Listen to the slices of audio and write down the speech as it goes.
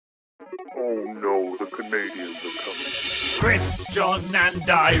Oh no, the Canadians are coming. Chris, John, and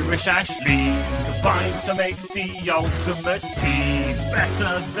Irish Ashley combine to make the ultimate team,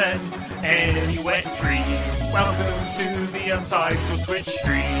 better than any wet dream. Welcome to the Untitled Twitch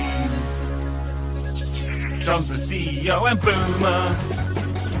stream. John's the CEO and boomer.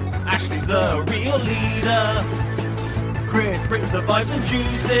 Ashley's the real leader. Chris brings the vibes and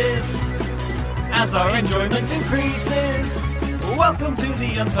juices as our enjoyment increases. Welcome to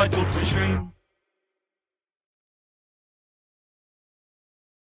the Untitled Twitch stream.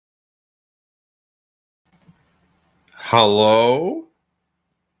 Hello?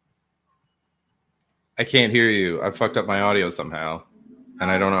 I can't hear you. I fucked up my audio somehow, and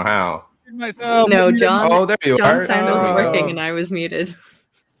I don't know how. Myself. No, John. Oh, there you John's are. sound wasn't Oh. working, and I was muted.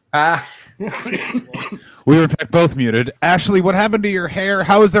 Ah. We were in fact both muted. Ashley, what happened to your hair?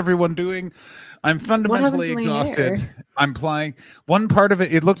 How is everyone doing? I'm fundamentally What happened to my exhausted. hair? I'm playing. One part of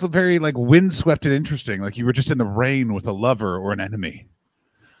it looked very like windswept and interesting, like you were just in the rain with a lover or an enemy.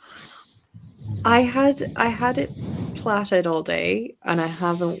 I had it plaited all day, and I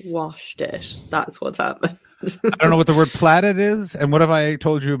haven't washed it. That's what's happened. I don't know what the word plaited is, and what have I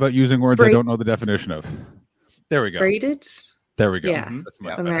told you about using words I don't know the definition of? There we go. Braided? There we go. Yeah. That's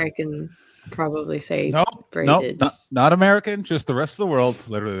much better. American probably say No, braided. not American. Just the rest of the world.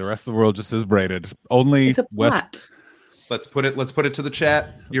 Literally, the rest of the world just says braided. Only It's a West. plait. Let's put it to the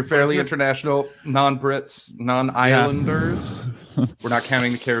chat. You're fairly international, non-Brits, non-Islanders. We're not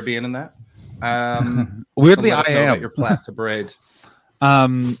counting the Caribbean in that. Weirdly, let us I know about am. your plait to braid.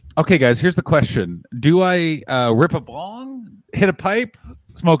 Okay, guys. Here's the question: do I rip a bong, hit a pipe,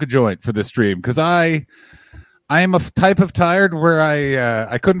 smoke a joint for this stream? Because I am a type of tired where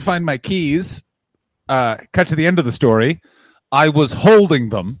I couldn't find my keys. Cut to the end of the story. I was holding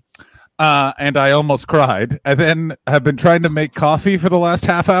them, and I almost cried. I then have been trying to make coffee for the last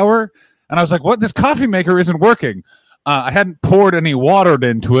half hour, and I was like, "What? This coffee maker isn't working." I hadn't poured any water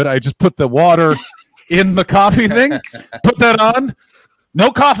into it. I just put the water in the coffee thing, put that on.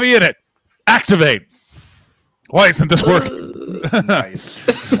 No coffee in it. Activate. Why isn't this working? Nice.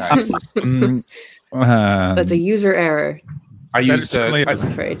 That's a user error, I used I'm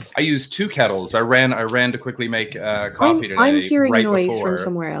afraid. I used 2 kettles. I ran to quickly make coffee today. I'm hearing right noise before. from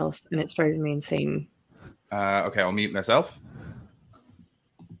somewhere else, and it's driving me insane. Okay, I'll mute myself.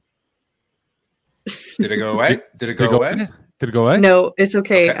 Did it go away? Did it go away? Did it go away? No, it's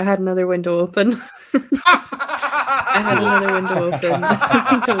okay. I had another window open. I had another window open.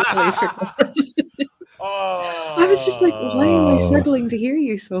 I totally forgot. I was just like, why am I struggling to hear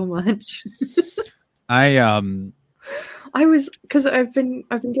you so much? I was because I've been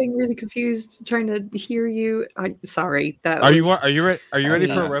getting really confused trying to hear you. Sorry. Are you ready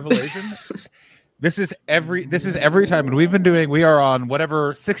for a revelation? This is every time, and we are on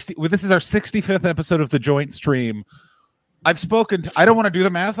whatever 60. This is our 65th episode of the joint stream. I've spoken. I don't want to do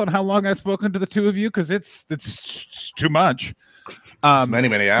the math on how long I've spoken to the two of you because it's too much. It's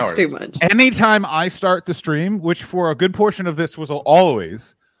many hours. It's too much. Anytime I start the stream, which for a good portion of this was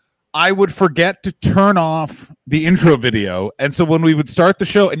always, I would forget to turn off the intro video, and so when we would start the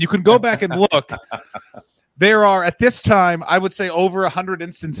show, and you can go back and look. There are, at this time, I would say over 100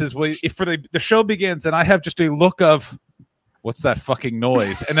 instances where if the show begins and I have just a look of, what's that fucking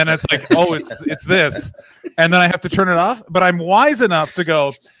noise? And then it's like, oh, it's this. And then I have to turn it off. But I'm wise enough to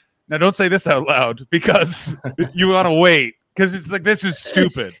go, now don't say this out loud because you want to wait. Because it's like, this is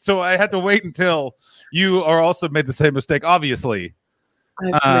stupid. So I had to wait until you are also made the same mistake, obviously.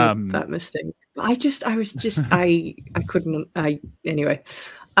 I've made that mistake. I couldn't. Anyway.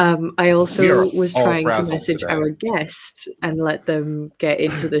 I also was trying to message our guest and let them get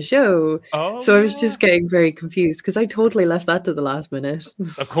into the show. So I was just getting very confused because I totally left that to the last minute.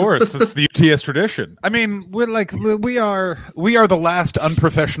 Of course, it's the UTS tradition. I mean, we are the last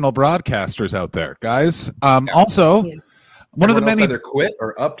unprofessional broadcasters out there, guys. Also, one of the many either quit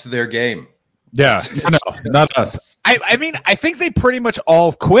or upped their game. Yeah, no, not us. I mean, I think they pretty much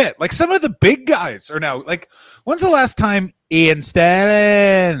all quit. Like some of the big guys are now. Like, when's the last time Ian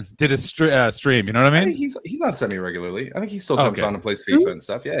Stanley did a stream? You know what I mean? I think he's on semi regularly. I think he still jumps on and plays FIFA and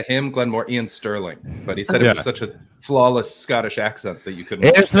stuff. Yeah, him, Glenmore, Ian Sterling. But he said it was such a flawless Scottish accent that you couldn't.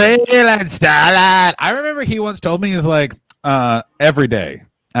 It's Ian Sterling. I remember he once told me, he's like, every day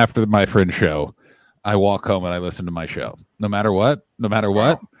after my friend's show, I walk home and I listen to my show, no matter what.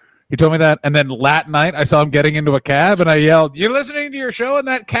 Wow. He told me that, and then that night I saw him getting into a cab, and I yelled, "You listening to your show in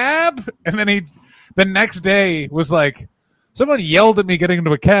that cab?" And then the next day was like, someone yelled at me getting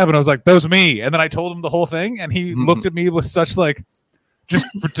into a cab, and I was like, "That was me." And then I told him the whole thing, and he looked at me with such just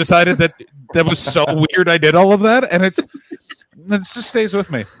decided that was so weird I did all of that, and It just stays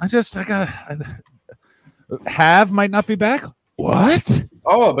with me. I gotta. Have might not be back. What?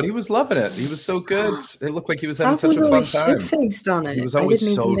 Oh, but he was loving it. He was so good. It looked like he was having such a fun time. Shit-faced on it. He was always I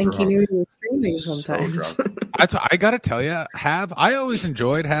didn't so even think drunk. he knew he was streaming sometimes. So drunk. I gotta tell you, I always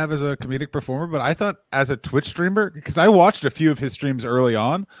enjoyed Have as a comedic performer, but I thought as a Twitch streamer, because I watched a few of his streams early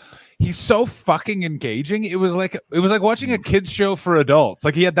on, he's so fucking engaging. It was like watching a kids show for adults.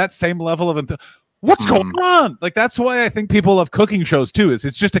 Like he had that same level of what's going on? Like that's why I think people love cooking shows too. Is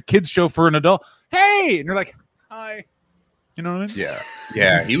it's just a kids show for an adult. Hey, and you're like, hi. You know what I mean?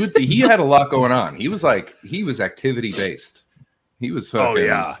 Yeah. He had a lot going on. He was activity based. He was fucking,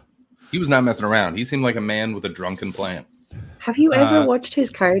 he was not messing around. He seemed like a man with a drunken plan. Have you ever watched his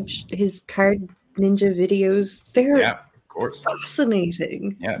card ninja videos? They're of course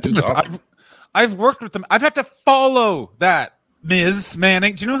fascinating. Yeah, dude's awesome. I've worked with them. I've had to follow that Ms.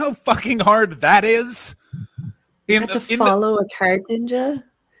 Manning. Do you know how fucking hard that is? You had to follow a card ninja?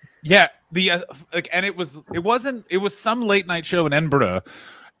 Yeah, and it was some late night show in Edinburgh,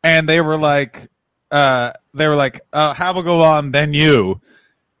 and they were like, have a go on, then you.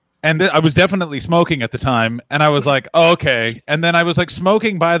 And I was definitely smoking at the time, and I was like, oh, okay. And then I was like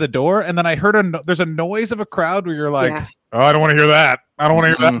smoking by the door, and then I heard there's a noise of a crowd where you're like, oh, I don't want to hear that. I don't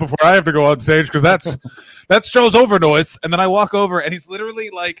want to hear that before I have to go on stage because that show's over noise. And then I walk over, and he's literally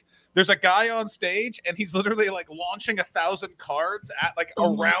like, there's a guy on stage, and he's literally like launching 1,000 cards at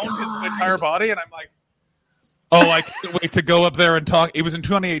around his entire body, and I'm like, oh, I can't wait to go up there and talk. It was in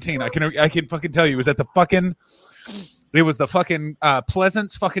 2018. I can fucking tell you, it was at the fucking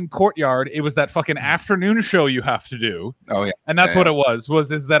Pleasance fucking Courtyard. It was that fucking afternoon show you have to do. Oh yeah, and that's what it was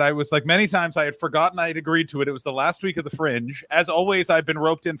that I was like, many times I had forgotten I had agreed to it. It was the last week of the Fringe. As always, I've been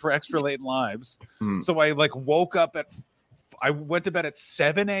roped in for extra late lives, so I woke up at. I went to bed at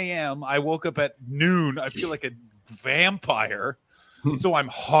 7 a.m. I woke up at noon. I feel like a vampire. So I'm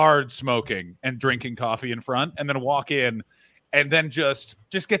hard smoking and drinking coffee in front, and then walk in, and then just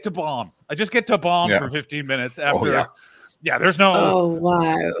get to bomb. I just get to bomb for 15 minutes after. There's no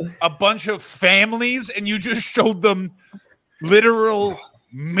a bunch of families, and you just showed them literal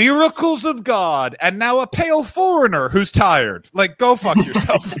miracles of God, and now a pale foreigner who's tired. Like, go fuck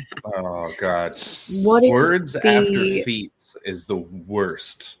yourself. Oh God! Words after feats is the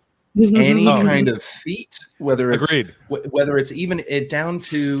worst. Any kind of feat, whether it's even down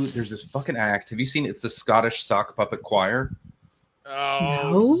to, there's this fucking act. Have you seen? It's the Scottish Sock Puppet Choir.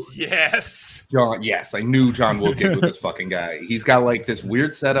 Oh yes, John. Yes, I knew John would get with this fucking guy. He's got like this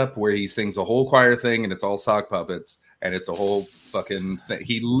weird setup where he sings a whole choir thing, and it's all sock puppets, and it's a whole fucking thing.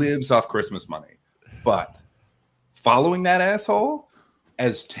 He lives off Christmas money, but following that asshole.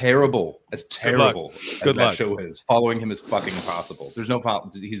 As terrible as that show is, following him is fucking impossible. There's no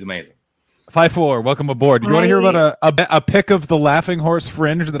problem. He's amazing. 5-4, welcome aboard. You want to hear about a pick of the Laughing Horse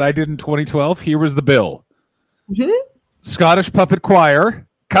Fringe that I did in 2012? Here was the bill. Scottish Puppet Choir,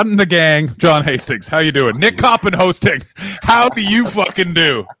 Cutting the Gang, John Hastings. How you doing? Nick Coppin hosting. How do you fucking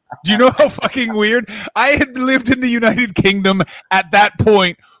do? Do you know how fucking weird? I had lived in the United Kingdom at that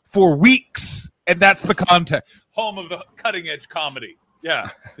point for weeks, and that's the content. Home of the cutting edge comedy. Yeah.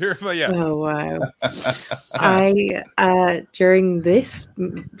 Oh wow! I during this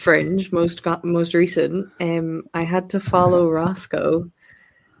Fringe, most recent, I had to follow Roscoe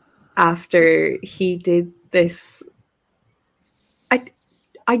after he did this.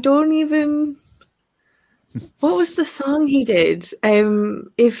 I don't even. What was the song he did?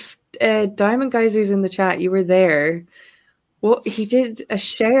 If Diamond Geyser's in the chat, you were there. What he did a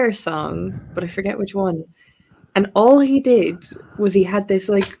Cher song, but I forget which one. And all he did was he had this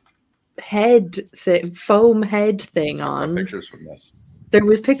like foam head thing on. Pictures from this. There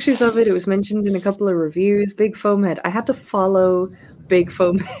was pictures of it. It was mentioned in a couple of reviews. Big foam head. I had to follow Big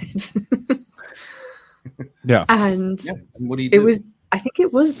Foam Head. Yeah. And what do you do? I think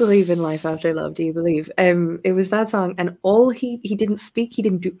it was Believe in Life After Love. Do you believe? It was that song, and all he didn't speak. He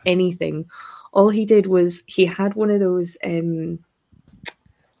didn't do anything. All he did was he had one of those.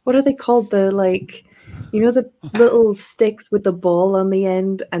 What are they called? The like. You know the little sticks with the ball on the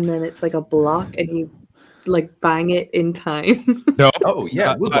end, and then it's like a block, and you like bang it in time. No. Oh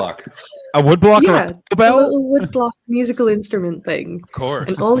yeah, woodblock. A woodblock or a bell? A little woodblock musical instrument thing. Of course.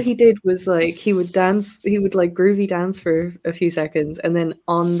 And all he did was like he would like groovy dance for a few seconds, and then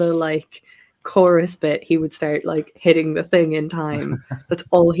on the like chorus bit, he would start like hitting the thing in time. That's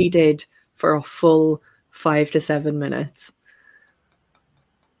all he did for a full 5 to 7 minutes.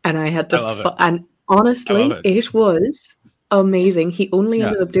 And I had to and honestly, it was amazing. He only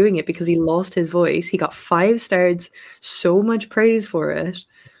ended up doing it because he lost his voice. He got 5 stars, so much praise for it.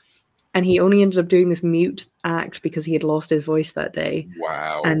 and he only ended up doing this mute act because he had lost his voice that day.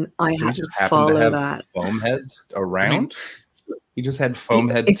 Wow. And I So had he to just happened follow to have that. Foamhead around? He just had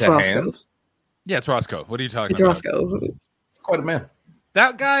Foamhead It's to Roscoe. hand? Yeah, it's Roscoe. What are you talking It's about? Roscoe. It's quite a man.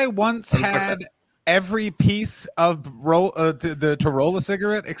 That guy once had every piece of to roll a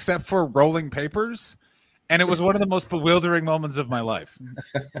cigarette except for rolling papers, and it was one of the most bewildering moments of my life.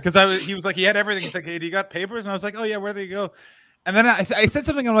 Because he was like, he had everything. He's like, "Hey, do you got papers?" And I was like, "Oh yeah, where do you go?" And then I said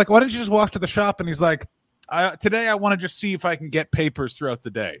something. I'm like, "Why don't you just walk to the shop?" And he's like, "Today I want to just see if I can get papers throughout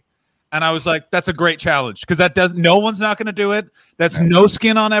the day." And I was like, "That's a great challenge because no one's not going to do it. That's no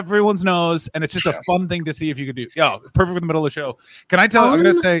skin on everyone's nose, and it's just a fun thing to see if you could do." Yeah, perfect in the middle of the show. Can I tell? I'm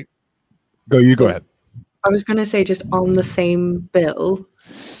going to say, go ahead. I was going to say, just on the same bill,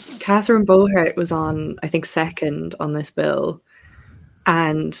 Catherine Bohart was on, I think, second on this bill,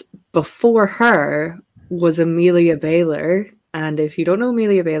 and before her was Amelia Baylor. And if you don't know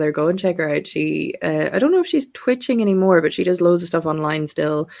Amelia Baylor, go and check her out. She, I don't know if she's twitching anymore, but she does loads of stuff online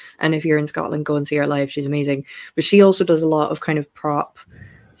still. And if you're in Scotland, go and see her live. She's amazing. But she also does a lot of kind of prop.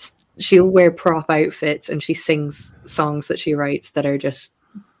 She'll wear prop outfits and she sings songs that she writes that are just,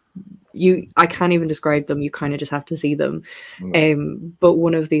 I can't even describe them. You kind of just have to see them. But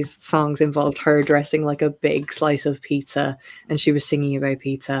one of these songs involved her dressing like a big slice of pizza, and she was singing about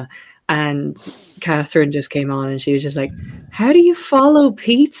pizza. And Catherine just came on and she was just like, "How do you follow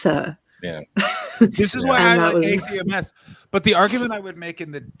pizza?" Yeah. This is why I like was... ACMS. But the argument I would make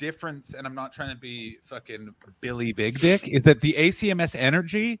in the difference, and I'm not trying to be fucking Billy Big Dick, is that the ACMS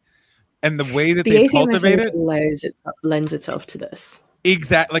energy and the way that they cultivate it lends itself to this.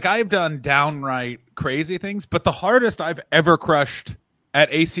 Exactly. Like, I've done downright crazy things, but the hardest I've ever crushed at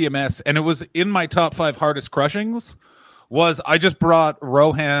ACMS, and it was in my top 5 hardest crushings, was I just brought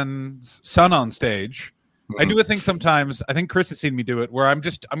Rohan's son on stage. I do a thing sometimes. I think Chris has seen me do it, where I'm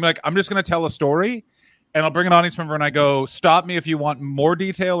just going to tell a story, and I'll bring an audience member, and I go, "Stop me if you want more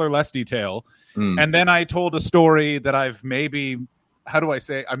detail or less detail." And then I told a story that I've maybe, how do I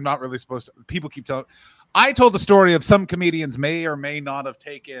say? I'm not really supposed to. People keep telling. I told the story of some comedians may or may not have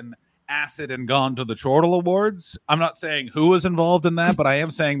taken acid and gone to the Chortle Awards. I'm not saying who was involved in that, but I am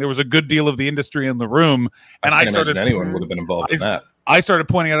saying there was a good deal of the industry in the room. And I started, anyone would have been involved in that. I started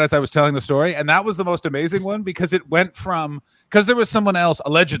pointing out as I was telling the story, and that was the most amazing one because it went from, because there was someone else,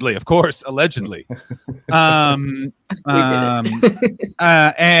 allegedly, of course, allegedly. And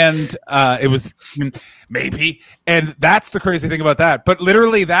it was maybe, and that's the crazy thing about that. But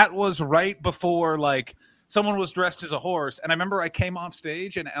literally, that was right before, like, someone was dressed as a horse, and I remember I came off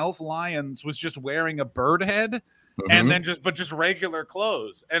stage, and Elf Lyons was just wearing a bird head, and then just regular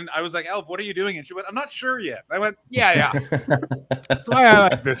clothes. And I was like, "Elf, what are you doing?" And she went, "I'm not sure yet." I went, "Yeah." That's why I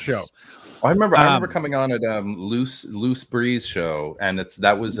like this show. I remember coming on at Loose Breeze show, and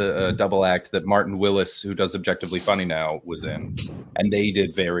that was a double act that Martin Willis, who does Objectively Funny now, was in, and they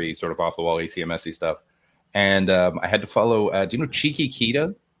did very sort of off the wall ACMS-y stuff. And I had to follow. Do you know Cheeky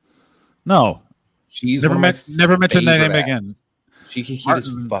Kita? No, she's never mentioned that name again. Cheeky Kita's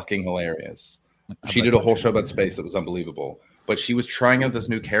fucking hilarious. She did a whole show about space that was unbelievable. But she was trying out this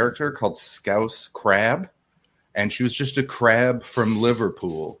new character called Scouse Crab, and she was just a crab from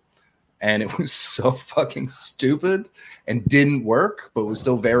Liverpool. And it was so fucking stupid and didn't work, but was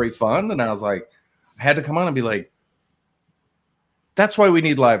still very fun. And I was like, I had to come on and be like, that's why we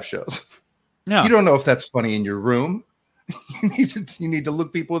need live shows. Yeah. You don't know if that's funny in your room. You need to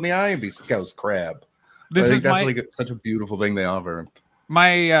look people in the eye and be Scouse Crab. That's such a beautiful thing they offer.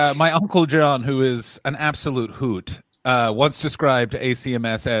 My Uncle John, who is an absolute hoot, once described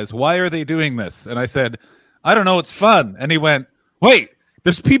ACMS as, "Why are they doing this?" And I said, "I don't know, it's fun." And he went, "Wait,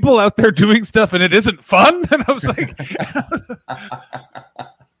 there's people out there doing stuff and it isn't fun?" And I was like,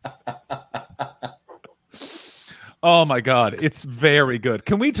 oh my God, it's very good.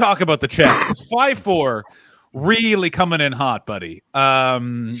 Can we talk about the chat? It's 5-4 really coming in hot, buddy. Yeah,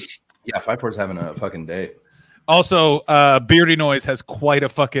 5-4's having a fucking day. Also, Beardy Noise has quite a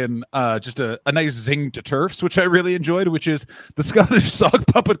fucking just a nice zing to turfs, which I really enjoyed, which is the Scottish Sock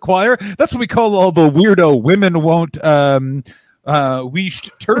Puppet Choir. That's what we call all the weirdo women won't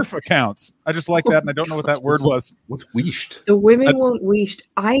weeshed turf accounts. I just like that, and I don't know what that word was. What's weeshed? The women won't weeshed.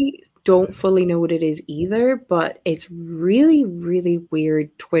 I don't fully know what it is either, but it's really, really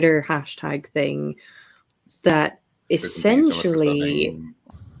weird Twitter hashtag thing that essentially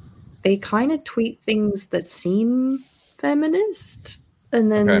they kind of tweet things that seem feminist,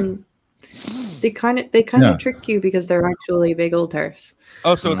 and then they kind of trick you because they're actually big old turfs.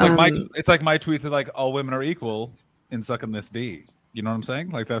 Oh, so it's like my tweets are like, "All women are equal in sucking this D." You know what I'm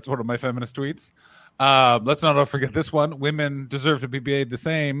saying? Like, that's one of my feminist tweets. Let's not forget this one: women deserve to be paid the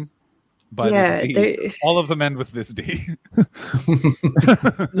same by this D. All of them end with this D.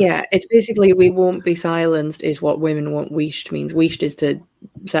 Yeah, it's basically we won't be silenced is what women want weeshed means. Weeshed is to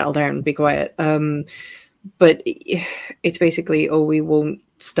settle down, be quiet. But it's basically, we won't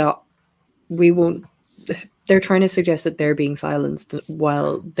stop. We won't. They're trying to suggest that they're being silenced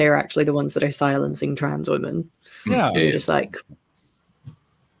while they're actually the ones that are silencing trans women. Yeah. And you're just like,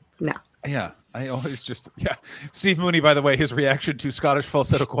 no. Yeah. I always just, Steve Mooney, by the way, his reaction to Scottish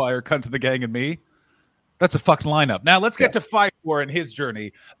falsetto choir, Cunt to the Gang and Me. That's a fucked lineup. Now let's get to 5-4 and his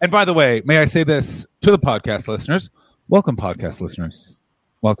journey. And by the way, may I say this to the podcast listeners? Welcome, podcast listeners.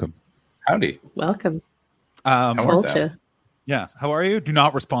 Welcome. Howdy. Welcome. Culture. Yeah. How are you? Do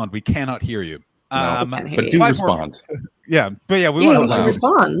not respond. We cannot hear you. No, but do respond. We want to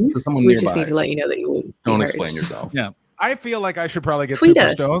respond. We nearby. Just need to let you know that you won't. Don't explain yourself. Yeah. I feel like I should probably get tweet super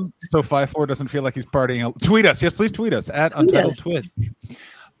us. stoned so 5-4 doesn't feel like he's partying. Tweet us. Yes, please tweet us at Untitled Twitch. In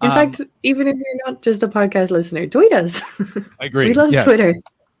fact, even if you're not just a podcast listener, tweet us. I agree. We love Twitter.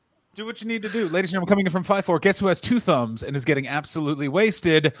 Do what you need to do. Ladies and gentlemen, coming in from 5-4, guess who has 2 thumbs and is getting absolutely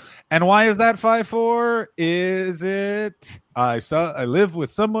wasted? And why is that 5-4? Is it I live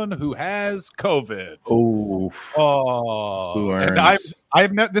with someone who has COVID?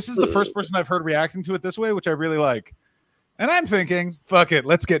 And this is the first person I've heard reacting to it this way, which I really like. And I'm thinking, fuck it,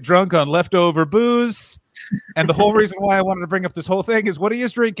 let's get drunk on leftover booze. And the whole reason why I wanted to bring up this whole thing is what he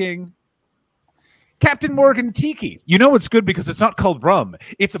is drinking. Captain Morgan Tiki. You know it's good because it's not called rum.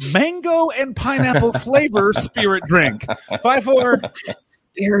 It's mango and pineapple flavor spirit drink. 5-4.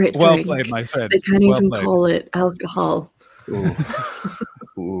 Spirit well drink. Played, my friend. They can't even call it alcohol.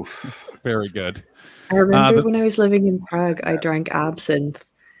 Oof. Very good. I remember when I was living in Prague, I drank absinthe,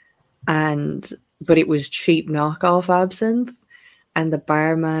 but it was cheap knockoff absinthe. And the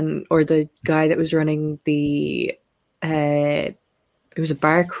barman or the guy that was running the it was a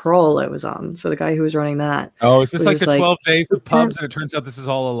bar crawl I was on. So the guy who was running that. Oh, is this like the 12 days of pubs and it turns out this is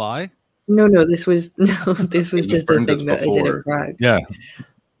all a lie? No, this was just a thing that I did in Prague. Yeah.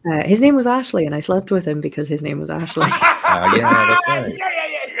 His name was Ashley and I slept with him because his name was Ashley. Yeah, that's right.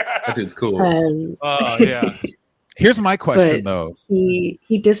 That dude's cool. Yeah. Here's my question though. He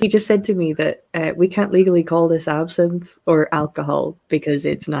just said to me that we can't legally call this absinthe or alcohol because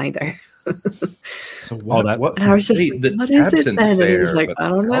it's neither. So what? And I was just like, what is it then? And he was like, I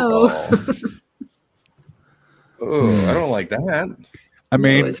don't know. Oh, I don't like that. I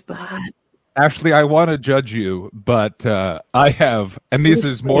mean, it was bad. Ashley, I want to judge you, but I have, and this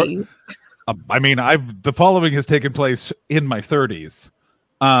is more. The following has taken place in my 30s.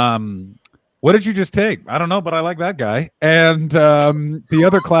 What did you just take? I don't know, but I like that guy. And the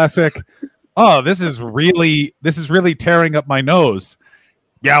other classic. Oh, this is really tearing up my nose.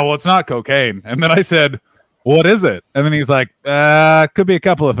 Yeah, well, it's not cocaine. And then I said, what is it? And then he's like, could be a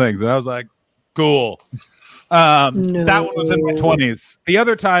couple of things. And I was like, cool. That one was in my 20s. The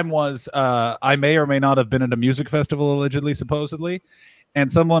other time was I may or may not have been at a music festival, allegedly, supposedly.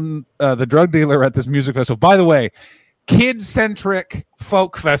 And someone, the drug dealer at this music festival, by the way, kid-centric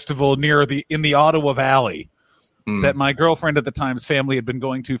folk festival in the Ottawa Valley that my girlfriend at the time's family had been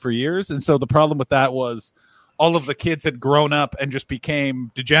going to for years. And so the problem with that was all of the kids had grown up and just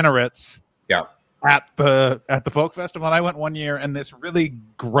became degenerates at the folk festival. And I went one year and this really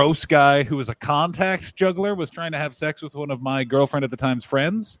gross guy who was a contact juggler was trying to have sex with one of my girlfriend at the time's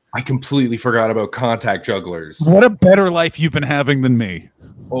friends. I completely forgot about contact jugglers. What a better life you've been having than me.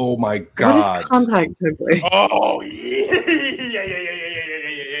 Oh my God. What is contact juggler? Oh, yeah.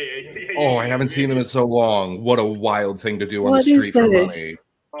 Oh, I haven't seen them in so long. What a wild thing to do on the street for money.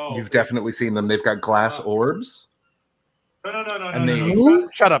 Oh, you've definitely seen them. They've got glass orbs. No.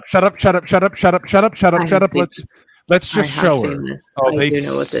 Shut up. Let's just show her. I do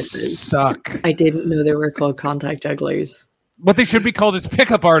know what this is. Suck. I didn't know they were called contact jugglers. What they should be called is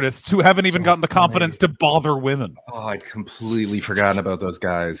pickup artists who haven't even gotten the confidence to bother women. Oh, I'd completely forgotten about those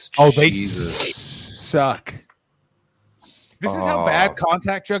guys. Oh, they suck. This is how bad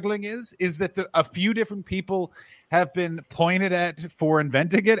contact juggling is that a few different people have been pointed at for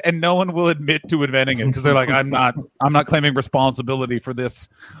inventing it, and no one will admit to inventing it because they're like, I'm not claiming responsibility for this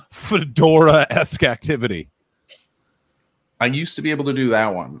fedora-esque activity. I used to be able to do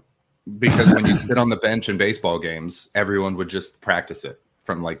that one because when you'd sit on the bench in baseball games, everyone would just practice it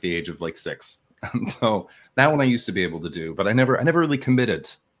from like the age of like 6. And so that one I used to be able to do, but I never really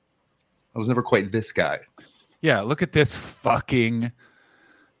committed. I was never quite this guy. Yeah, look at this fucking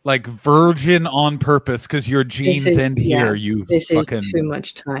like virgin on purpose because your genes end here. You this fucking is too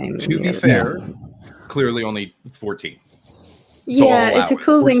much time. To be fair, clearly only 14. So yeah, it's a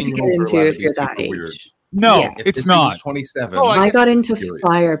cool thing to get into if you're that age. Weird. No, Yeah. If it's this dude was not. 27. Oh, I got into Furious.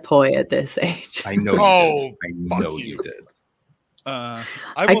 fire poi at this age. I know. Oh, you did. I fuck know you. you did. I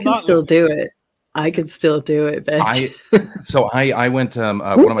I will can not still live- do it. I can still do it, bitch. I went. One of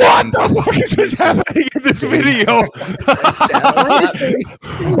my What friends. the fuck is just happening in this video?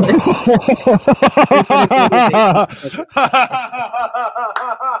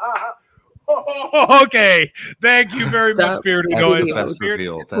 Okay, thank you very much, That Beardy That's Noise. the best Beard-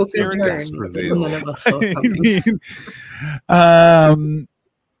 reveal. That's the Took a best turn that reveal. none of us saw I coming. mean,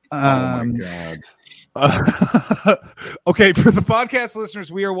 Oh my god. Okay, for the podcast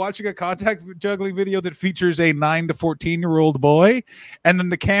listeners, we are watching a contact juggling video that features a 9 to 14-year-old boy, and then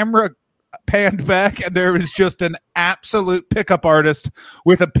the camera panned back, and there is just an absolute pickup artist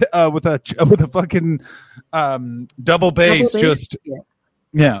with a fucking double bass, just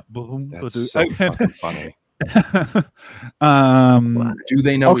Yeah. That's so fucking funny. Do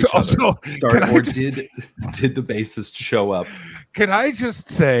they know Also- each other? also, Sorry, can I or just- did the bassist show up? Can I just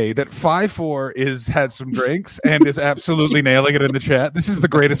say that 5'4" is had some drinks and is absolutely nailing it in the chat? This is the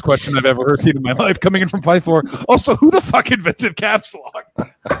greatest question I've ever seen in my life, coming in from 5'4". Also, who the fuck invented caps lock?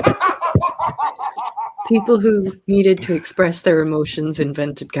 People who needed to express their emotions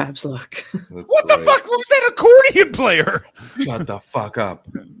invented caps lock. That's What the great. fuck was that accordion player? Shut the fuck up.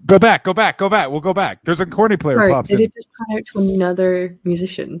 Go back. We'll go back. There's a accordion player Sorry, pops did in. it just cut out to another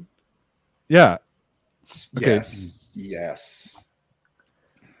musician? Yeah. Okay. Yes.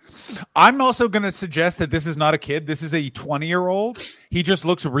 I'm also going to suggest that this is not a kid. This is a 20-year-old. He just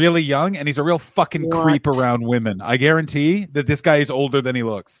looks really young, and he's a real fucking What? creep around women. I guarantee that this guy is older than he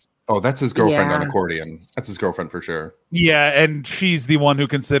looks. Oh, that's his girlfriend on Yeah. accordion. That's his girlfriend for sure. Yeah, and she's the one who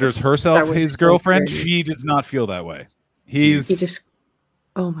considers herself That was his so girlfriend. crazy. She does not feel that way. He He's just.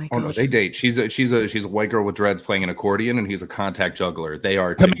 Oh my Oh god. no, they date. She's a white girl with dreads playing an accordion, and he's a contact juggler. They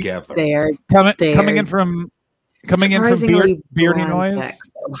are Coming- together. They are coming They're in from Beardy surprisingly Beardy bland Noise.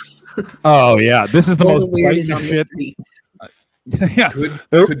 sex, though. Oh yeah, this is the All most the weird is blatant on the shit. streets. Yeah,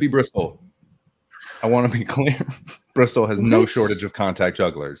 Could be Bristol. I want to be clear. Bristol has no shortage of contact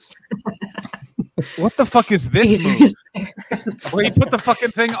jugglers. what the fuck is this These are move? his parents. Where he put the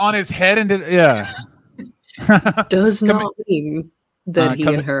fucking thing on his head and did, yeah. Does Coming- not mean that he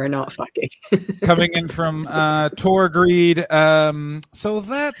coming- and her are not fucking. Coming in from Tor Greed. So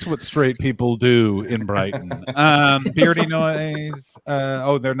that's what straight people do in Brighton. Beardy Noise.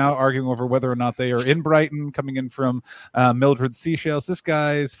 They're now arguing over whether or not they are in Brighton. Coming in from Mildred Seashells. This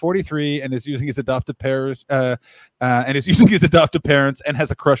guy's 43 and is using his adoptive parents and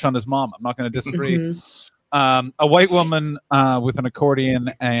has a crush on his mom. I'm not going to disagree. Mhm. A white woman with an accordion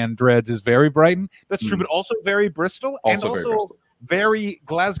and dreads is very Brighton. That's true, but also very Bristol, and Also very also Bristol. very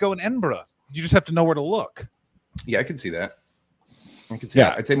Glasgow and Edinburgh. You just have to know where to look. Yeah, I can see that. I can see Yeah.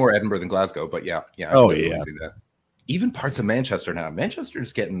 that. I'd say more Edinburgh than Glasgow, but yeah. I Oh, can definitely yeah. see that. Even parts of Manchester now.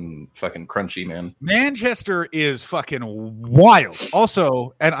 Manchester's getting fucking crunchy, man. Manchester is fucking wild.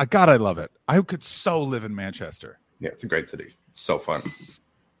 Also, and God, I love it. I could so live in Manchester. Yeah, it's a great city. It's so fun.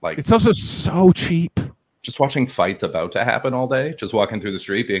 Like It's also so cheap. just watching fights about to happen all day, just walking through the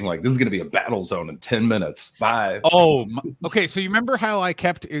street being like, this is going to be a battle zone in 10 minutes. Bye. Okay. So you remember how I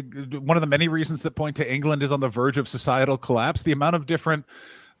kept one of the many reasons that point to England is on the verge of societal collapse? The amount of different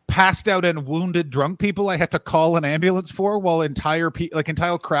passed out and wounded drunk people I had to call an ambulance for while entire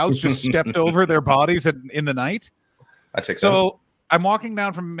crowds just stepped over their bodies in the night. I check So I'm walking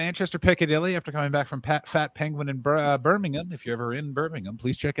down from Manchester Piccadilly after coming back from Fat Penguin in Birmingham. If you're ever in Birmingham,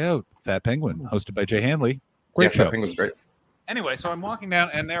 please check out Fat Penguin, hosted by Jay Hanley. Great show. Shopping was great. Anyway, so I'm walking down,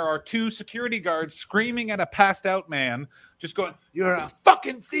 and there are two security guards screaming at a passed out man, just going, "You're a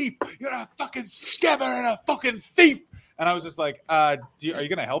fucking thief! You're a fucking scammer and a fucking thief!" And I was just like, are you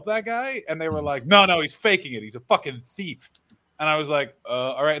going to help that guy? And they were like, no, he's faking it. He's a fucking thief. And I was like,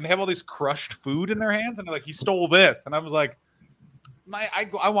 all right. And they have all this crushed food in their hands, and they're like, he stole this. And I was like,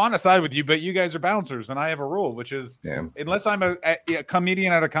 I want to side with you, but you guys are bouncers, and I have a rule, which is unless I'm a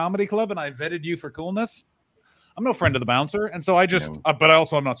comedian at a comedy club and I vetted you for coolness, I'm no friend of the bouncer. And so I just, but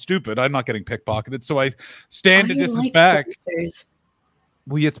also I'm not stupid. I'm not getting pickpocketed. So I stand Why a do you distance like back. bouncers?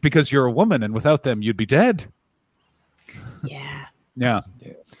 Well, it's because you're a woman, and without them, you'd be dead. Yeah. Yeah.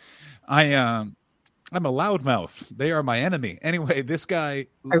 I'm a loudmouth. They are my enemy. Anyway, this guy.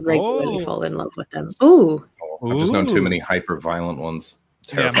 I regularly fall in love with them. Oh, I've just known too Ooh. many hyper violent ones.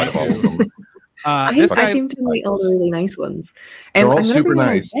 Yeah, Terrified of all of them. I This guy, seem to meet all the really nice ones. They're all I'm gonna super bring on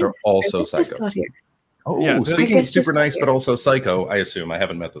a nice. They're guest. also Our guest just psychos. got here. Oh, Yeah, speaking I of guess super just nice, here. but also psycho, I assume I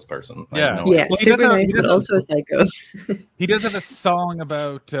haven't met this person. I Yeah. have no Yeah, idea. Well, he super does have- nice, he but does- also a psycho. he does have a song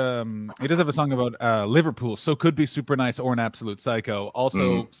about. Liverpool, so could be super nice or an absolute psycho.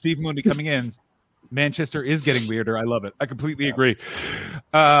 Also, Steve Mooney coming in. Manchester is getting weirder. I love it. I completely agree.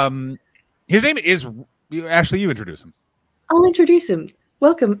 His name is Ashley. You introduce him. I'll introduce him.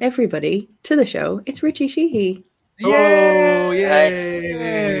 Welcome, everybody, to the show. It's Richie Sheehy. Oh,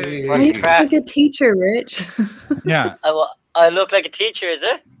 yay! You look like a teacher, Rich. Yeah. I look like a teacher, is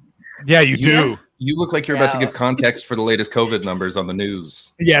it? Yeah, you do. You look like you're about to give context for the latest COVID numbers on the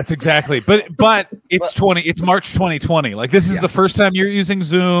news. Yes, exactly. But it's March 2020. Like this is the first time you're using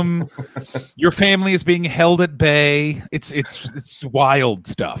Zoom. Your family is being held at bay. It's wild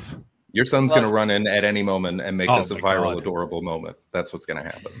stuff. Your son's going to run in at any moment and make this a viral, God. adorable moment. That's what's going to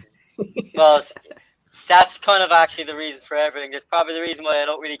happen. Well, that's kind of actually the reason for everything. It's probably the reason why I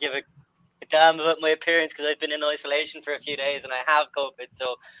don't really give a damn about my appearance, because I've been in isolation for a few days and I have COVID.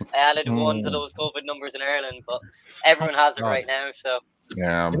 So I added one to those COVID numbers in Ireland, but everyone has it right now. So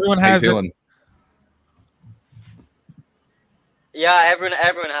yeah, everyone how has you it. feeling? Yeah,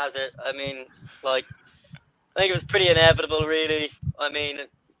 everyone has it. I mean, like, I think it was pretty inevitable, really. I mean,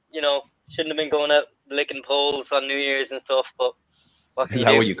 shouldn't have been going out licking poles on New Year's and stuff, but what can Is you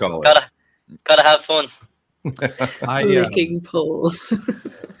that do? what you call it? Gotta have fun. Licking poles.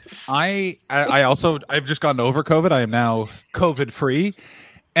 I've just gotten over COVID. I am now COVID free.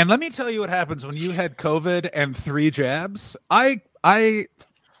 And let me tell you what happens when you had COVID and 3 jabs. I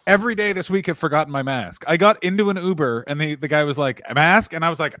every day this week have forgotten my mask. I got into an Uber and the guy was like, a mask? And I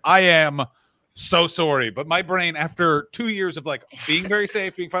was like, I am so sorry. But my brain, after 2 years of like being very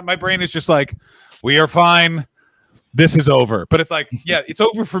safe, being fine, my brain is just like, we are fine. This is over. But it's like, yeah, it's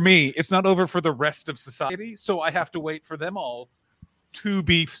over for me. It's not over for the rest of society. So I have to wait for them all to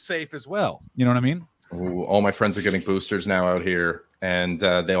be safe as well. You know what I mean? Ooh, all my friends are getting boosters now out here, and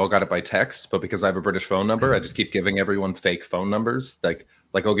they all got it by text. But because I have a British phone number, I just keep giving everyone fake phone numbers. Like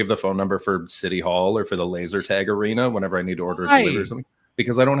I'll give the phone number for City Hall or for the laser tag arena whenever I need to order a delivery or something,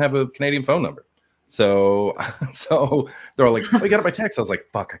 because I don't have a Canadian phone number. So they're all like, "Oh, you got it by text." I was like,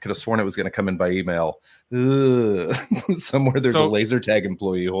 "Fuck! I could have sworn it was going to come in by email." Somewhere there's a laser tag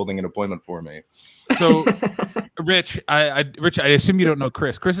employee holding an appointment for me. So, Rich, I assume you don't know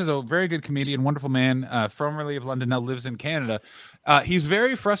Chris. Chris is a very good comedian, wonderful man, formerly of London, now lives in Canada. He's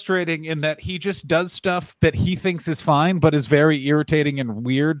very frustrating in that he just does stuff that he thinks is fine, but is very irritating and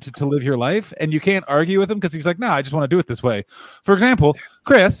weird to live your life. And you can't argue with him because he's like, "No, I just want to do it this way." For example,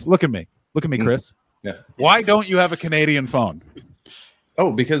 Chris, look at me, Chris. Yeah. Why don't you have a Canadian phone?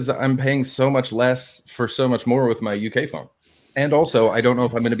 Oh, because I'm paying so much less for so much more with my UK phone. And also, I don't know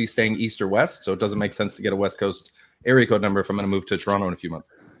if I'm going to be staying east or west, so it doesn't make sense to get a West Coast area code number if I'm going to move to Toronto in a few months.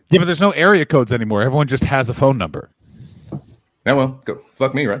 Yeah, but there's no area codes anymore. Everyone just has a phone number. Yeah, well, go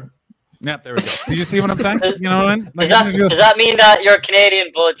fuck me, right? Yeah, there we go. Do you see what I'm saying? You know what I mean? Like, does that mean that your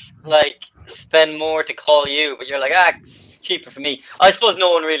Canadian buds spend more to call you, but you're like, cheaper for me? I suppose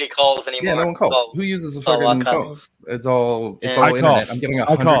no one really calls anymore. Yeah, no one calls. So, Who uses a fucking phone? It's all internet. Call. I'm getting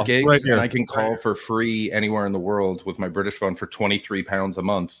 100 gigs, right here. and I can call for free anywhere in the world with my British phone for £23 a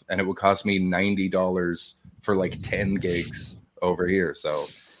month, and it would cost me $90 for like 10 gigs over here. So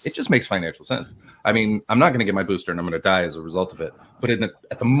it just makes financial sense. I mean, I'm not going to get my booster, and I'm going to die as a result of it. But at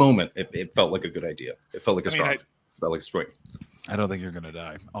the moment, it felt like a good idea. It felt like a felt like a swing. I don't think you're going to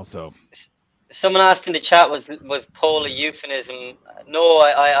die. Also. Someone asked in the chat, was pole a euphemism? No,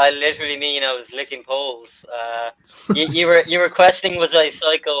 I literally mean I was licking poles. You were questioning was I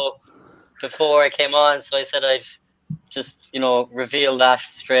psycho before I came on, so I said I'd just reveal that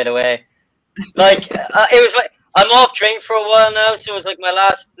straight away. Like it was like I'm off drink for a while now, so it was like my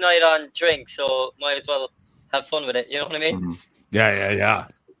last night on drink, so might as well have fun with it. You know what I mean? Mm-hmm. Yeah.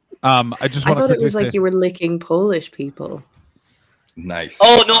 I thought it was like you were licking Polish people. Nice.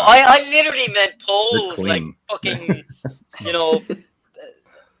 Oh no, I literally meant poles, like fucking,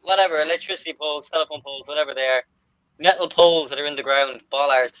 whatever, electricity poles, telephone poles, whatever they are, metal poles that are in the ground,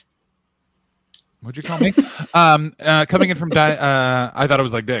 bollards. What'd you call me? Coming in from I thought it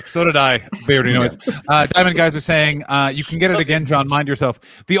was like Dick. So did I. Beardy noise. Diamond guys are saying you can get it again, John. Mind yourself.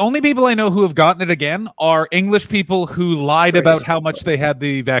 The only people I know who have gotten it again are English people who lied about how much they had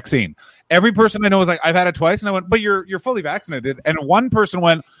the vaccine. Every person I know was like, "I've had it twice," and I went, "But you're fully vaccinated." And one person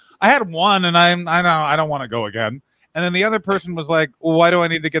went, "I had one, and I don't want to go again." And then the other person was like, "Well, why do I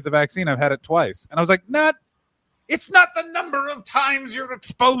need to get the vaccine? I've had it twice." And I was like, It's not the number of times you're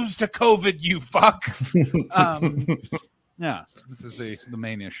exposed to COVID, you fuck. Yeah, this is the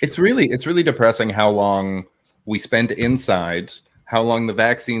main issue. It's really depressing how long we spend inside, how long the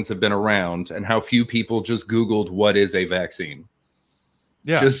vaccines have been around, and how few people just Googled what is a vaccine.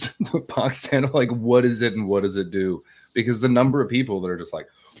 Yeah, just box standard, like what is it and what does it do? Because the number of people that are just like,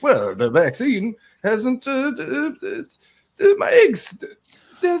 well, the vaccine hasn't my eggs.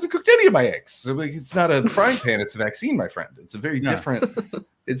 hasn't cooked any of my eggs. So like, it's not a frying pan; it's a vaccine, my friend. It's a very different.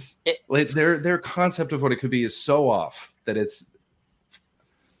 It's like their concept of what it could be is so off that it's.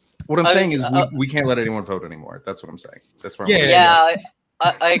 What I'm saying is we can't let anyone vote anymore. That's what I'm saying. That's where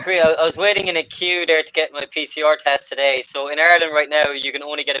I agree. I was waiting in a queue there to get my PCR test today. So in Ireland right now, you can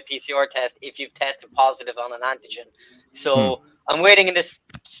only get a PCR test if you've tested positive on an antigen. So I'm waiting in this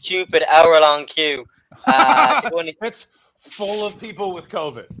stupid hour-long queue. It's full of people with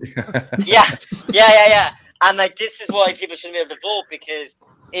COVID. Yeah. And like this is why people shouldn't be able to vote, because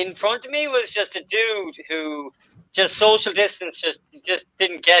in front of me was just a dude who just social distance just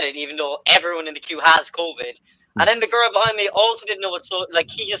didn't get it, even though everyone in the queue has COVID. And then the girl behind me also didn't know what, so like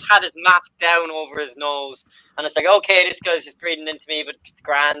he just had his mask down over his nose, and it's like, okay, this guy's just breathing into me, but it's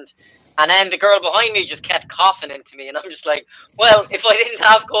grand. And then the girl behind me just kept coughing into me, and I'm just like, well, if I didn't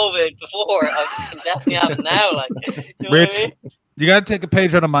have COVID before, I can definitely have it now. Like, you know Rich, what I mean? you got to take a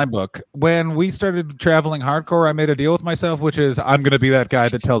page out of my book. When we started traveling hardcore, I made a deal with myself, which is I'm going to be that guy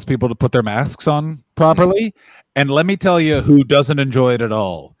that tells people to put their masks on properly. And let me tell you who doesn't enjoy it at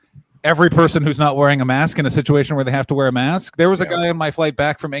all. Every person who's not wearing a mask in a situation where they have to wear a mask. There was a guy on my flight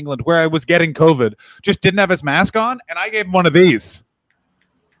back from England where I was getting COVID, just didn't have his mask on, and I gave him one of these.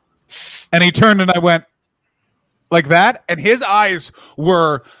 And he turned and I went like that, and his eyes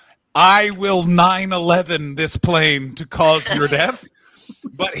were, I will 9/11 this plane to cause your death.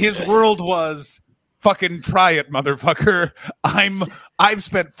 But his world was, fucking try it, motherfucker. I've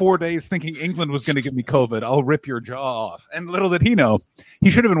spent 4 days thinking England was going to give me COVID. I'll rip your jaw off. And little did he know, he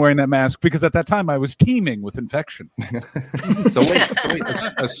should have been wearing that mask because at that time I was teeming with infection. So wait,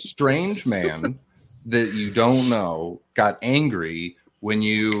 a strange man that you don't know got angry when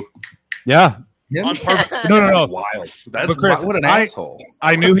you. Yeah. On purpose. No. That's wild. That's Chris, what an asshole.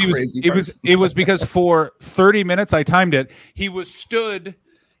 I knew he was. Crazy It was because for 30 minutes I timed it. He was stood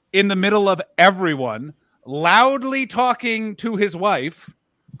in the middle of everyone, loudly talking to his wife,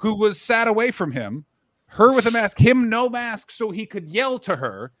 who was sat away from him, her with a mask, him no mask, so he could yell to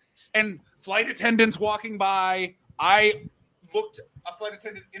her, and flight attendants walking by. I looked a flight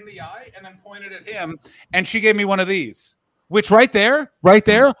attendant in the eye and then pointed at him, and she gave me one of these, which right there,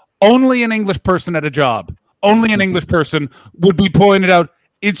 only an English person at a job, only an English person would be pointed out.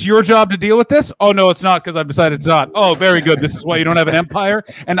 It's your job to deal with this? Oh, no, it's not, because I've decided it's not. Oh, very good. This is why you don't have an empire,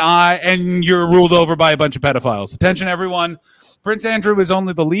 and you're ruled over by a bunch of pedophiles. Attention, everyone. Prince Andrew is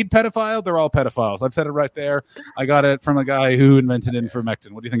only the lead pedophile. They're all pedophiles. I've said it right there. I got it from a guy who invented ivermectin.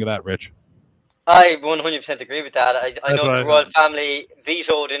 What do you think of that, Rich? I 100% agree with that. I know the royal family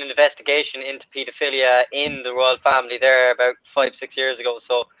vetoed an investigation into paedophilia in the royal family there about 5-6 years ago.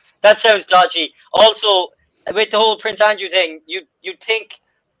 So that sounds dodgy. Also, with the whole Prince Andrew thing, you'd think,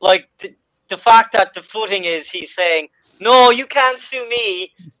 like, the fact that the footing is he's saying, no, you can't sue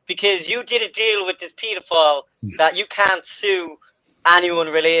me because you did a deal with this paedophile that you can't sue anyone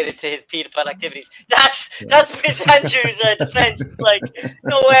related to his paedophile activities. That's Prince Andrew's defense. Like,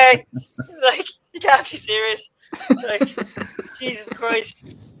 no way. Like, you can't be serious. Like, Jesus Christ.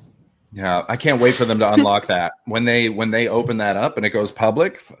 Yeah, I can't wait for them to unlock that. When they open that up and it goes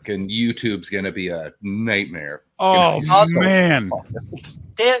public, fucking YouTube's gonna be a nightmare. Man.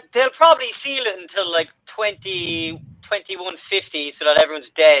 They'll probably seal it until like 2150 so that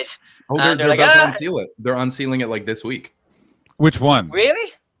everyone's dead. Oh, they're like, about to unseal it. They're unsealing it like this week. Which one?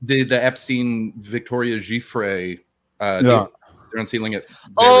 Really? The Epstein Victoria Giuffre. They're unsealing it.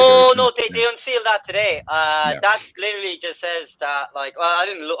 Oh no, they unsealed that today. That literally just says that, like, well, I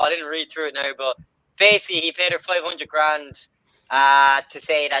didn't read through it now, but basically he paid her $500,000 to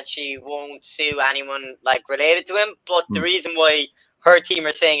say that she won't sue anyone like related to him. But the reason why her team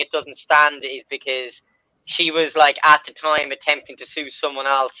are saying it doesn't stand is because she was, like, at the time attempting to sue someone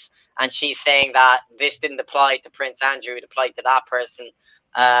else, and she's saying that this didn't apply to Prince Andrew, it applied to that person.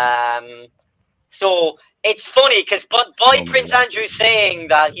 So it's funny because by Prince Andrew saying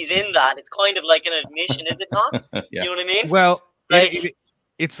that he's in that, it's kind of like an admission, is it not? You know what I mean? Well, like,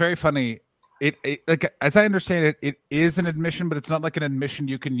 it's very funny. It like, as I understand it, it is an admission, but it's not like an admission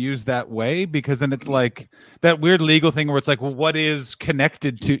you can use that way, because then it's like that weird legal thing where it's like, well, what is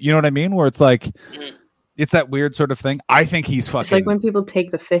connected to, you know what I mean? Where it's like, it's that weird sort of thing. I think he's fucking. It's like when people take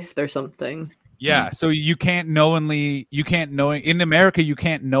the fifth or something. Yeah, so you can't knowingly in America, you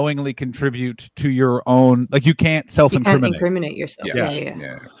can't knowingly contribute to your own, like, you can't self-incriminate. You can't incriminate yourself.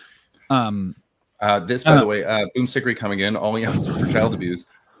 Yeah. This, by the way, Boomstickery coming in, all youngs are for child abuse.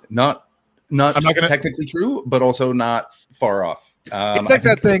 Not technically true, but also not far off. It's like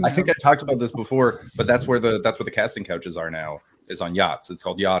that thing. I think I talked about this before, but that's where the casting couches are now, is on yachts. It's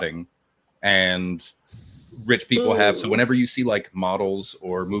called yachting, and rich people have. So whenever you see like models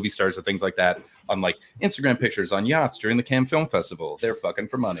or movie stars or things like that on like Instagram pictures on yachts during the Cannes Film Festival, they're fucking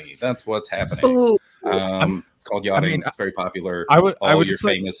for money. That's what's happening. It's called yachting. It's very popular. All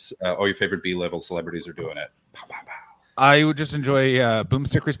your favorite B-level celebrities are doing it. Pow, pow, pow. I would just enjoy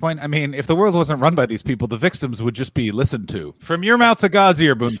Boomstickery's point. I mean, if the world wasn't run by these people, the victims would just be listened to. From your mouth to God's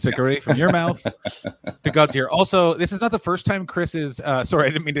ear, Boomstickery. From your mouth to God's ear. Also, this is not the first time Chris is... sorry, I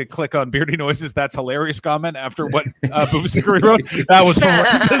didn't mean to click on Beardy Noises. That's hilarious comment after what Boomstickery wrote. That was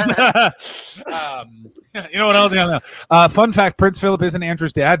horrendous. You know what else? Yeah, fun fact, Prince Philip isn't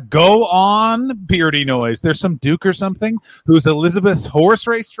Andrew's dad. Go on, Beardy Noise. There's some Duke or something who's Elizabeth's horse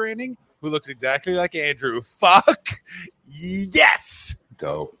race training who looks exactly like Andrew. Fuck yes.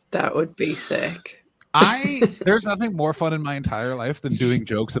 Dope. That would be sick. There's nothing more fun in my entire life than doing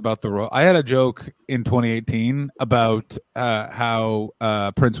jokes about the royal. I had a joke in 2018 about how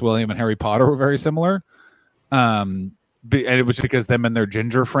Prince William and Harry Potter were very similar. And it was because them and their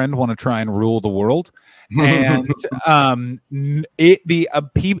ginger friend want to try and rule the world. And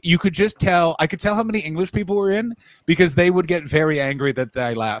you could just tell. I could tell how many English people were in because they would get very angry that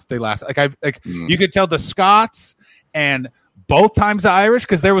I laughed. They laughed you could tell the Scots and both times the Irish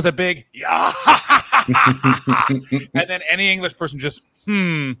because there was a big yeah, and then any English person just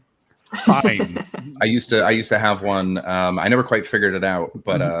fine. I used to have one. I never quite figured it out,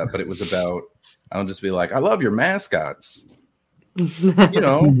 but it was about. I'll just be like, I love your mascots.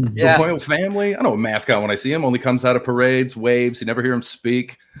 The royal family. I know a mascot when I see him. Only comes out of parades, waves. You never hear him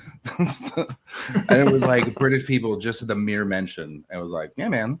speak. And it was like British people, just the mere mention. I was like, yeah,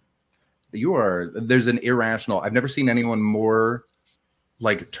 man, there's an irrational. I've never seen anyone more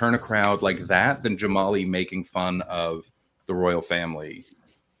like turn a crowd like that than Jamali making fun of the royal family,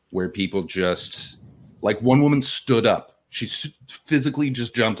 where people just like one woman stood up. She physically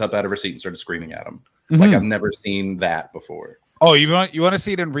just jumped up out of her seat and started screaming at him. Mm-hmm. Like I've never seen that before. Oh, you want to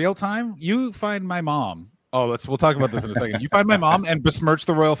see it in real time? You find my mom. Oh, we'll talk about this in a second. You find my mom and besmirch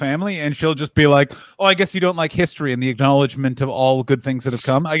the royal family, and she'll just be like, "Oh, I guess you don't like history and the acknowledgement of all good things that have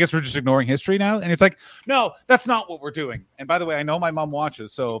come. I guess we're just ignoring history now." And it's like, no, that's not what we're doing. And by the way, I know my mom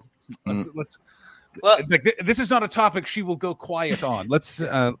watches, so let's. Well, this is not a topic she will go quiet on. Let's.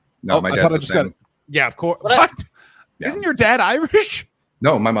 No, my dad's the same. Yeah, of course. What? Yeah. Isn't your dad Irish?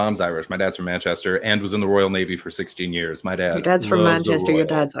 No, my mom's Irish. My dad's from Manchester and was in the Royal Navy for 16 years. My dad. Your dad's from Manchester. Your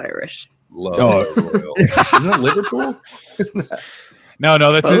dad's Irish. Loves the Royal. Isn't that Liverpool? Isn't that? No,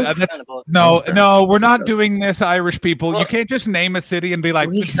 no. We're not doing this, Irish people. You can't just name a city and be like,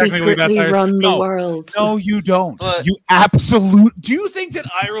 we secretly run the world. No, you don't. You absolute. Do you think that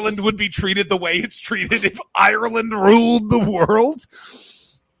Ireland would be treated the way it's treated if Ireland ruled the world?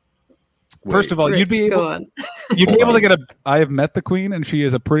 First of all, you'd be able to get I have met the Queen, and she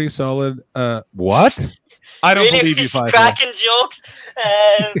is a pretty solid. What? I don't believe you, Five. Cracking jokes.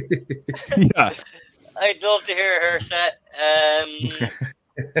 Yeah, I'd love to hear her set.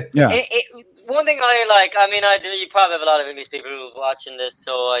 Yeah. One thing I like. I mean, you probably have a lot of English people watching this,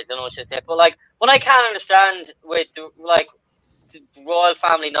 so I don't know what to say. But like, what I can't understand with the royal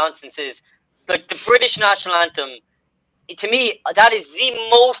family nonsense is like the British national anthem. To me, that is the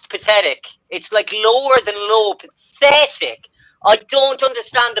most pathetic. It's like lower than low, pathetic. I don't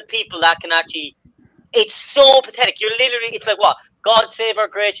understand the people that can actually. It's so pathetic. It's like what? God save our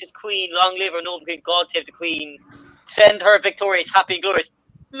gracious Queen, long live our noble Queen. God save the Queen, send her victorious, happy and glorious,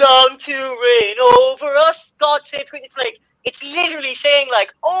 long to reign over us. God save the Queen. It's literally saying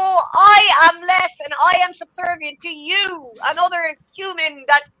like, oh, I am less and I am subservient to you, another human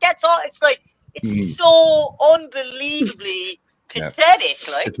that gets all. It's like. It's so unbelievably pathetic.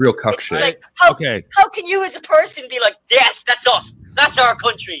 Like it's real cuck shit. Like, how can you as a person be like, yes, that's us, that's our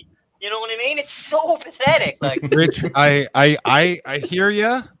country? You know what I mean? It's so pathetic. Like, Rich, I hear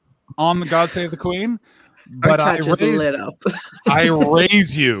you on the God Save the Queen, but I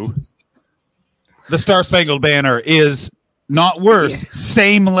raise you. The Star Spangled Banner is not worse.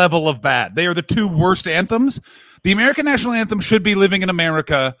 Same level of bad. They are the two worst anthems. The American national anthem should be "Living in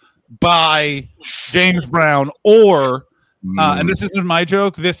America" by James Brown, or and this isn't my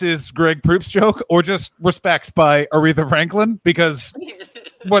joke, this is Greg Proop's joke, or just "Respect" by Aretha Franklin, because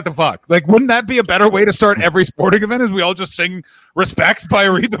what the fuck? Like, wouldn't that be a better way to start every sporting event, is we all just sing "Respect" by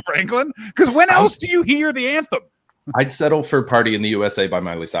Aretha Franklin? Because when else do you hear the anthem? I'd settle for "Party in the USA" by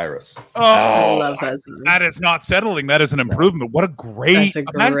Miley Cyrus. Oh, I love that. That is not settling. That is an improvement. What a great,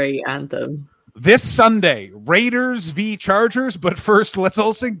 anthem. This Sunday, Raiders v. Chargers, but first, let's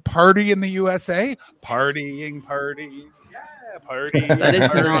all sing "Party in the USA." Partying, party, yeah, party. That is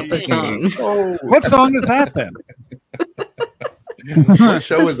not the song. What song is that then? What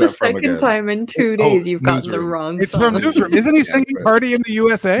show That's is the that from second again? time in 2 Oh, days you've gotten the Newsroom. wrong It's song. from Newsroom. Isn't he Yeah, singing that's right. Party in the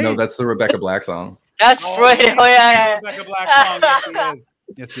USA? No, that's the Rebecca Black song. That's right. Oh yeah. Rebecca Black song. Yes, he is.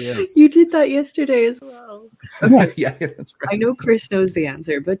 Yes, he is. You did that yesterday as well. Yeah, that's right. I know Chris knows the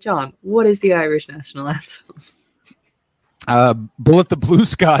answer, but John, what is the Irish national anthem? Bullet the Blue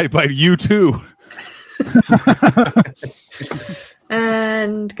Sky by U2.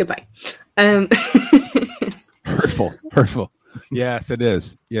 And goodbye. Hurtful. Yes, it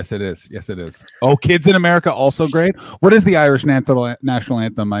is. Yes, it is. Yes, it is. Oh, Kids in America, also great. What is the Irish national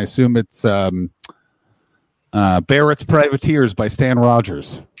anthem? I assume it's Barrett's Privateers by Stan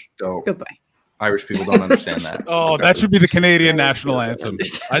Rogers. Dope. Goodbye. Irish people don't understand that. Oh, that should be the Canadian national anthem.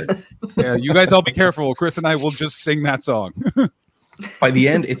 Yeah, you guys all be careful. Chris and I will just sing that song. By the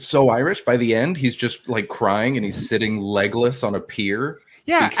end, it's so Irish. By the end, he's just like crying and he's sitting legless on a pier.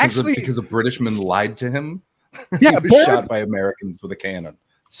 Yeah, because a Britishman lied to him. Yeah, he was shot by Americans with a cannon.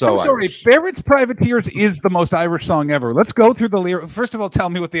 So I'm sorry, Irish. Barrett's Privateers is the most Irish song ever. Let's go through the lyrics. First of all, tell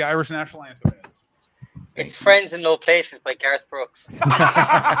me what the Irish national anthem is. It's Friends in Low Places by Garth Brooks.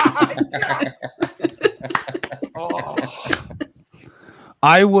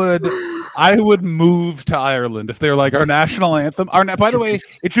 I would move to Ireland if they're like our national anthem. By the way,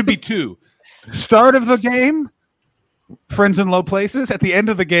 it should be two. Start of the game, Friends in Low Places. At the end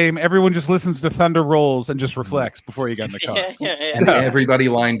of the game, everyone just listens to Thunder Rolls and just reflects before you get in the car. And everybody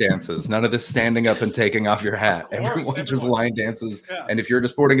line dances. None of this standing up and taking off your hat. Everyone just line dances. Yeah. And if you're at a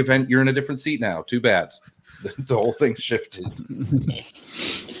sporting event, you're in a different seat now. Too bad. The whole thing's shifted.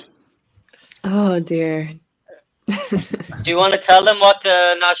 Oh dear. Do you want to tell them what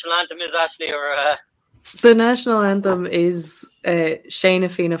the national anthem is, Ashley, or? The national anthem is Shana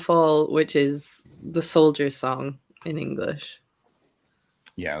Fianna Fáil, which is the soldier's song in English.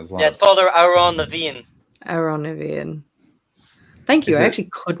 Yeah, it was Yeah, it's called Aron Navian. Aron Navian. Thank you. I actually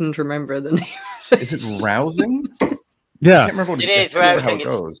couldn't remember the name. Is it rousing? Yeah, I can't remember what It I is can't remember how rousing. it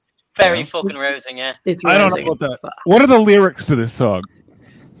goes. Very Yeah. fucking rousing, yeah. It's I don't rousing. know about that. What are the lyrics to this song?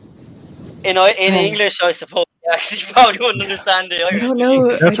 In English, I suppose you actually probably wouldn't understand the I Irish. don't know.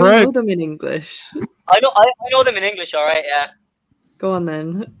 That's I don't right. know them in English. I know them in English, all right, yeah. Go on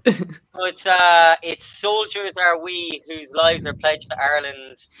then. So it's soldiers are we whose lives are pledged to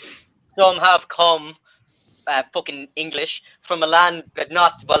Ireland. Some have come, fucking English, from a land that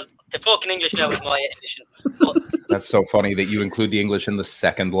the fucking English now is my edition. But That's so funny that you include the English in the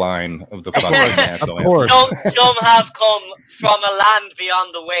second line of the fucking national Of course. some have come from a land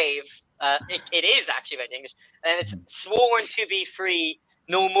beyond the wave. It is actually about English, and it's sworn to be free.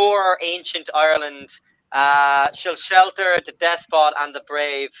 No more ancient Ireland shall shelter the despot and the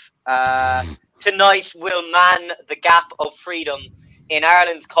brave. Tonight will man the gap of freedom. In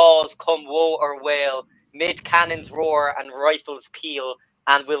Ireland's cause, come woe or wail. Mid cannons roar and rifles peal,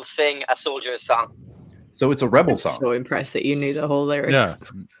 and we'll sing a soldier's song. So it's a rebel I'm song. so impressed that you knew the whole lyrics. Yeah.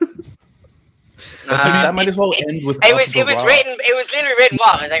 That might as well end with. It was literally written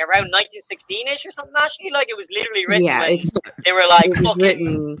what? It was like around 1916ish or something. Actually, like it was literally written. Yeah, when it's they were like it was fucking.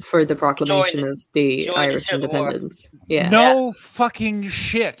 written for the proclamation join- of the join the Irish Civil War. independence. Yeah. No fucking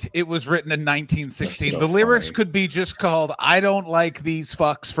shit. It was written in 1916. That's so The lyrics funny. could be just called "I don't like these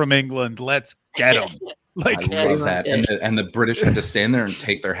fucks from England. Let's get them." Like, I love that. Yeah. And the British had to stand there and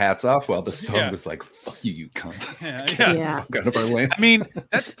take their hats off while the song Yeah. was like, "Fuck you, you cunt." yeah. Yeah. Fuck out of our land. I mean,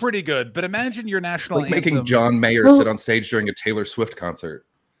 that's pretty good. But imagine your national It's like making anthem. John Mayer Well- sit on stage during a Taylor Swift concert.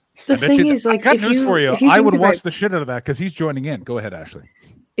 The I bet thing you- is, like, I got if news you, for you. if you I think would about- watch the shit out of that because he's joining in. Go ahead, Ashley.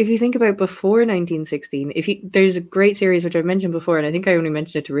 If you think about before 1916, there's a great series which I've mentioned before, and I think I only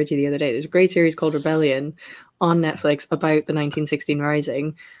mentioned it to Richie the other day. There's a great series called Rebellion on Netflix about the 1916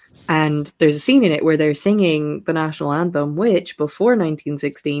 Rising, and there's a scene in it where they're singing the national anthem, which before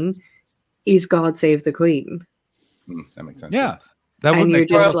 1916 is "God Save the Queen." That makes sense. Yeah, that would And make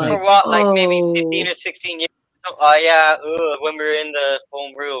you're just total For sense. like, what, like maybe oh. 15 or 16 years? Oh yeah, when we were in the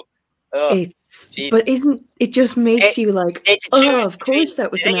home rule. It's geez. but isn't it just makes you like, they oh, choose of course that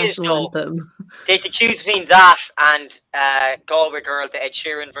was the thing is, national though, anthem. They had to choose between that and Galway Girl, the Ed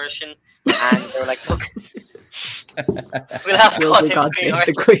Sheeran version, and they were like, "Look, we'll have Will be God God Save Save the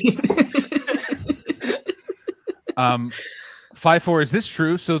the Queen. 5-4. Is this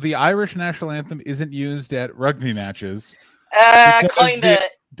true? So the Irish national anthem isn't used at rugby matches Queen." Kind of.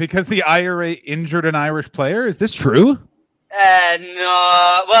 because the IRA injured an Irish player. Is this true?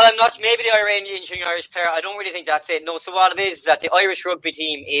 No. Well, I'm not. Maybe the Iranian Irish player. I don't really think that's it. No. So what it is that the Irish rugby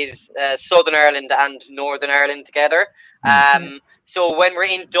team is Southern Ireland and Northern Ireland together. So when we're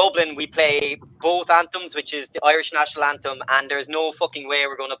in Dublin, we play both anthems, which is the Irish national anthem, and there's no fucking way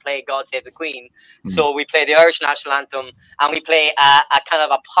we're going to play God Save the Queen. So we play the Irish national anthem, and we play a kind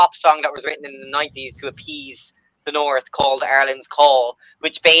of a pop song that was written in the 90s to appease the North called Ireland's Call,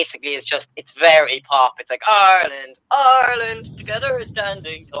 which basically is just, it's very pop. It's like, Ireland, Ireland, together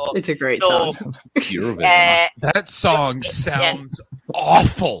standing tall. It's a great song. That song sounds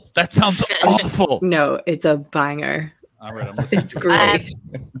awful. That sounds awful. No, it's a banger. All right, I'm listening. It's great.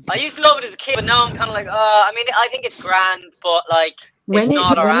 I used to love it as a kid, but now I'm kind of like, I mean, I think it's grand, but like, When it's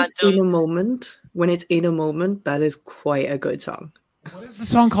not our it's in anthem. a moment, that is quite a good song. What is the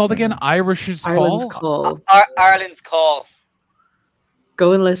song called again? Irish's Ireland's Fall? Call. Ireland's Call.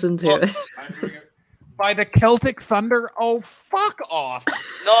 Go and listen to it. By the Celtic Thunder? Oh, fuck off.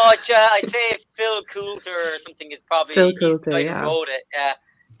 No, I'd say Phil Coulter or something is probably Phil he's Coulter, the guy who yeah. wrote it.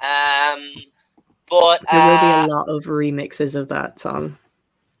 Yeah. But There will be a lot of remixes of that song.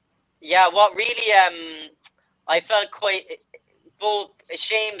 yeah, what really I felt quite both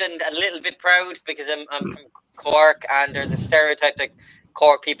ashamed and a little bit proud because I'm from Cork, and there's a stereotype that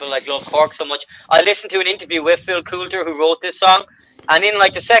Cork people like love Cork so much. I listened to an interview with Phil Coulter who wrote this song, and in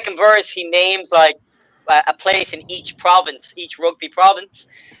like the second verse he names like a place in each province, each rugby province.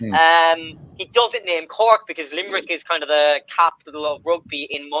 He doesn't name Cork because Limerick is kind of the capital of rugby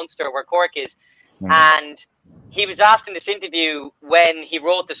in Munster, where Cork is. And he was asked in this interview when he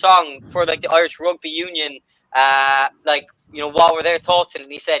wrote the song for like the Irish Rugby Union, like, you know, what were their thoughts on it?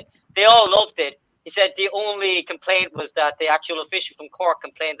 And he said they all loved it. He said the only complaint was that the actual official from Cork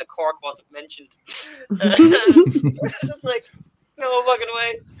complained that Cork wasn't mentioned. It's like, no fucking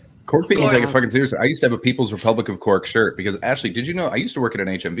way. Cork people take it fucking seriously. I used to have a People's Republic of Cork shirt because, Ashley, did you know I used to work at an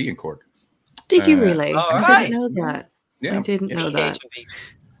HMV in Cork? Did you really? all I right. didn't know that. Yeah. I didn't know that.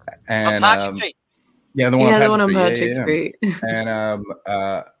 And Patrick Street. yeah, the Yeah, the one on Patrick Patrick Street. Street. And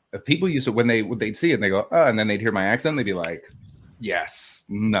people used to, when they'd see it and they go, oh, and then they'd hear my accent, they'd be like, yes,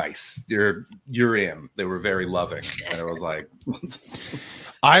 nice, you're in. They were very loving, and it was like,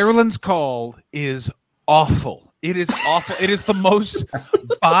 Ireland's Call is awful. It is awful. It is the most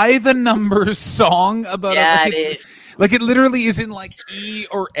by the numbers song about Yeah, like, it is. like it literally is in like E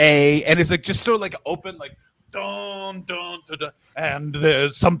or A, and it's like just so like open, like dun dun dun, dun and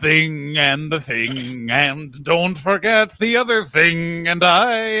there's something and the thing, and don't forget the other thing, and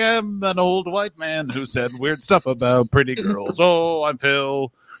I am an old white man who said weird stuff about pretty girls. Oh, I'm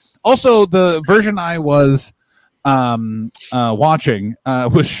Phil. Also, the version I was watching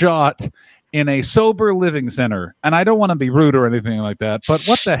was shot in a sober living center, and I don't want to be rude or anything like that, but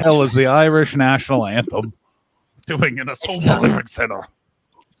what the hell is the Irish national anthem doing in a sober living center?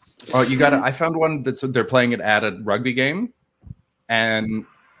 oh, you got it. I found one that's they're playing it at a rugby game, and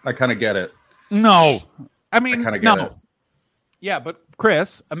I kind of get it. No, I mean, I kinda get no. it. Yeah, but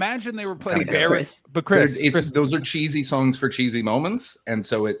Chris, imagine they were playing Kinda get it. very. Chris. But Chris, Those are cheesy songs for cheesy moments, and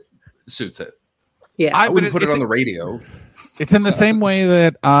so it suits it. Yeah. I but wouldn't put it it's- on the radio. It's in the same way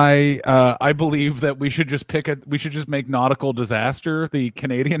that I believe that we should just make Nautical Disaster the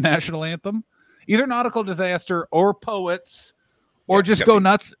Canadian national anthem, either Nautical Disaster or Poets, or Yeah, just yeah. go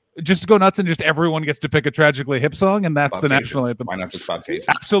nuts. Just go nuts, and just everyone gets to pick a tragically hip song, and that's Bob the Cajun. national anthem. Why not just Bob Cajun?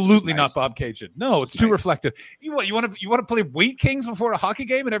 Absolutely Nice. not Bob Cajun. No, it's too Nice. reflective. You want to play Wheat Kings before a hockey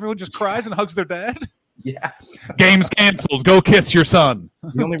game, and everyone just cries and hugs their dad? Yeah. Game's canceled. Go kiss your son.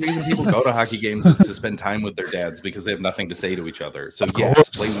 The only reason people go to hockey games is to spend time with their dads because they have nothing to say to each other. So yes, course.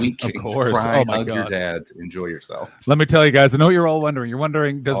 play Wheat Of Kings, course. cry, Oh my hug your God. dad, enjoy yourself. Let me tell you guys. I know you're all wondering. You're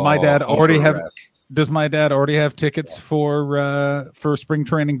wondering, does my dad All already for have? rest. Does my dad already have tickets for spring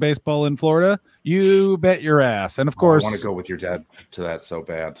training baseball in Florida? You bet your ass. And of course, I want to go with your dad to that so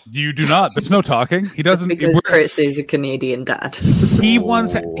bad. you do not. There's no talking. He That's doesn't. because Chris is a Canadian dad. He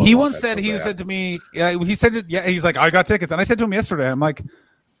once Oh, he I once love that said so he bad. said to me, yeah, he said it, yeah, he's like, I got tickets, and I said to him yesterday, I'm like,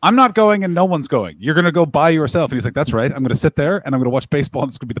 I'm not going, and no one's going. You're gonna go by yourself, and he's like, that's right. I'm gonna sit there and I'm gonna watch baseball, and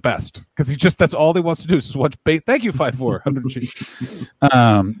it's gonna be the best because that's all he wants to do is just watch. Thank you, 5-4.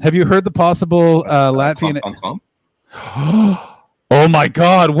 Have you heard the possible Latvian? Clomp, clomp, Oh my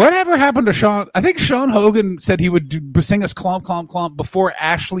God! Whatever happened to Sean? I think Sean Hogan said he would sing us "Clomp Clomp Clomp" before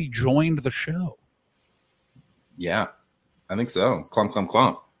Ashley joined the show. Yeah, I think so. Clomp, clomp,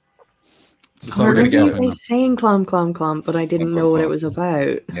 clomp. So I we're gonna remember get you guys saying clomp, clomp, clomp, but I didn't Clomp, know what clomp. it was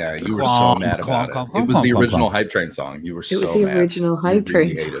about. Yeah, you were Clomp, so mad about clomp, it. clomp, It was clomp, the clomp, original clomp. Hype Train song. You were so It was the mad. original You Hype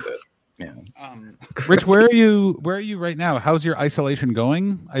really Train hated it. Yeah. Rich, where are you? Where are you right now? How's your isolation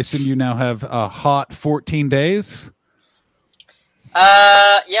going? I assume you now have a hot 14 days.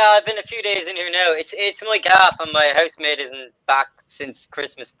 Yeah, I've been a few days in here now. It's my gaff, and my housemate isn't back since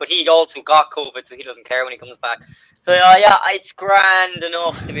Christmas, but he also got COVID, so he doesn't care when he comes back. So yeah, it's grand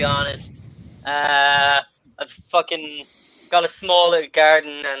enough, to be honest. I've fucking got a small little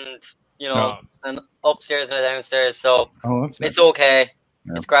garden, and an upstairs and a downstairs, so it's okay.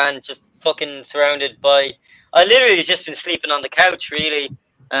 Yeah. It's grand, just fucking surrounded by. I literally just been sleeping on the couch, really,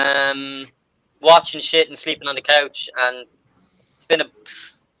 watching shit and sleeping on the couch, and it's been a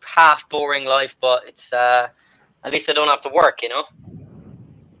half boring life, but it's at least I don't have to work, Yeah.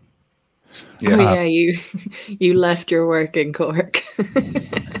 Oh yeah, you left your work in Cork.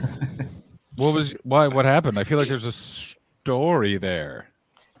 What happened? I feel like there's a story there.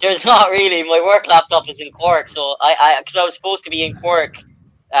 There's not really. My work laptop is in Cork, so because I was supposed to be in Cork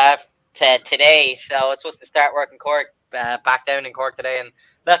today, so I was supposed to start work in Cork, back down in Cork today, and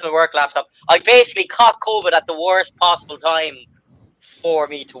left my work laptop. I basically caught COVID at the worst possible time for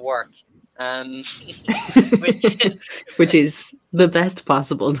me to work, which is the best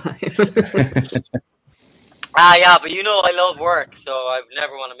possible time. Yeah, but I love work, so I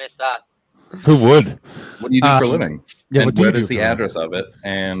never want to miss that. Who would? What do you do for a living? Yeah, and what is the address of it?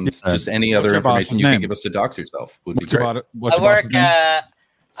 And just any other information you can give us to dox yourself would be great.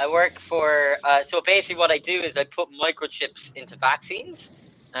 I work for. So basically, what I do is I put microchips into vaccines,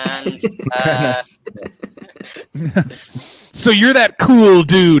 and. So you're that cool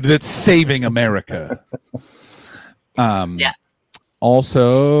dude that's saving America. Yeah.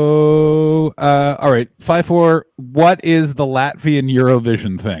 Also, all right, 5-4. What is the Latvian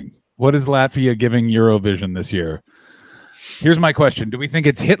Eurovision thing? What is Latvia giving Eurovision this year? Here's my question. Do we think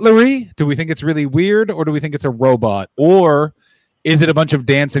it's Hitlery? Do we think it's really weird? Or do we think it's a robot? Or is it a bunch of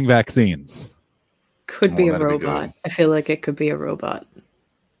dancing vaccines? Could be a robot. I feel like it could be a robot.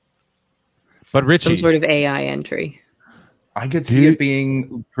 But Richie. Some sort of AI entry. I could see it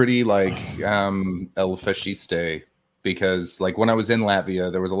being pretty like El Fasciste, because like when I was in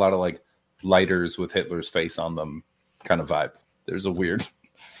Latvia, there was a lot of like lighters with Hitler's face on them kind of vibe. There's a weird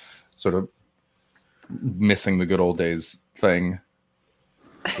sort of missing the good old days thing.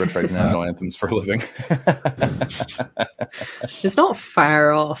 Rich writes national anthems for a living. It's not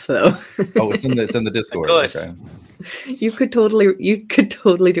far off though. Oh, it's in the Discord. Okay. You could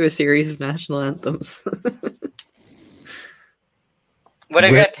totally do a series of national anthems. What I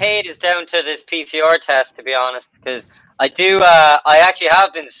get paid is down to this PCR test, to be honest, because I actually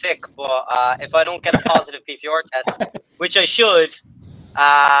have been sick, but if I don't get a positive PCR test, which I should,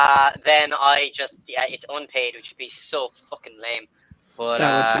 then it's unpaid, which would be so fucking lame. But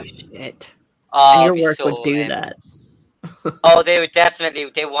that would be shit. Oh, your work so would do lame. that. Oh, they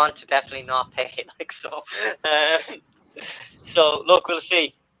want to definitely not pay, like so. So look, we'll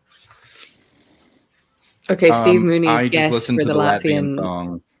see. Okay, Steve Mooney's I just guess listened for to the Latvian Latvian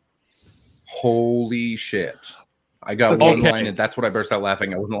song. Holy shit! I got one line, and that's what I burst out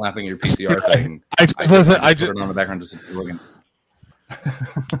laughing. I wasn't laughing at your PCR thing. I just put it on the background just looking.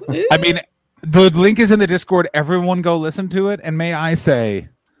 I mean, the link is in the Discord. Everyone go listen to it. And may I say,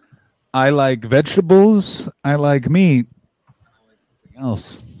 I like vegetables. I like meat. I like something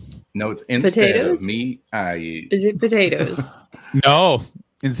else. No, it's instead of meat, I eat. Is it potatoes? No.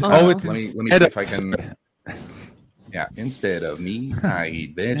 It's let me see if I can. Yeah, instead of meat, I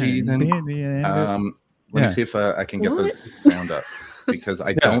eat veggies and let me see if I can get the sound up, because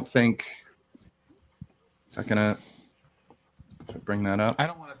I don't think. Is that gonna bring that up? I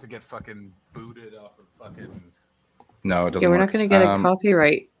don't want us to get fucking booted off of fucking. No, it doesn't. Yeah, we're work. not going to get a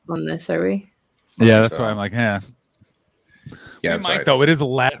copyright on this, are we? Yeah, that's why I'm like, Yeah, that's right. Though it is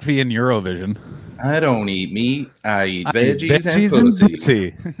Latvian Eurovision. I don't eat meat. I eat veggies and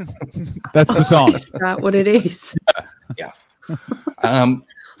pussy. That's the song. Is that what it is? Yeah.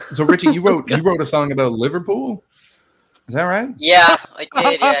 So Richie, you wrote a song about Liverpool. Is that right? Yeah, I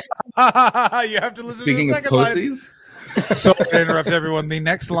did. Yeah. You have to listen. Speaking to the of second pussies. Line. Sorry to interrupt everyone. The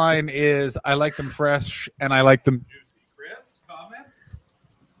next line is, "I like them fresh and I like them juicy." Chris, comment.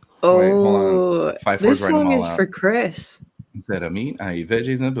 Oh, wait, hold on. this song is for Chris. Instead of meat, I eat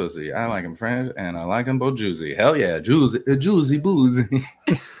veggies and pussy. I like them fresh and I like them both juicy. Hell yeah, juicy boozy.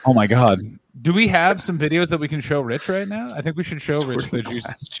 Oh my god. Do we have some videos that we can show Rich right now? I think we should show Rich the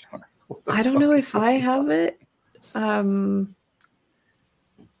juicy. I don't know if I have it. I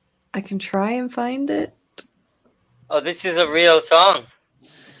can try and find it. Oh, this is a real song.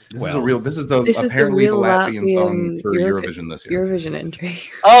 This is apparently the Latvian song for Eurovision this year. Eurovision entry.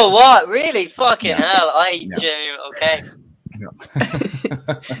 Oh, what? Really? Fucking hell! Okay.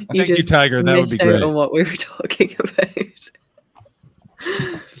 Thank you, Tiger. That would be great. On what we were talking about.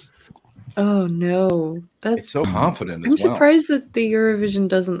 Oh no, that's. It's so confident I'm as well. surprised that the Eurovision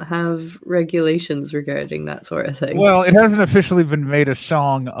doesn't have regulations regarding that sort of thing. Well, it hasn't officially been made a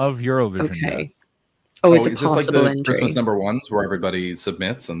song of Eurovision yet. okay. Oh, it's a is this like possible the entry. Christmas number ones where everybody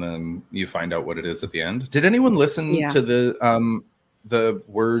submits and then you find out what it is at the end? Did anyone listen Yeah. to the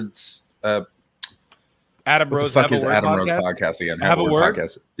words? Adam What the Rose. fuck Have a is Word Adam Rose podcast? podcast again? Have a Word?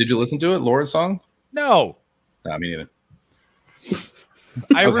 podcast. Did you listen to it? Laura's song? No, No, me neither.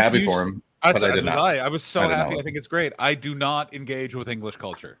 I was happy refuse- for him, I, but I as did was not. I was so I did not happy. I listen. think it's great. I do not engage with English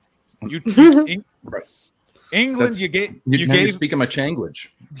culture. Right. England, That's- you Now you're gave. speaking my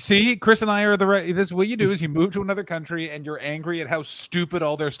changuage. See, Chris and I are the right. This is what you do: is you move to another country and you're angry at how stupid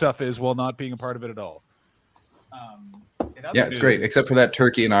all their stuff is while not being a part of it at all. In other Yeah, it's great, news- except for that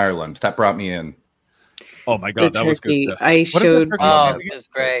Turkey and Ireland. That brought me in. Oh my The god, that was turkey. good. I What is that showed. turkey? Oh, it was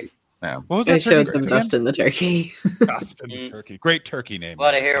great. Yeah. What was I that? showed turkey's them name Dustin the turkey. again? Dustin the turkey. Great turkey name.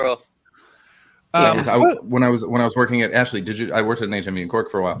 What a hero. Yeah. When I was working at Ashley, I worked at an HMV in Cork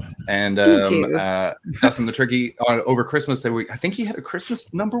for a while, and Did you? Dustin the turkey over Christmas. I think he had a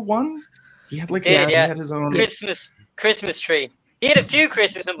Christmas number one. He had like Yeah, he yeah. had his own. Christmas tree. He had a few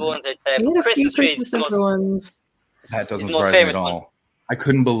Christmas number ones, I'd say. He but had a few Christmas tree is Christmas the number most. ones. That doesn't His most surprise me at famous one. all. I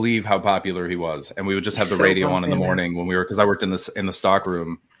couldn't believe how popular he was, and we would just have the So radio on in the popular. morning when because I worked in the stock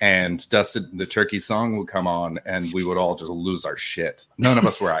room, and Dustin the turkey song would come on, and we would all just lose our shit. None of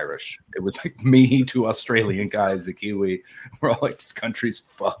us were Irish. It was like me, two Australian guys, a Kiwi. We're all like, this country's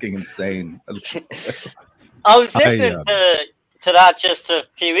fucking insane. I was listening I, to that just a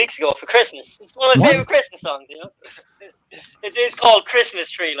few weeks ago for Christmas. It's one of my What? favorite Christmas songs, you know. It is called Christmas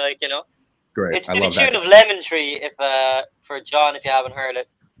Tree, like, you know. Great, It's I to the love tune that. of Lemon Tree, if for John, if you haven't heard it.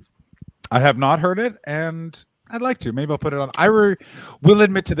 I have not heard it, and I'd like to. Maybe I'll put it on. I will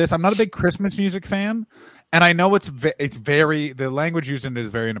admit to this. I'm not a big Christmas music fan, and I know it's very the language used in it is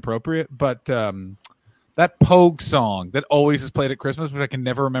very inappropriate. But that Pogue song that always is played at Christmas, which I can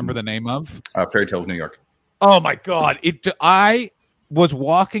never remember the name of. Fairy Tale of New York. Oh my God! I was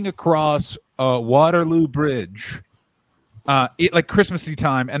walking across Waterloo Bridge, like Christmassy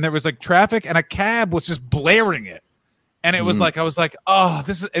time, and there was like traffic, and a cab was just blaring it. And it was like, I was like, oh,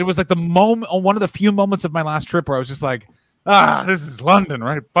 it was like the moment, one of the few moments of my last trip where I was just like, this is London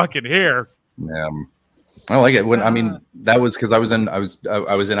right fucking here. I like it. That was because I was in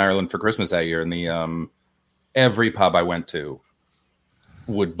Ireland for Christmas that year, and the every pub I went to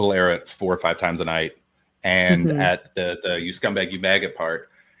would blare it 4 or 5 times a night, and at the you scumbag you maggot part,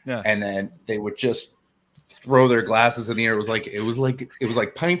 and then they would just throw their glasses in the air. It was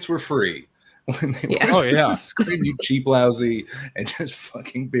like pints were free. When they were scream, you cheap lousy, and just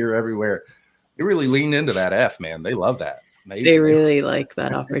fucking beer everywhere. They really leaned into that F, man. They love that. They really like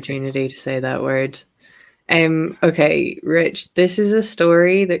that opportunity to say that word. Okay, Rich, this is a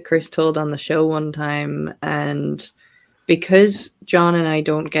story that Chris told on the show one time, and because John and I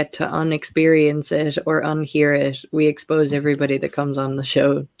don't get to unexperience it or unhear it, we expose everybody that comes on the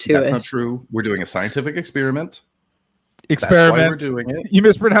show to That's it. not true. We're doing a scientific experiment. Experiment. That's why we're doing it. You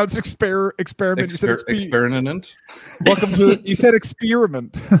mispronounced experiment. You said Experiment. Welcome to. You said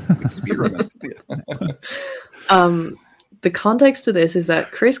experiment. Experiment. The context to this is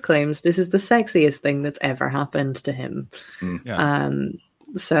that Chris claims this is the sexiest thing that's ever happened to him.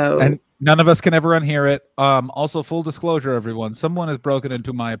 So and none of us can ever unhear it. Also, full disclosure, everyone, someone has broken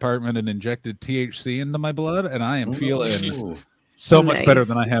into my apartment and injected THC into my blood, and I am feeling so much better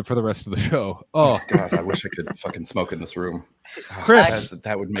than I have for the rest of the show. Oh God, I wish I could fucking smoke in this room. Chris,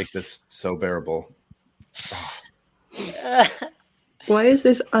 that would make this so bearable. why is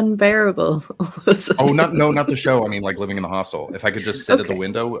this unbearable? Not the show. I mean, like living in the hostel. If I could just sit at the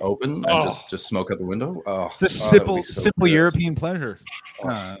window open and just smoke out the window. It's a simple European pleasure.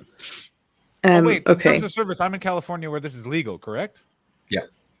 Wait, in okay. terms of service, I'm in California where this is legal, correct? Yeah.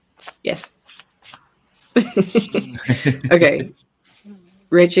 Yes. Okay.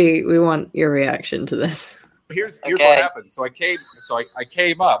 Richie, we want your reaction to this. Here's what happened. So I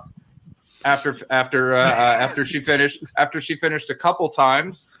came up after she finished a couple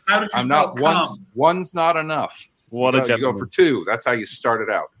times. How did you I'm not one's not enough. What You go for 2. That's how you start it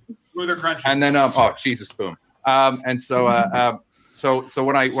out. Smoother crunchy. And then Jesus boom. So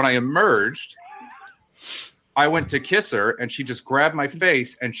when I emerged, I went to kiss her, and she just grabbed my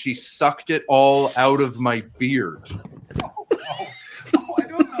face and she sucked it all out of my beard.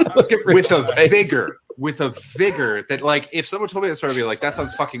 With a vigor that, like, if someone told me that story, I'd be like, that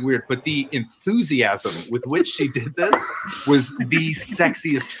sounds fucking weird. But the enthusiasm with which she did this was the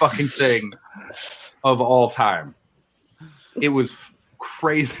sexiest fucking thing of all time. It was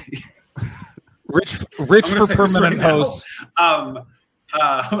crazy. Rich for permanent host.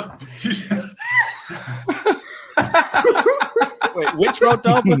 Wait, which Roald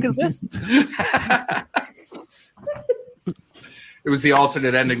Dahl book is this? It was the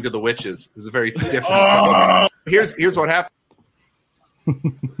alternate ending to The Witches. It was a very different. Here's what happened.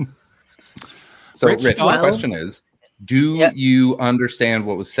 So, Rich, the question is, do you understand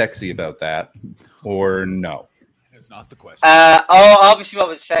what was sexy about that, or no? That's not the question. Obviously what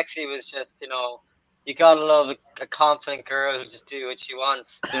was sexy was just, you gotta love a confident girl who just do what she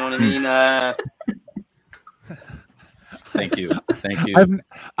wants. You know what I mean? Thank you.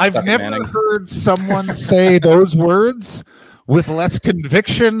 I've never heard someone say those words with less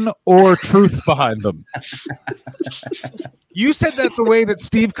conviction or truth behind them. You said that the way that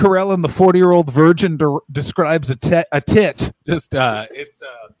Steve Carell in The 40-Year-Old Virgin describes a tit. Just it's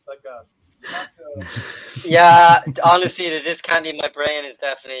like a. Yeah, honestly, the discandy in my brain is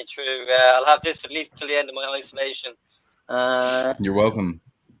definitely true. I'll have this at least till the end of my isolation. You're welcome.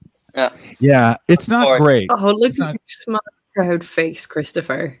 Yeah, it's not great. Oh, look at your smart, proud face,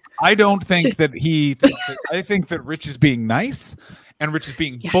 Christopher. I don't think that he. I think that Rich is being nice, and Rich is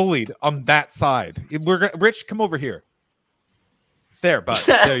being bullied on that side. Rich, come over here. There, bud.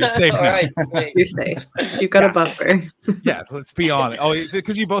 There, you're safe now. Right, you're safe. You've got a buffer. Yeah, let's be honest. Oh, is it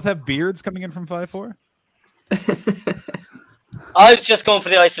because you both have beards coming in from 5'4"? I was just going for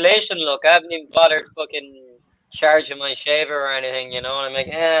the isolation look. I haven't even bothered fucking charging my shaver or anything, and I'm like,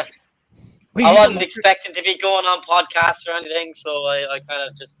 Wait, I wasn't expecting to be going on podcasts or anything, so I kind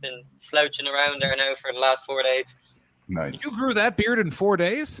of just been slouching around there now for the last 4 days. Nice. You grew that beard in 4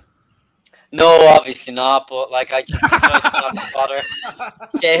 days? No, obviously not, but I just decided not to bother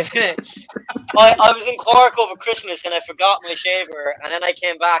shaving it. I was in Cork over Christmas and I forgot my shaver, and then I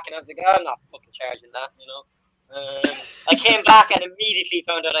came back and I was like, I'm not fucking charging that, I came back and immediately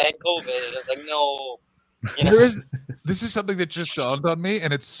found out I had COVID. I was like, no. This is something that just dawned on me,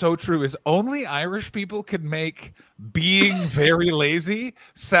 and it's so true, is only Irish people can make being very lazy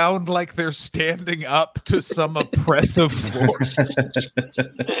sound like they're standing up to some oppressive force.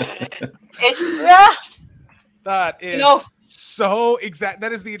 That is so exact.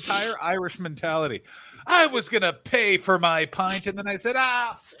 That is the entire Irish mentality. I was going to pay for my pint, and then I said,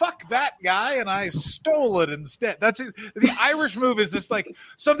 fuck that guy, and I stole it instead. That's it. The Irish move is just like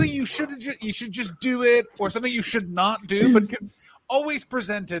something you should just do it, or something you should not do, but always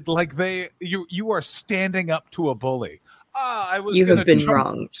presented like you are standing up to a bully. You have been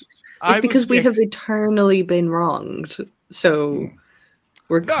wronged. It's because we have eternally been wronged. So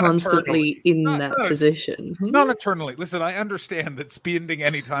we're constantly in that position. Not eternally. Listen, I understand that spending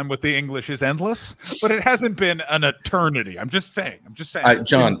any time with the English is endless, but it hasn't been an eternity. I'm just saying.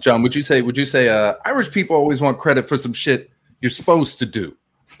 John, would you say Irish people always want credit for some shit you're supposed to do?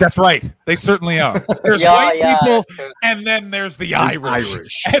 That's right. They certainly are. There's white people, and then there's the Irish.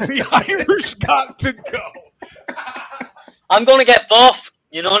 And the Irish got to go. I'm going to get buff.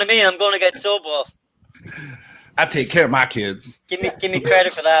 You know what I mean? I'm going to get so buff. I take care of my kids. Give me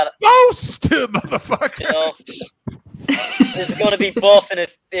credit for that. Most motherfucker. It's going to be buff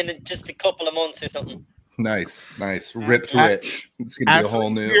in just a couple of months or something. Nice. Ripped Rich. It's going to be a whole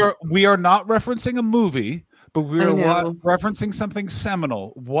new. We are not referencing a movie, but we are referencing something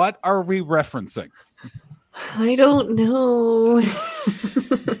seminal. What are we referencing? I don't know.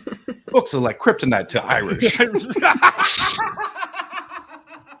 Books are like kryptonite to Irish.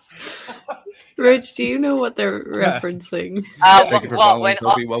 Rich, do you know what they're referencing? Thank you for following,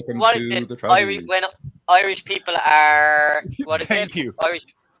 Toby. Welcome to the tribe. When Irish people are... What is Thank it? you. Irish...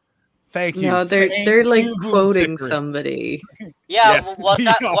 Thank you. No, they're like quoting somebody. Yeah, Yes, was we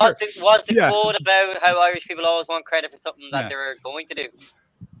the are. quote about how Irish people always want credit for something that they were going to do?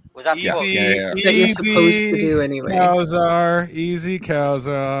 Was that the quote? That you're supposed to do anyway. Easy cows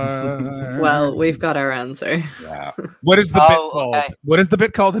are. Well, we've got our answer. Yeah. What is the bit called? Okay. What is the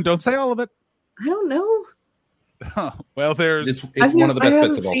bit called? And don't say all of it. I don't know. Well, there's it's one of the best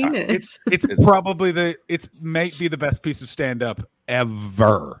bits of all time. it's probably may be the best piece of stand-up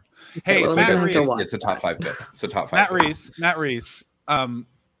ever. Hey, well, Matt Reese. It's a top 5 bit. It's a top 5. Matt Reese.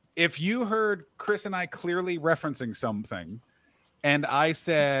 If you heard Chris and I clearly referencing something, and I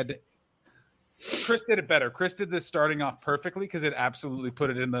said, Chris did it better. Chris did this starting off perfectly because it absolutely put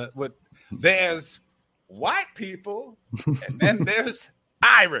it in there's white people and then there's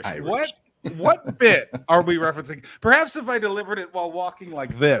Irish. What bit are we referencing? Perhaps if I delivered it while walking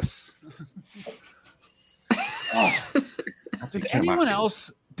like this. Does anyone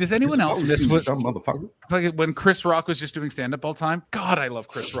else miss what motherfucker? Like when Chris Rock was just doing stand-up all the time? God, I love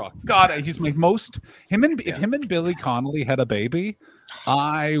Chris Rock. God, he's my most if him and Billy Connolly had a baby,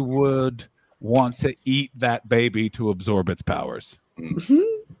 I would want to eat that baby to absorb its powers.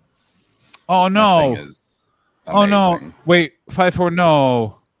 Oh That no! thing is Oh no! amazing. Wait, 5-4.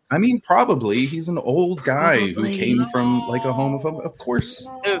 No. I mean, probably he's an old guy who Probably. came from like a home of course.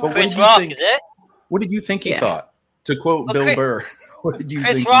 Who, But what Chris did you Rock, think? is it? What did you think he Yeah. thought? To quote Well, Bill Chris- Burr, what did you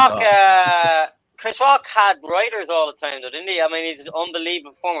Chris think Rock, he thought? Chris Rock had writers all the time, though, didn't he? I mean, he's an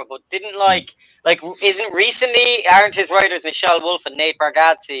unbelievable performer, but didn't aren't his writers Michelle Wolf and Nate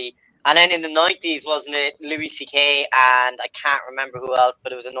Bargatze? And then in the 90s, wasn't it Louis C.K. and I can't remember who else,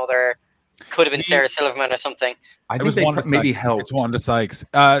 but it was another, could have been Sarah Silverman or something. I It think was they Wanda maybe Sykes. helped. It's Wanda Sykes.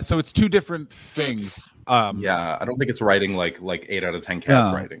 So it's two different things. Yeah, I don't think it's writing like 8 out of 10 cats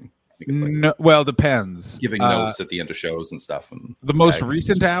Yeah. writing. I think it's like No, well, depends. giving notes at the end of shows and stuff. And The most tagging.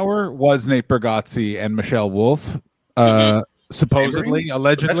 recent hour was Nate Bargatze and Michelle Wolf. Supposedly, That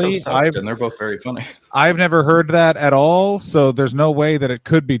allegedly, show sucked, and they're both very funny. I've never heard that at all, so there's no way that it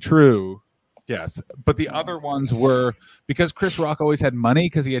could be true. Yes, but the other ones were because Chris Rock always had money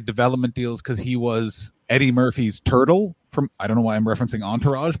because he had development deals because he was Eddie Murphy's turtle from, I don't know why I'm referencing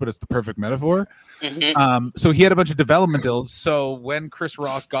Entourage, but it's the perfect metaphor. So he had a bunch of development deals. So when Chris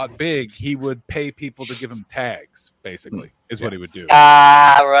Rock got big, he would pay people to give him tags, basically, is what he would do.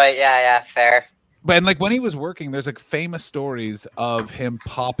 Ah, right, yeah, fair. But and like when he was working, there's like famous stories of him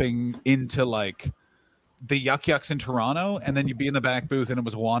popping into like the Yuck Yucks in Toronto, and then you'd be in the back booth, and it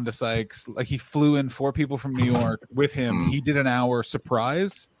was Wanda Sykes. Like he flew in 4 people from New York with him. He did an hour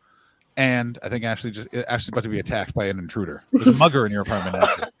surprise, and I think Ashley's about to be attacked by an intruder. There's a mugger in your apartment,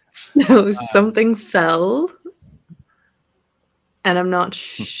 Ashley. No, something fell. And I'm not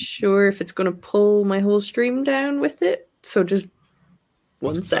sure if it's going to pull my whole stream down with it. So just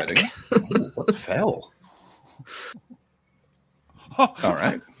one sec. What fell? All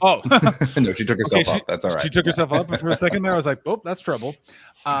right. Oh, No, she took herself Okay, off. That's all right. She took herself up, and for a second there, I was like, "Oh, that's trouble."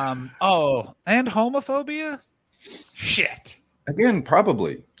 And homophobia. Shit. Again,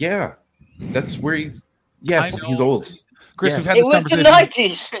 probably. Yeah. That's where he's. Yes, I know. he's old. Chris, Yes. we've had It this was the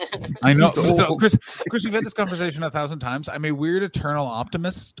conversation. 90s. I know. He's So, old. Chris, we've had this conversation 1,000 times. I'm a weird eternal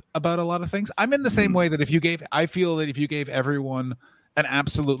optimist about a lot of things. I'm in the same way that I feel that if you gave everyone an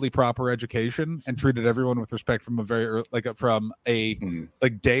absolutely proper education and treated everyone with respect from a very early, like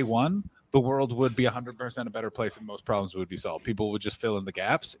day one, the world would be 100% a better place and most problems would be solved. People would just fill in the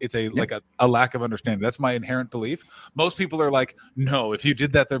gaps. It's like a lack of understanding. That's my inherent belief. Most people are like, no, if you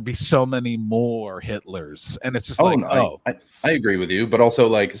did that, there'd be so many more Hitlers. And it's just I agree with you, but also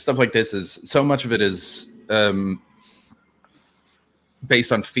like stuff like this is so much of it is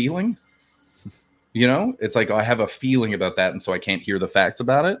based on feeling. You know, it's like, oh, I have a feeling about that, and so I can't hear the facts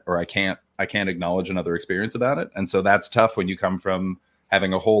about it, or I can't acknowledge another experience about it, and so that's tough when you come from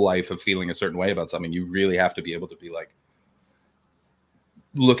having a whole life of feeling a certain way about something. You really have to be able to be like,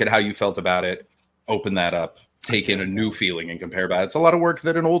 look at how you felt about it, open that up, take in a new feeling, and compare about it. It's a lot of work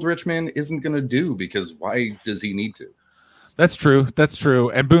that an old rich man isn't going to do because why does he need to? That's true. That's true.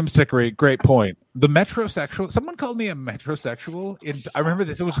 And Boomstickery, great point. The metrosexual. Someone called me a metrosexual. I remember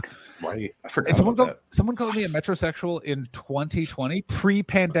this. It was Why I forgot about that. someone called me a metrosexual in 2020,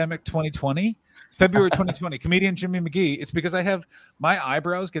 pre-pandemic 2020, February 2020. Comedian Jimmy McGee. It's because my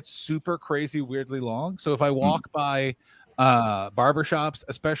eyebrows get super crazy, weirdly long. So if I walk by barbershops,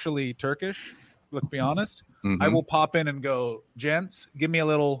 especially Turkish, let's be honest, I will pop in and go, gents, give me a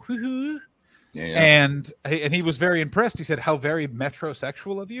little hoo-hoo. Yeah. And he was very impressed. He said, how very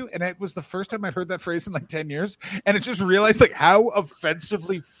metrosexual of you. And it was the first time I'd heard that phrase in like 10 years. And it just realized like how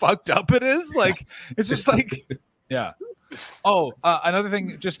offensively fucked up it is. Like, it's just like, yeah. Oh, another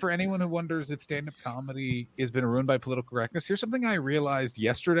thing, just for anyone who wonders if stand-up comedy has been ruined by political correctness, here's something I realized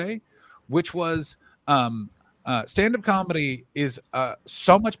yesterday, which was stand-up comedy is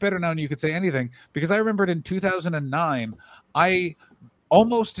so much better now than you could say anything. Because I remembered in 2009, I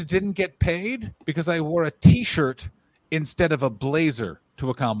almost didn't get paid because I wore a T-shirt instead of a blazer to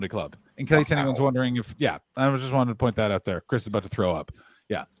a comedy club. In case anyone's wondering I was just wanted to point that out there. Chris is about to throw up.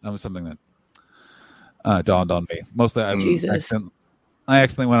 Yeah, that was something that dawned on me. Mostly I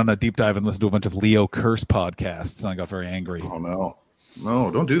accidentally went on a deep dive and listened to a bunch of Leo Curse podcasts, and I got very angry. Oh no,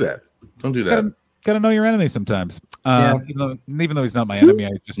 don't do that. Don't do that. Gotta know your enemy sometimes. Yeah. Even though he's not my enemy,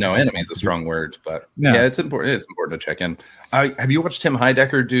 Enemy is a strong word, but yeah, it's important. It's important to check in. Have you watched Tim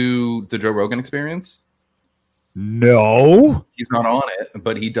Heidecker do the Joe Rogan Experience? No, he's not on it,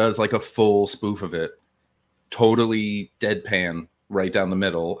 but he does like a full spoof of it, totally deadpan, right down the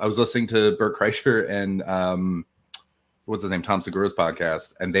middle. I was listening to Bert Kreischer and what's his name, Tom Segura's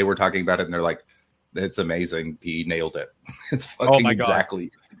podcast, and they were talking about it, and they're like, "It's amazing. He nailed it. It's fucking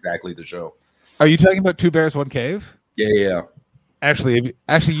exactly the show." Are you talking about Two Bears, One Cave? Yeah. Actually,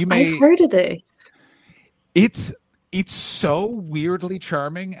 you may. I've heard of this. It's It's so weirdly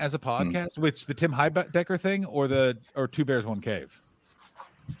charming as a podcast. Which the Tim Heidecker thing or Two Bears One Cave?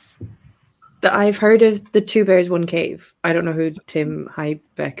 I've heard of the Two Bears One Cave. I don't know who Tim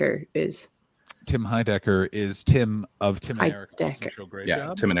Heidecker is. Tim Heidecker is Tim of Tim and Eric. Awesome Show, Great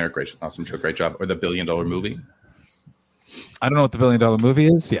Job. Tim and Eric, Awesome Show, Great Job. Or the $1 Billion Movie. I don't know what the $1 Billion Movie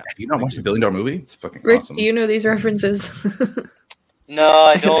is. Yeah. Have you not watched the $1 Billion Movie? It's fucking Rich, awesome. do you know these references? No,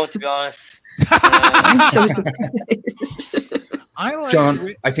 I don't, to be honest. I'm so surprised.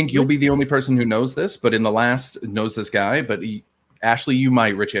 John, I think you'll be the only person who knows this, but in the last knows this guy. But Ashley, you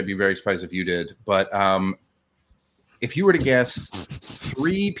might. Richie, I'd be very surprised if you did. But if you were to guess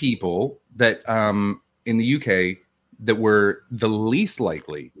 3 people that in the UK that were the least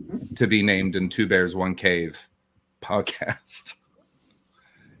likely to be named in Two Bears One Cave podcast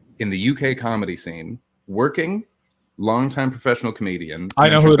in the UK comedy scene, working, longtime professional comedian. I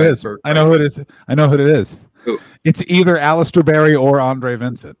know who it is. I know who it is. Who? It's either Alistair Berry or Andre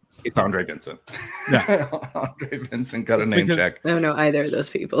Vincent. It's Andre Vincent. Yeah. Andre Vincent got a name check. I don't know either of those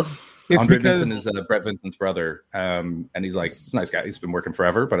people. Andre Vincent is Brett Vincent's brother, and he's like, he's a nice guy. He's been working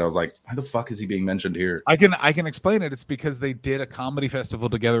forever, but I was like, why the fuck is he being mentioned here? I can explain it. It's because they did a comedy festival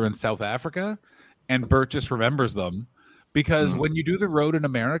together in South Africa, and Bert just remembers them. Because when you do the road in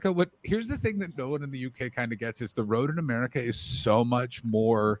America, here's the thing that no one in the UK kind of gets is the road in America is so much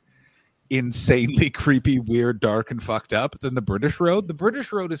more insanely creepy, weird, dark, and fucked up than the British road. The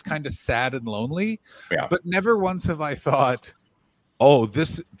British road is kind of sad and lonely, but never once have I thought, oh,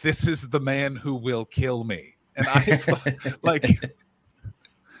 this is the man who will kill me. And I have thought,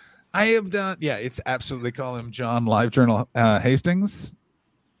 I have done, it's absolutely, call him John LiveJournal Hastings.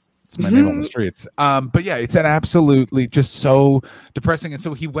 It's my name on the streets. But yeah, it's an absolutely just so depressing. And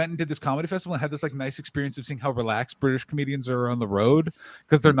so he went and did this comedy festival and had this nice experience of seeing how relaxed British comedians are on the road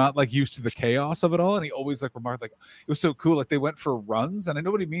because they're not used to the chaos of it all. And he always remarked it was so cool. They went for runs, and I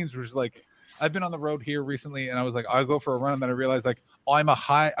know what he means, which is I've been on the road here recently, and I was I'll go for a run, and then I realized I'm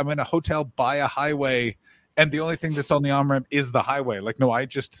in a hotel by a highway, and the only thing that's on the on-ramp is the highway.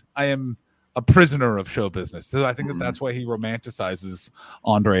 I am a prisoner of show business. So I think that's why he romanticizes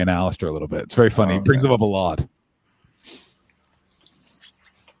Andre and Alistair a little bit. It's very funny. He brings them up a lot.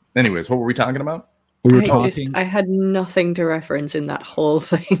 Anyways, what were we talking about? We were talking. I had nothing to reference in that whole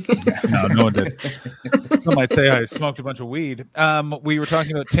thing. No one did. Some might say I smoked a bunch of weed. We were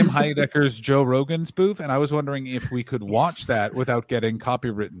talking about Tim Heidecker's Joe Rogan spoof, and I was wondering if we could watch that without getting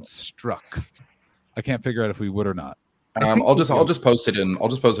copywritten struck. I can't figure out if we would or not. I'll just post it in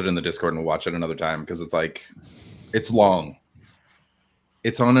the Discord and we'll watch it another time because it's long.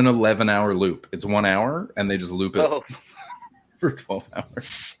 It's on an 11-hour loop. It's 1 hour and they just loop it for 12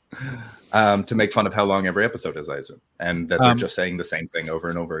 hours to make fun of how long every episode is, I assume, and that they're just saying the same thing over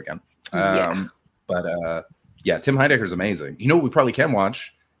and over again. But Tim Heidecker's amazing. You know what we probably can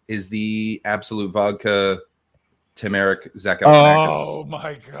watch is the Absolute Vodka Tim Eric Zach Galifianakis. Oh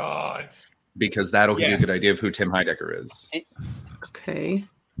my god. Because that'll give you a good idea of who Tim Heidecker is. Okay.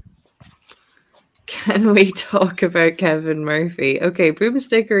 Can we talk about Kevin Murphy? Okay,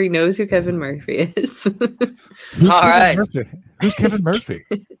 Boomstickery knows who Kevin Murphy is. All right. Who's Kevin Murphy?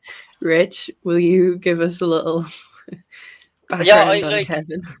 Rich, will you give us a little background on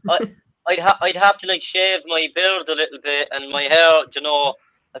Kevin? I'd have to shave my beard a little bit and my hair,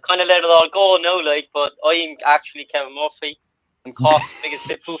 I kind of let it all go now, but I'm actually Kevin Murphy. I'm Cork's biggest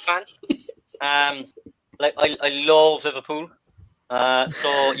Liverpool fan. I love Liverpool.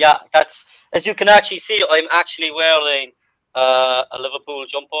 That's, as you can actually see, I'm actually wearing a Liverpool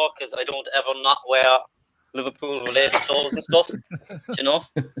jumper because I don't ever not wear Liverpool-related clothes and stuff.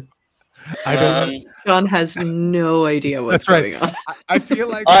 I don't know. John has no idea what's going on. I feel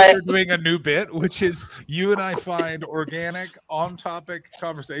like we're doing a new bit, which is you and I find organic, on-topic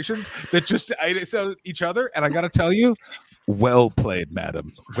conversations that just idle each other. And I got to tell you, well played,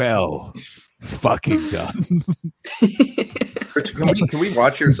 madam. Well fucking done. Can we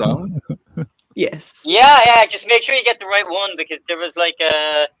watch your song? Yes. Yeah. Just make sure you get the right one because there was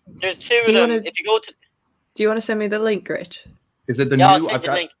there's two of them. If you go to, do you want to send me the link, Rich? Is it the new?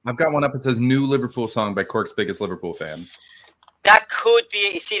 I've got one up. It says new Liverpool song by Cork's biggest Liverpool fan. That could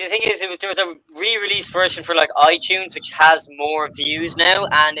be. See, the thing is, there was a re-release version for iTunes, which has more views now,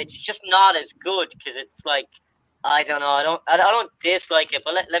 and it's just not as good because it's I don't know. I don't dislike it,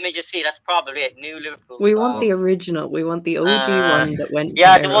 but let me just see. That's probably it. New Liverpool. We want the original. We want the OG one that went.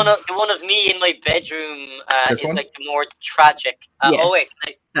 Yeah, the one of me in my bedroom is the more tragic. Yes, oh wait,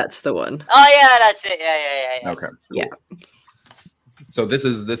 that's the one. Oh yeah, that's it. Yeah. Okay. Yeah. So this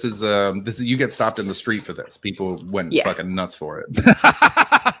is you get stopped in the street for this. People went fucking nuts for it.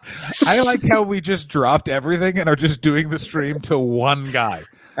 I liked how we just dropped everything and are just doing the stream to one guy.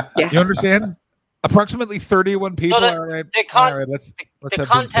 Yeah. You understand? Approximately 31 people. So All right, the let's the have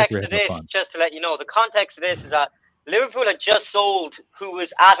context Boom of Secret have this, fun. just to let you know, the context of this is that Liverpool had just sold who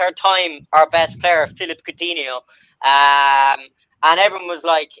was at our time our best player, Philippe Coutinho. And everyone was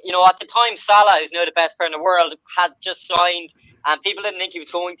like, at the time, Salah, who's now the best player in the world, had just signed, and people didn't think he was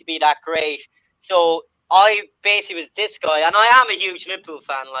going to be that great. So I basically was this guy, and I am a huge Liverpool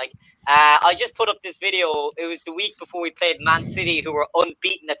fan. I just put up this video. It was the week before we played Man City, who were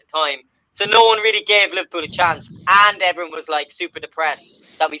unbeaten at the time. So no one really gave Liverpool a chance, and everyone was like super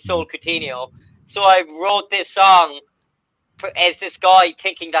depressed that we sold Coutinho. So I wrote this song as this guy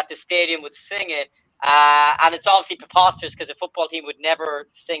thinking that the stadium would sing it. And it's obviously preposterous because a football team would never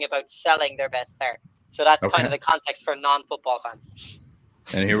sing about selling their best player. So that's kind of the context for non-football fans.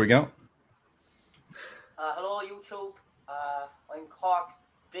 And here we go. Hello, YouTube. I'm Cork's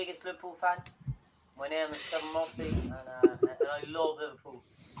biggest Liverpool fan. My name is Kevin Murphy, and I love Liverpool.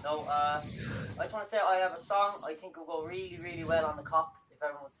 Now, I just want to say I have a song I think will go really, really well on the Cop. If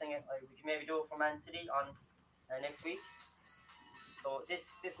everyone would sing it, we can maybe do it for Man City on next week. So this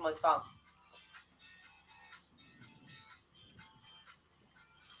is my song.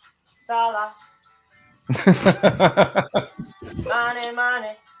 Salah.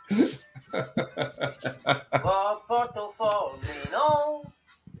 Money. Porto for me, no.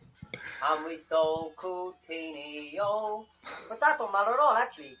 And we sold Coutinho. But that don't matter at all,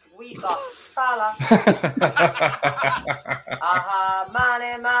 actually, because we got Salah.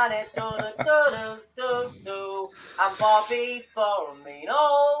 Money, do. And Bobby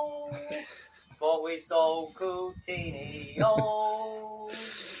Firmino. But we sold Coutinho.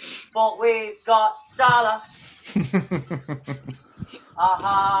 But we've got Salah.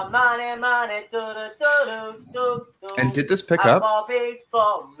 Money, do. And did this pick up?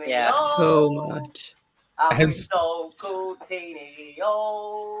 Yeah. So much. Has- Coutinho,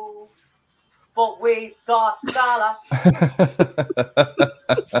 but we've got Salah.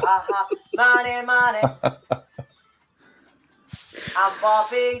 Money. And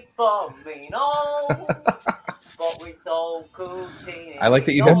Bobby Firmino, but we sold Coutinho. I like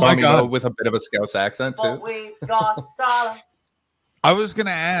that you have Firmino with a bit of a Scouse accent too. But we've got Salah. I was gonna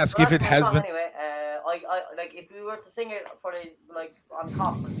ask if it has been. Anyway, I like if we were to sing it for the on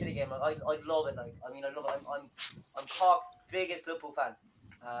Cork for the City game, I'd love it. I love it. I'm Cork's biggest Liverpool fan.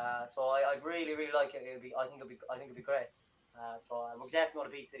 So I really like it. I think it'd be great. So we're definitely going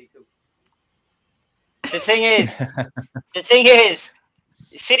to beat City too. The thing is,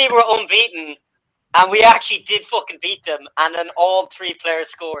 City were unbeaten, and we actually did fucking beat them, and then all three players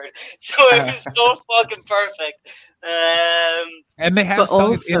scored. So it was so fucking perfect. And they have But sung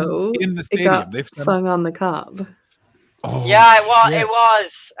also, in the it stadium. got They've done- sung on the Cob. Oh, Yeah, it was. shit.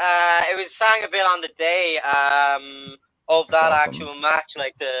 It was sang a bit on the day of that That's awesome. actual match,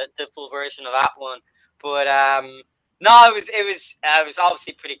 like the full version of that one. But no, it was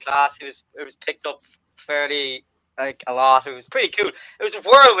obviously pretty class. It was picked up fairly like a lot. It was pretty cool. It was a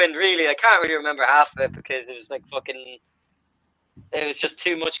whirlwind, really. I can't really remember half of it because it was like fucking. It was just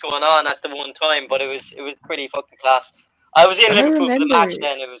too much going on at the one time, but it was pretty fucking class. I was in I Liverpool for the remember match it.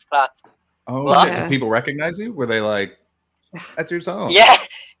 then. It was class. Oh, What? shit. Did people recognize you? Were they like, "That's your song"? Yeah,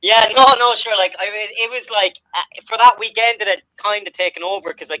 no, sure. Like, I mean, it was like for that weekend it had kind of taken over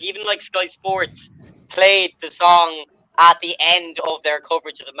because, like, even like Sky Sports played the song at the end of their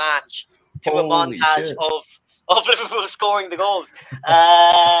coverage of the match to a Holy montage shit. of Liverpool scoring the goals.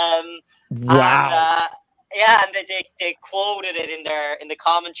 Wow. And they quoted it in the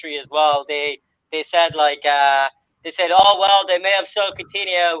commentary as well. They said oh well, they may have sold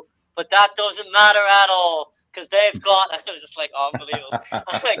Coutinho, but that doesn't matter at all because they've got. I was just like, unbelievable.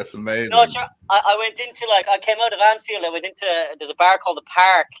 Like, That's amazing. no, sure. I went into I came out of Anfield. I went into there's a bar called the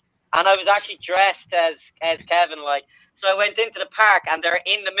Park, and I was actually dressed as Kevin. Like, so I went into the park, and they're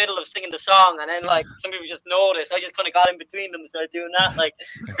in the middle of singing the song, and then like some people just noticed. I just kind of got in between them and started doing that. Like,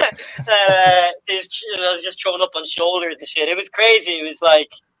 I was just throwing up on shoulders and shit. It was crazy. It was like.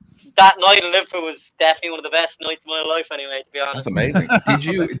 That night in Liverpool was definitely one of the best nights of my life, anyway. To be honest, That's amazing.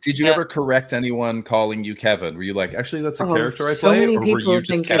 Did you ever correct anyone calling you Kevin? Were you like, actually, that's a character I so play, many or were people you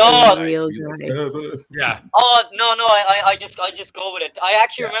just think Kevin? it's a No. real Were guy. you like, Yeah. Oh no! I just go with it. I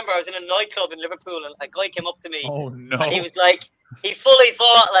actually remember I was in a nightclub in Liverpool, and a guy came up to me, Oh no. and he was like, he fully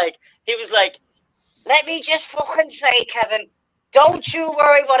thought like he was like, "Let me just fucking say, Kevin, don't you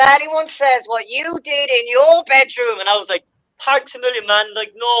worry what anyone says. What you did in your bedroom," and I was like, thanks a million, man.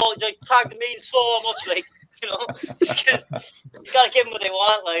 Like, no, like, thanks means so much, like, you know, because you gotta give them what they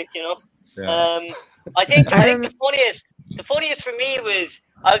want, like, you know. Yeah. I think the funniest for me was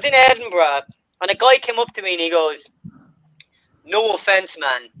I was in Edinburgh and a guy came up to me and he goes, "No offense,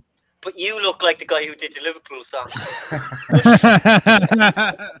 man, but you look like the guy who did the Liverpool song."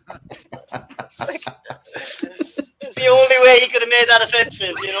 It's the only way he could have made that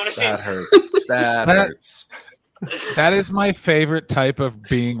offensive, you know what I mean? That hurts. That hurts. That is my favorite type of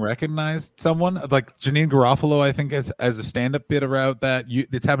being recognized. Someone like Janine Garofalo, I think, as a stand-up bit about that.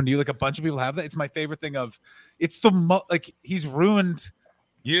 It's happened to you. Like a bunch of people have that. It's my favorite thing. It's the like he's ruined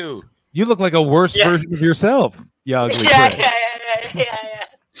you. You look like a worse version of yourself. Yeah, ugly. Yeah.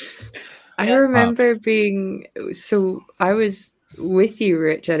 I remember being so. I was with you,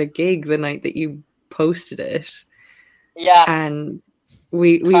 Rich, at a gig the night that you posted it. Yeah, and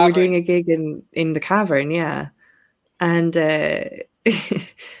we were doing a gig in the Cavern, yeah. And the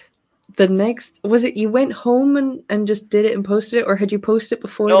next, was it you went home and just did it and posted it, or had you posted it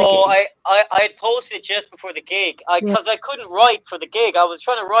before the gig? No, I had posted it just before the gig. Because I couldn't write for the gig. I was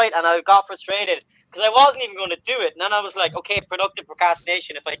trying to write and I got frustrated because I wasn't even going to do it. And then I was like, okay, productive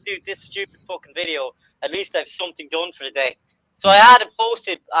procrastination. If I do this stupid fucking video, at least I have something done for the day. So I had it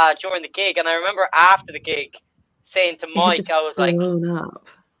posted during the gig, and I remember after the gig saying to Mike, I was like,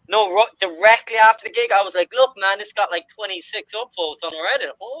 no, directly after the gig, I was like, look, man, this got like 26 upvotes on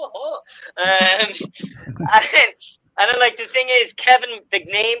Reddit. And then, like, the thing is, the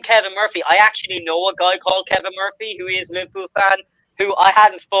name Kevin Murphy, I actually know a guy called Kevin Murphy who is a Liverpool fan, who I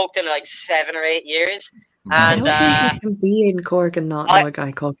hadn't spoken to in like 7 or 8 years. And I don't think you can be in Cork and not know a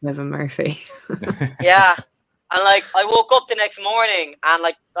guy called Kevin Murphy. Yeah. And, like, I woke up the next morning and,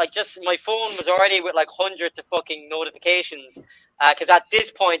 like just my phone was already with, like, hundreds of fucking notifications. Because at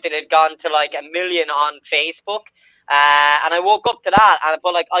this point, it had gone to, like, 1 million on Facebook. And I woke up to that.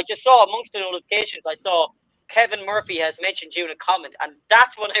 But, like, I just saw amongst the notifications, I saw Kevin Murphy has mentioned you in a comment. And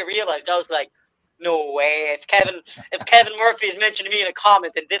that's when I realized, I was like, no way. If Kevin Murphy has mentioned me in a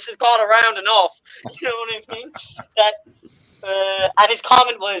comment, then this has gone around enough. You know what I mean? And his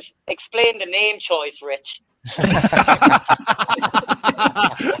comment was, explain the name choice, Rich.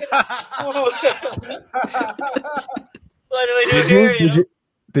 What do I do here?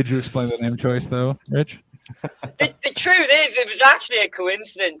 Did you explain the name choice though, Rich? The truth is, it was actually a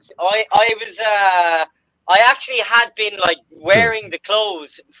coincidence. I actually had been like wearing the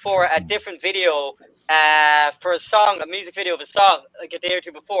clothes for a different video, for a music video of a song, like a day or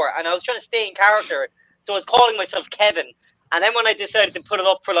two before, and I was trying to stay in character, so I was calling myself Kevin. And then when I decided to put it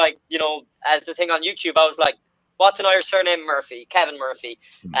up for, like, you know, as the thing on YouTube, I was like, what's an Irish surname? Murphy, Kevin Murphy.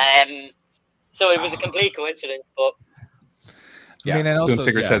 So it was a complete coincidence, but yeah. I mean, and also,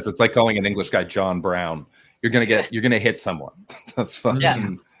 Sigurd says it's like calling an English guy John Brown. You're gonna hit someone. That's fucking.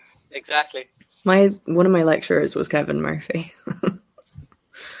 Yeah, exactly. One of my lecturers was Kevin Murphy.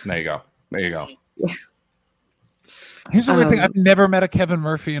 There you go. Here's the weird thing: I've never met a Kevin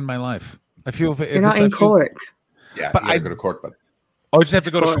Murphy in my life. I feel you're not in Cork. Yeah, but I go to Cork, but I just have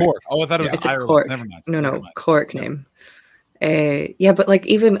to go to Cork. Oh, I thought it was Ireland. Cork. Never mind. No, Cork name. Yeah, but like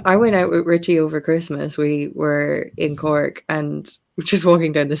even I went out with Richie over Christmas. We were in Cork and we're just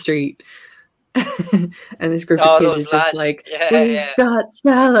walking down the street, and this group of kids is just like, "We've got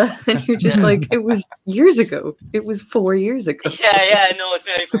Salah," and you're just like, "It was years ago. It was 4 years ago." Yeah. No, it's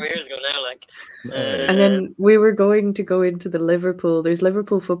maybe 4 years ago now. Like, and then we were going to go into the Liverpool. There's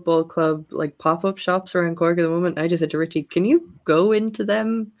Liverpool Football Club like pop-up shops around Cork at the moment. I just said to Richie, "Can you go into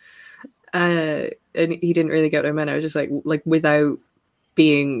them?" And he didn't really get what I meant. I was just like without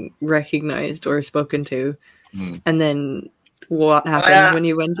being recognized or spoken to. And then what happened when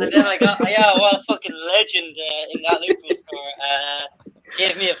you went? And then I got what a fucking legend in that Liverpool store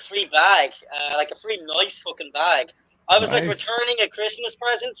gave me a free bag, like a free nice fucking bag. I was like returning a Christmas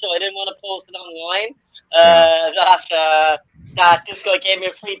present, so I didn't want to post it online. That this guy gave me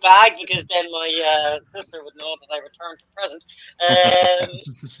a free bag because then my sister would know that I returned the present.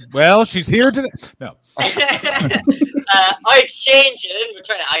 Well, she's here today. No. I exchanged it. I didn't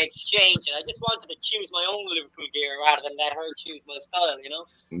return it. I exchanged it. I just wanted to choose my own Liverpool gear rather than let her choose my style, you know?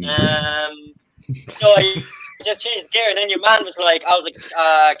 So I just changed the gear, and then your man was like, I was like,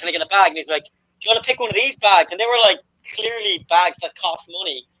 can I get a bag? And he's like, do you want to pick one of these bags? And they were like clearly bags that cost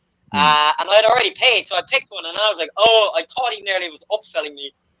money. And I had already paid, so I picked one, and I was like, oh, I thought he nearly was upselling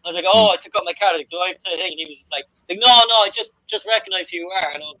me. I was like, oh, I took out my card, like, do I have to thing? And he was like, no, I just recognize who you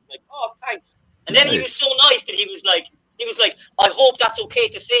are. And I was like, oh, thanks. And then he was so nice that he was like, I hope that's okay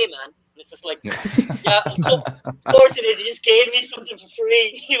to say, man. And it's just like, yeah, of course it is. He just gave me something for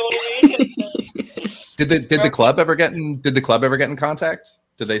free. You know what I mean? Did the club ever get in contact?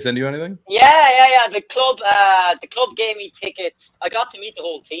 Did they send you anything? Yeah. The club gave me tickets. I got to meet the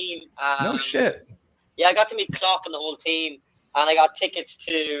whole team. No shit. Yeah, I got to meet Klopp and the whole team, and I got tickets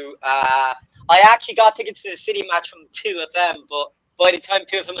to. I actually got tickets to the City match from 2FM, but by the time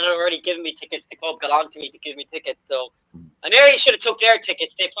 2FM had already given me tickets, the club got on to me to give me tickets. So I nearly should have took their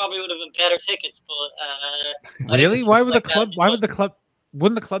tickets. They probably would have been better tickets, but really, why would the club?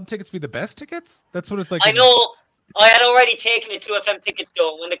 Wouldn't the club tickets be the best tickets? That's what it's like. I know. I had already taken the 2FM tickets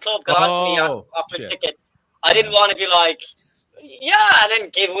though. When the club got on to me offering tickets, I didn't want to be like, yeah, and then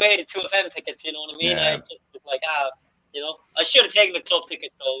give away the 2FM tickets. You know what I mean? Yeah. I just was like, I should have taken the club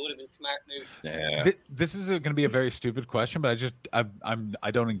tickets though. It would have been a smart move. Yeah. This is going to be a very stupid question, but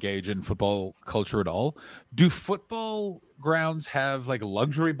I don't engage in football culture at all. Do football grounds have like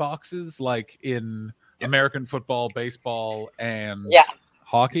luxury boxes like in American football, baseball, and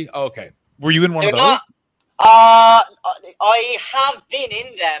hockey? Oh, okay. Were you in one of those? I have been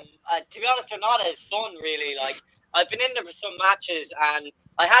in them. To be honest, they're not as fun really. Like I've been in them for some matches, and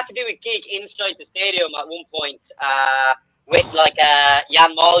I had to do a gig inside the stadium at one point with like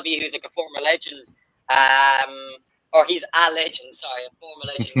Jan Malby, who's like a former legend, or he's a legend. Sorry, a former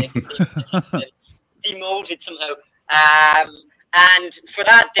legend. Demoted somehow. And for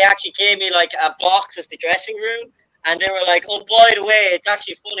that, they actually gave me like a box as the dressing room. And they were like, "Oh, by the way, it's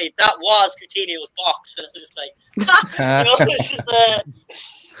actually funny. That was Coutinho's box." And I was just like, it's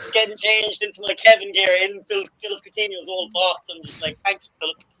just getting changed into my Kevin gear in Philip Coutinho's old box. I'm just like, "Thanks,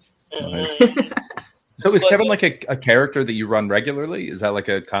 Philip." So is Kevin like a character that you run regularly? Is that like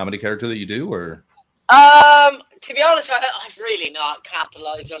a comedy character that you do, or? To be honest, I've really not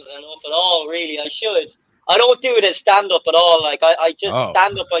capitalized on it enough at all. Really, I should. I don't do it as stand up at all. Like I just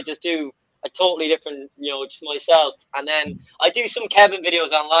stand up. I just do a totally different, just myself. And then I do some Kevin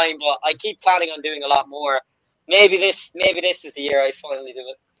videos online, but I keep planning on doing a lot more. Maybe this is the year I finally do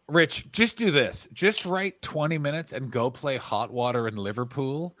it. Rich, just do this. Just write 20 minutes and go play Hot Water in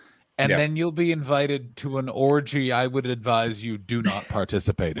Liverpool. And then you'll be invited to an orgy I would advise you do not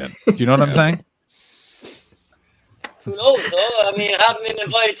participate in. Do you know what I'm saying? Who knows, though? I mean, I haven't been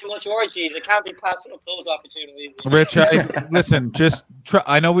invited to much orgies. I can't be passing up those opportunities. Rich, listen,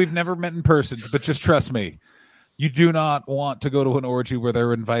 I know we've never met in person, but just trust me. You do not want to go to an orgy where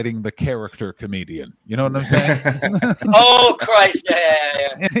they're inviting the character comedian. You know what I'm saying? Oh, Christ.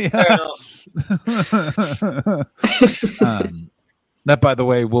 Yeah. That, by the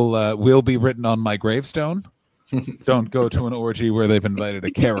way, will be written on my gravestone. Don't go to an orgy where they've invited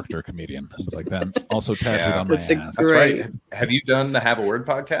a character comedian like that. Also tattooed on my ass. That's right. Have you done the Have a Word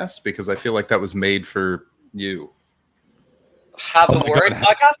podcast? Because I feel like that was made for you. Have a Word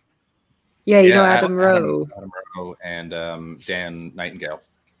podcast? Yeah, Adam Rowe. Adam Rowe and Dan Nightingale.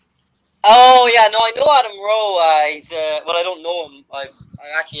 Oh, yeah. No, I know Adam Rowe. He's, I don't know him. I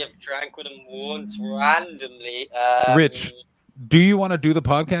actually have drank with him once randomly. Rich, do you want to do the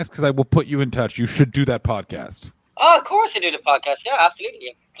podcast? Because I will put you in touch. You should do that podcast. Oh, of course I do the podcast. Yeah,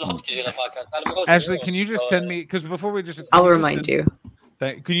 absolutely. I'd love to do the podcast. Ashley, can you just send me? Because before we just, I'll remind you.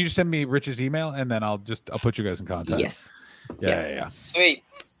 Can you just send me Rich's email and then I'll put you guys in contact. Yes. Yeah. Sweet.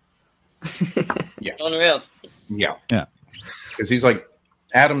 Yeah. Unreal. Yeah. Because he's like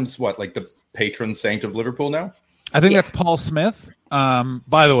Adam's like the patron saint of Liverpool now. I think that's Paul Smith.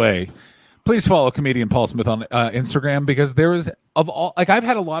 By the way, please follow comedian Paul Smith on Instagram, because there is I've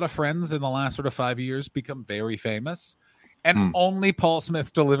had a lot of friends in the last sort of 5 years become very famous, and only Paul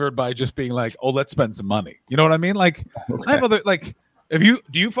Smith delivered by just being like, "Oh, let's spend some money." You know what I mean? Like, I have other like. Do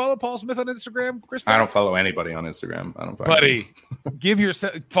you follow Paul Smith on Instagram, Chris? I don't follow anybody on Instagram. I don't. Buddy,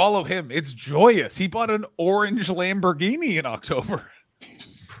 follow him. It's joyous. He bought an orange Lamborghini in October.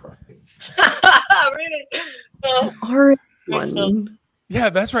 Really? Orange one. Yeah,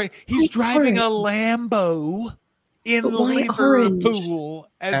 that's right. He's driving a Lambo in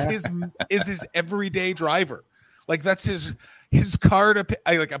Liverpool as his everyday driver. Like that's his car to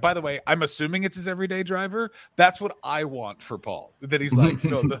like. By the way, I'm assuming it's his everyday driver. That's what I want for Paul. That he's like,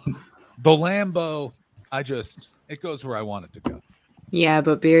 the Lambo. It goes where I want it to go. Yeah,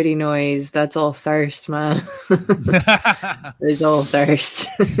 but Beardy Noise, that's all thirst, man. It's all thirst.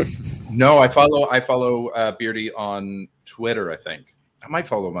 No, I follow Beardy on Twitter, I think. I might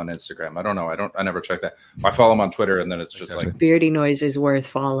follow him on Instagram. I don't know. I never check that. I follow him on Twitter, and then it's just like Beardy Noise is worth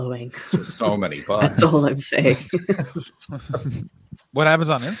following. Just so many bugs. That's all I'm saying. What happens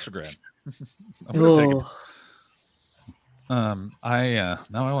on Instagram? Now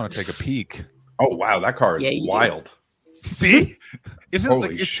I want to take a peek. Oh wow, that car is wild. See?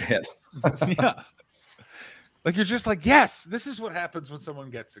 Holy shit. Yeah. Like you're just like, yes, this is what happens when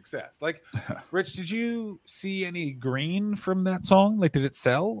someone gets success. Like, Rich, did you see any green from that song? Like, did it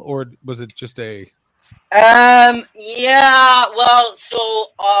sell, or was it just a? Yeah. Well, so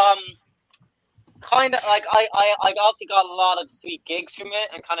kind of like I obviously got a lot of sweet gigs from it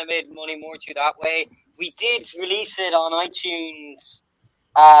and kind of made money more through that way. We did release it on iTunes,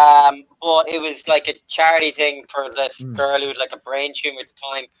 but it was like a charity thing for this girl who had like a brain tumor at the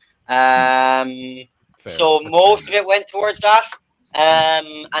time. So most of it went towards that.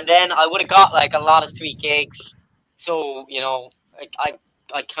 And then I would have got like a lot of sweet gigs. So, you know, I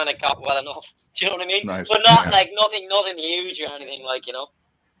kind of got well enough. Do you know what I mean? Nice. But not like nothing huge or anything, like, you know.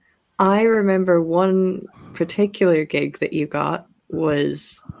 I remember one particular gig that you got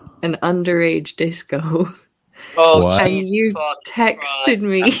was an underage disco. Oh, What? And you texted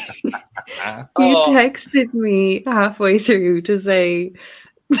me. You Oh. texted me halfway through to say,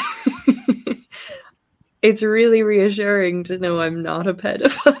 it's really reassuring to know I'm not a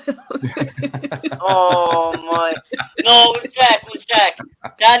pedophile. Oh my! No, one sec.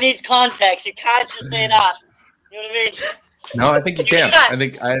 That needs context. You can't just say that. You know what I mean? No, I think you can. I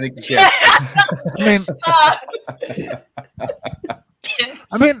think you can.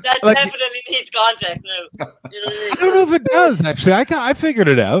 I mean, That like, definitely needs context now. You know what I mean? I don't know if it does actually. I figured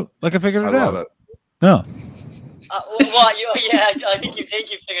it out. Like I figured I it love out. it. No. What? Yeah, I think you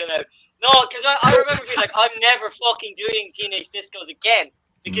figured it out. No, because I remember being like, I'm never fucking doing teenage discos again.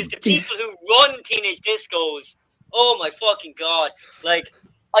 Because the people who run teenage discos, oh my fucking god! Like,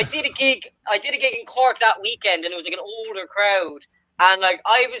 I did a gig in Cork that weekend, and it was like an older crowd, and like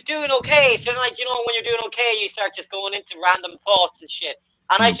I was doing okay. So like, you know, when you're doing okay, you start just going into random thoughts and shit.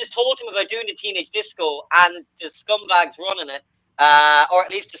 And I just told him about doing the teenage disco and the scumbags running it, or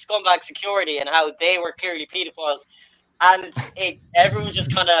at least the scumbag security, and how they were clearly pedophiles. And everyone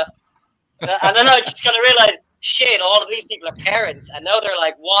just kind of, and then I just kind of realized, shit, all of these people are parents, and now they're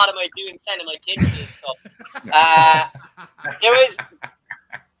like, what am I doing sending my kids to this stuff?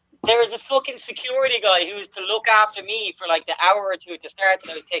 There was a fucking security guy who was to look after me for like the hour or two to start,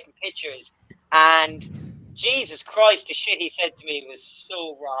 and I was taking pictures, and Jesus Christ, the shit he said to me was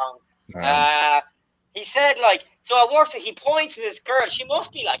so wrong. He said, like, so I worked with, he points to this girl, she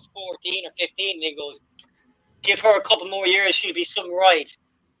must be like 14 or 15, and he goes, give her a couple more years, she'll be some right.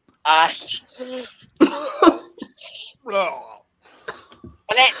 And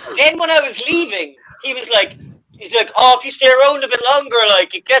then when I was leaving, he's like, oh, if you stay around a bit longer,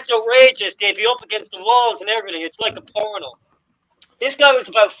 like, it gets outrageous, they'd be up against the walls and everything, it's like a porno. This guy was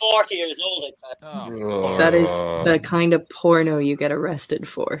about 40 years old, I think. That is the kind of porno you get arrested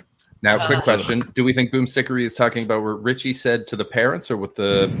for. Now, quick question. Do we think Boomstickery is talking about what Richie said to the parents or what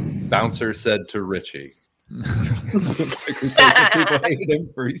the bouncer said to Richie? Boomstickery says that people hated him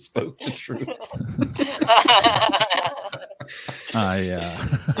for he spoke the truth. Yeah.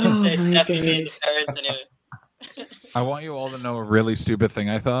 Oh my Definitely goodness. the parents anyway. I want you all to know a really stupid thing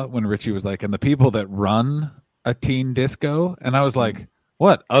I thought when Richie was like, and the people that run a teen disco, and I was like,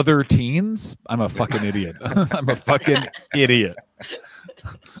 what, other teens? I'm a fucking idiot. I'm a fucking idiot.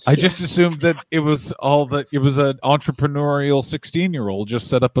 I just assumed that it was an entrepreneurial 16-year-old just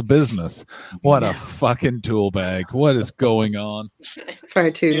set up a business. What a fucking tool bag. What is going on? Far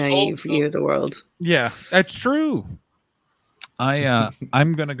too naive view of the world. Yeah, that's true.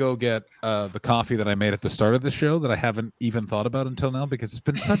 I'm gonna go get the coffee that I made at the start of the show that I haven't even thought about until now because it's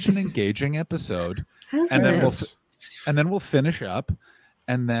been such an engaging episode. And then we'll finish up,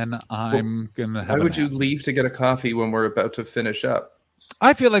 and then I'm gonna have. Why would you leave to get a coffee when we're about to finish up?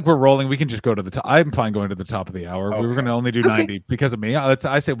 I feel like we're rolling. We can just go to the top. I'm fine going to the top of the hour. Okay. We were going to only do 90 because of me.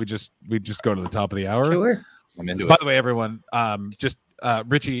 I say we just go to the top of the hour. Sure. I'm into By it. the way, everyone,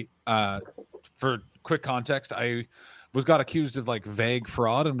 Richie, for quick context, I got accused of like vague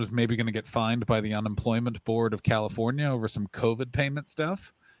fraud and was maybe going to get fined by the Unemployment Board of California over some COVID payment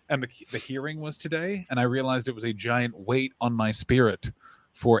stuff. And the hearing was today, and I realized it was a giant weight on my spirit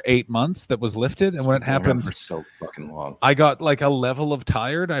for 8 months that was lifted. And when it happened for so fucking long, I got like a level of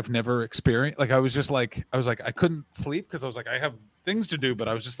tired I've never experienced. Like I couldn't sleep because I was like, I have things to do, but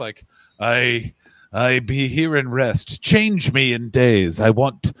I was just like, I be here and rest. Change me in days. I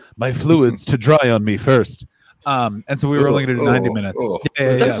want my fluids to dry on me first. And so we were only going to do 90 minutes.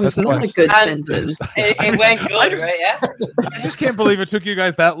 Yeah. That's not a good sentence. It went good, right? Yeah. I just can't believe it took you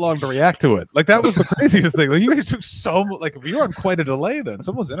guys that long to react to it. Like that was the craziest thing. Like you guys took so much. Like we were on quite a delay then.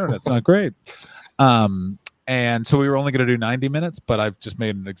 Someone's internet's not great. And so we were only going to do 90 minutes, but I've just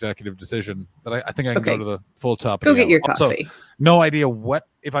made an executive decision that I think I can go to the full top. Go get your Also, coffee. no idea what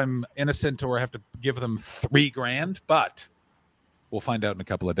if I'm innocent or I have to give them $3,000, but we'll find out in a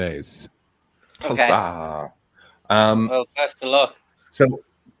couple of days. Okay. Huzzah. Well, best of luck. So,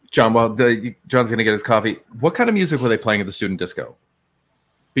 John, while John's going to get his coffee, what kind of music were they playing at the student disco?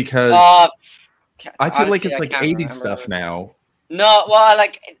 Because I feel like it's like 80s stuff now. No, well,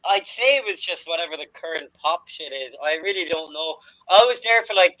 like, I'd say it was just whatever the current pop shit is. I really don't know. I was there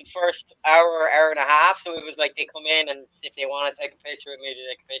for like the first hour and a half, so it was like they come in and if they want to take a picture with me, they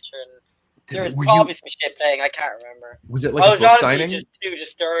take a picture. And there was probably some shit playing. I can't remember. Was it like a book signing? Just too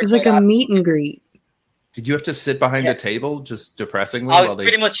disturbed. It was like a meet and greet. Did you have to sit behind a table just depressingly? I was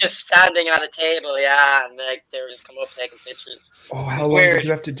pretty much just standing at a table, yeah, and like they were just coming up taking pictures. Oh, how long did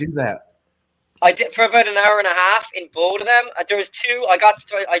you have to do that? I did for about an hour and a half in both of them. There was two. I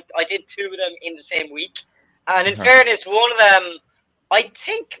did two of them in the same week, and in fairness, one of them, I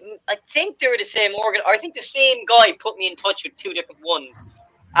think they were the same organ. I think the same guy put me in touch with two different ones,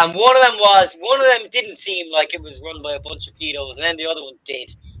 and one of them didn't seem like it was run by a bunch of pedos, and then the other one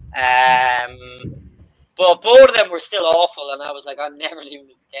did. But both of them were still awful, and I was like, I'm never doing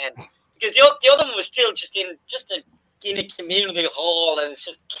this again. Because the other one was still just in a community hall, and it's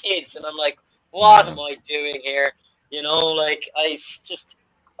just kids, and I'm like, what am I doing here? You know, like, it's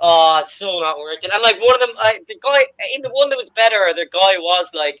so not working. And like one of them, the guy, in the one that was better, the guy was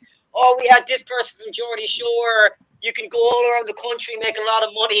like, oh, we had this person from Geordie Shore, you can go all around the country, make a lot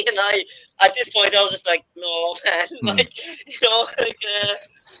of money, and at this point, I was just like, no, man, like, you know, like.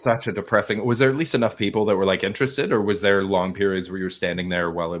 Such a depressing. Was there at least enough people that were like interested, or was there long periods where you were standing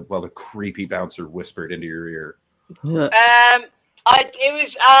there while a creepy bouncer whispered into your ear? There was I'd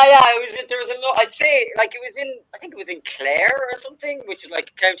say like I think it was in Clare or something, which is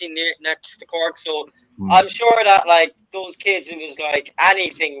like a county next to Cork. So I'm sure that like those kids, it was like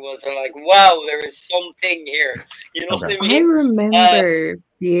anything was like, wow, there is something here. You know what I mean? I remember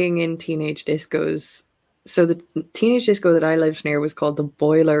being in teenage discos. So the teenage disco that I lived near was called the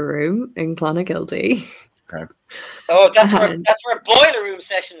Boiler Room in Clonakilty. Okay. Oh, that's where Boiler Room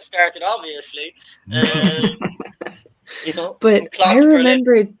sessions started, obviously. You know, but I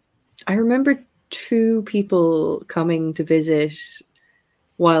remember two people coming to visit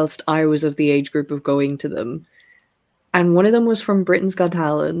whilst I was of the age group of going to them. And one of them was from Britain's Got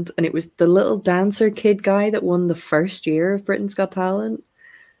Talent, and it was the little dancer kid guy that won the first year of Britain's Got Talent.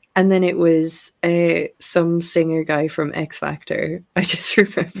 And then it was some singer guy from X Factor. I just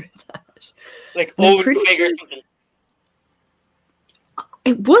remember that. Like Owen Quigg or something.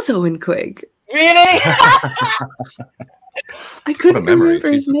 It was Owen Quigg. Really? I couldn't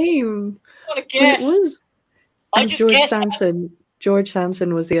remember his name. What a guess. It was. And George Sampson. That. George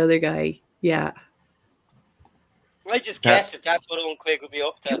Sampson was the other guy. Yeah. I just guessed that that's what Owen Quigg would be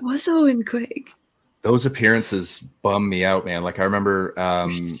up to. It was Owen Quigg. Those appearances bum me out, man. Like I remember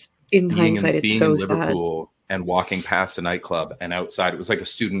in hindsight, it's so in Liverpool and walking past a nightclub, and outside it was like a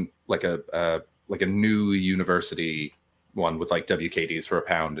student, like a new university one with like WKDs for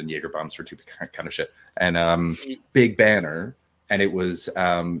 £1 and Jaeger bombs for $2 kind of shit, and big banner, and it was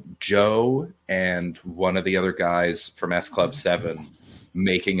Joe and one of the other guys from S Club 7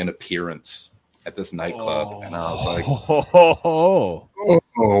 making an appearance at this nightclub, and I was like, oh,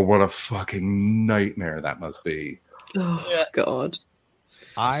 what a fucking nightmare that must be. Oh God.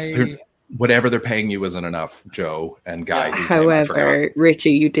 Whatever they're paying you isn't enough, Joe and Guy. However,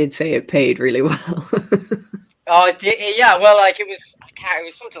 Richie, you did say it paid really well. Oh, yeah. Well, like it was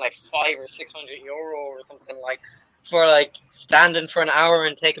something like €500 or €600 or something, like for like standing for an hour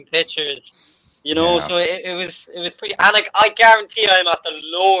and taking pictures. You know, so it was pretty. And like I guarantee I'm at the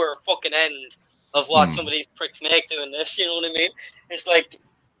lower fucking end of what some of these pricks make doing this. You know what I mean? It's like,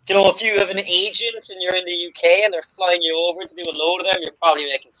 you know, if you have an agent and you're in the UK and they're flying you over to do a load of them, you're probably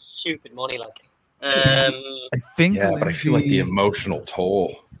making stupid money. Like, I think, but I feel like the emotional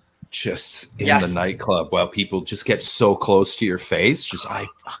toll just in the nightclub while people just get so close to your face. Just I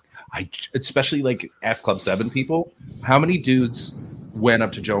especially like S Club 7 people. How many dudes went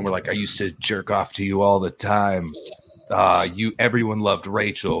up to Joe and were like, I used to jerk off to you all the time. Everyone loved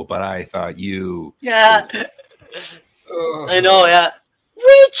Rachel, but I thought you. Yeah. I know, yeah.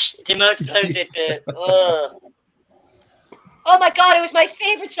 Which the amount of times it oh my God, it was my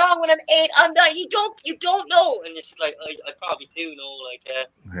favorite song when I'm 8. I'm not. You don't know, and it's like I probably do know. Like,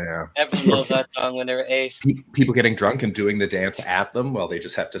 everyone loves that song when they were 8. People getting drunk and doing the dance at them while they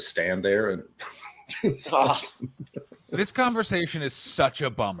just have to stand there and. This conversation is such a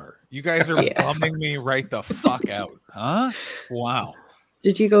bummer. You guys are bumming me right the fuck out, huh? Wow.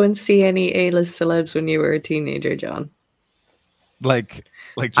 Did you go and see any A-list celebs when you were a teenager, John? Like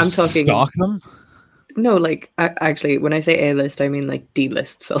just I'm talking, stalk them? No, like actually, when I say A-list, I mean like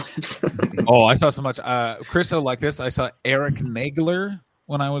D-list celebs. Oh, I saw so much. Chris, like this. I saw Eric Nagler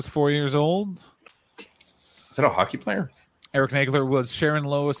when I was 4 years old. Is that a hockey player? Eric Nagler was Sharon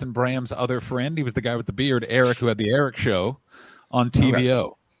Lois and Bram's other friend. He was the guy with the beard, Eric, who had the Eric Show on TVO.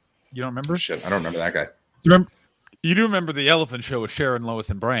 Okay. You don't remember? Shit, I don't remember that guy. You do remember the Elephant Show with Sharon Lois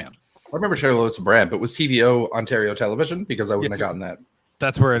and Bram? I remember Sharon Lois and Bram, but was TVO Ontario Television? Because I wouldn't have gotten that.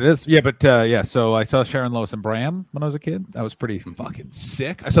 That's where it is. Yeah, but so I saw Sharon Lois and Bram when I was a kid. That was pretty fucking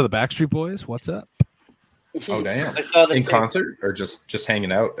sick. I saw the Backstreet Boys. What's up? Oh, damn. In concert or just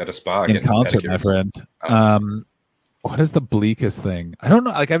hanging out at a spa? In concert, my friend. Oh. What is the bleakest thing? I don't know.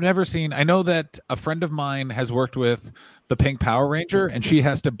 Like, I've never seen. I know that a friend of mine has worked with the Pink Power Ranger, and she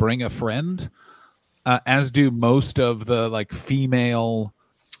has to bring a friend, as do most of the like female,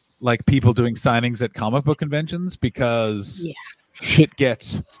 like people doing signings at comic book conventions, because shit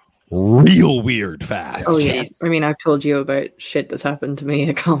gets real weird fast. Oh yeah. I mean, I've told you about shit that's happened to me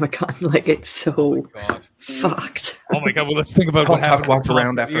at Comic-Con. Like, it's so fucked. Oh my god. Well, let's think about what happened. Walked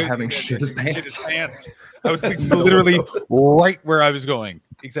around after having shit his pants. I was thinking literally right where I was going.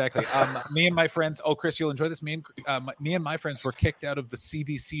 Exactly. Me and my friends. Oh, Chris, you'll enjoy this. Me and my friends were kicked out of the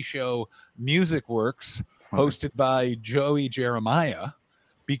CBC show Music Works, hosted by Joey Jeremiah,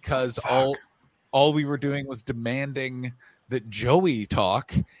 because all we were doing was demanding that Joey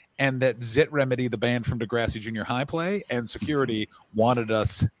talk and that Zit Remedy, the band from Degrassi Junior High, play, and security wanted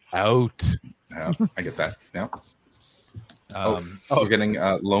us out. Yeah, I get that. Yeah. We're getting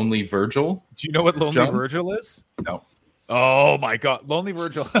Lonely Virgil. Do you know what Lonely Virgil is? No. Oh my god, Lonely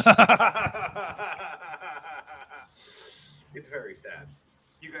Virgil. It's very sad.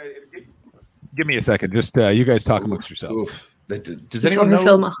 You guys, give me a second. Just you guys talk amongst yourselves. Does anyone know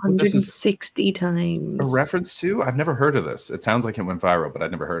film 160 times? A reference to? I've never heard of this. It sounds like it went viral, but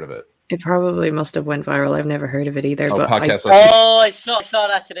I'd never heard of it. It probably must have went viral. I've never heard of it either. But I saw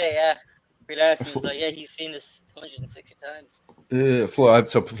that today. Yeah, relax. Like, yeah, he's seen this 160 times. So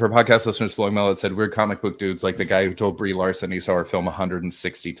for podcast listeners, Flowing Mellow said, "We're comic book dudes, like the guy who told Brie Larson he saw her film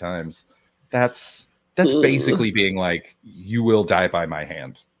 160 times." That's basically being like, "You will die by my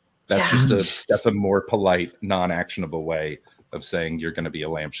hand." That's a more polite, non-actionable way of saying you're going to be a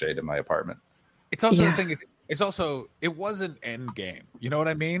lampshade in my apartment. It's also the thing is, it wasn't Endgame. You know what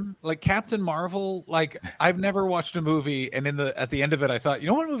I mean? Like Captain Marvel, like I've never watched a movie and at the end of it I thought, you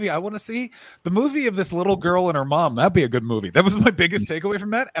know what movie I want to see? The movie of this little girl and her mom. That'd be a good movie. That was my biggest takeaway from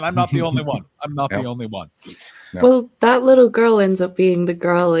that, and I'm not the only one. I'm not the only one. No. Well, that little girl ends up being the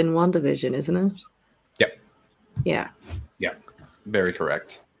girl in WandaVision, isn't it? Yep. Yeah. Yeah. Very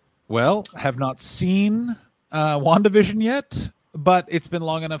correct. Well, have not seen WandaVision yet, but it's been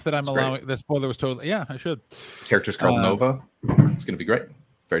long enough that I'm allowing. The spoiler was totally. Yeah, I should. Character's called Nova. It's going to be great.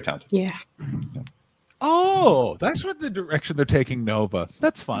 Very talented. Yeah. Oh, that's what the direction they're taking Nova.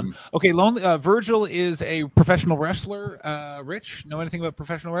 That's fun. Okay, Virgil is a professional wrestler. Rich, know anything about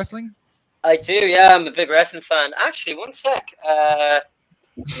professional wrestling? I do. Yeah, I'm a big wrestling fan. Actually, one sec.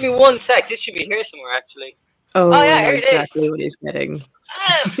 Give me 1 sec. This should be here somewhere, actually. Oh yeah, here exactly what he's getting.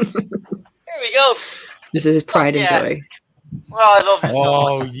 Here we go. This is his pride and joy. Oh, I love this.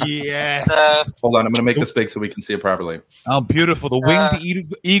 Oh, yes. Hold on, I'm going to make this big so we can see it properly. Oh, beautiful. The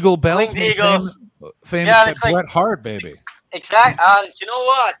winged eagle belt. Winged eagle. Famous by Bret Hart, baby. Exactly. You know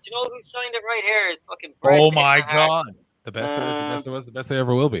what? You know who signed it right here? Is fucking Bret. Oh, my God. The best there is, the best there was, the best there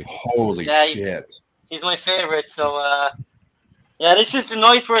ever will be. Holy shit. He's my favorite. So, yeah, this is a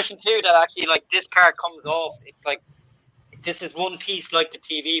nice version, too, that actually, like, this part comes off. It's like, this is one piece like the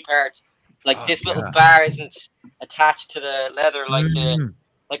TV part. Like this little bar isn't attached to the leather like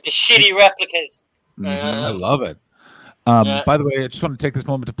the shitty replicas. I love it. By the way, I just want to take this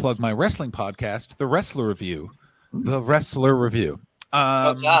moment to plug my wrestling podcast, The Wrestler Review. The Wrestler Review.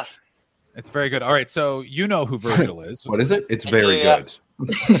 It's very good. All right, so you know who Virgil is. What is it? It's very good.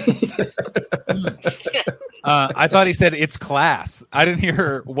 I thought he said it's class. I didn't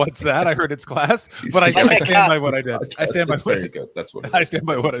hear what's that. I heard it's class, but I stand by what I did. I stand by very good. That's what I stand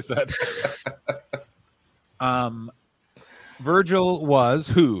by what I said. Virgil was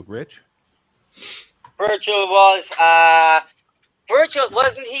who? Rich? Virgil wasn't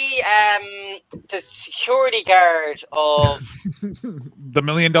he the security guard of the $1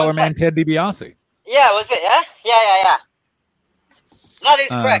 Million Man Ted DiBiase? Yeah, was it? Yeah. That is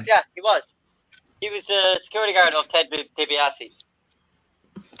correct. Yeah, he was. He was the security guard of Ted DiBiase.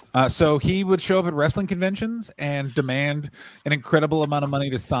 So he would show up at wrestling conventions and demand an incredible amount of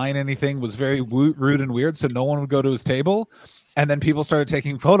money to sign anything. Was very rude and weird, so no one would go to his table. And then people started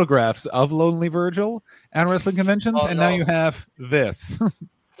taking photographs of Lonely Virgil at wrestling conventions, now you have this.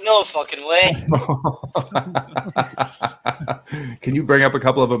 No fucking way. Can you bring up a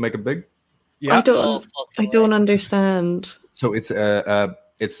couple of them, make them big? Yeah. I don't understand. So it's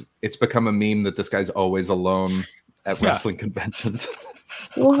it's become a meme that this guy's always alone at wrestling conventions.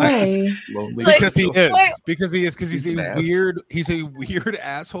 Why? Lonely. Because he So- is. Because he is. Because he's He's an a ass. weird. He's a weird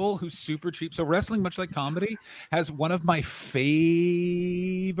asshole who's super cheap. So wrestling, much like comedy, has one of my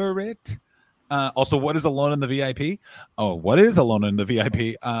favorite. Also, what is Alone in the VIP? Oh, what is Alone in the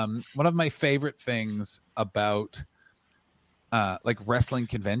VIP? One of my favorite things about like wrestling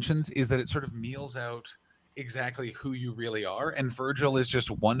conventions is that it sort of meals out exactly who you really are, and Virgil is just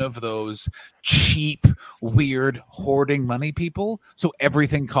one of those cheap, weird, hoarding money people. So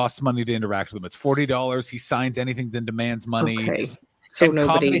everything costs money to interact with him. It's $40. He signs anything, then demands money. Okay. So And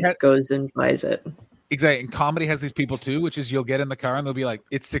comedy nobody goes and buys it. Exactly. And comedy has these people too, which is you'll get in the car and they'll be like,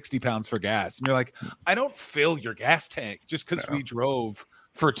 it's 60 pounds for gas. And you're like, I don't fill your gas tank just because we drove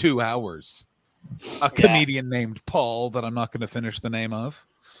for 2 hours. A comedian named Paul that I'm not going to finish the name of.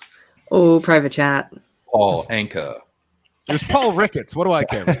 Oh, private chat. Paul Anka. It was Paul Ricketts. What do I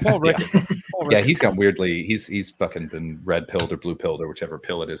care? It was Paul Ricketts. Paul Yeah, Ricketts. he's got weirdly. He's fucking been red pilled or blue pilled or whichever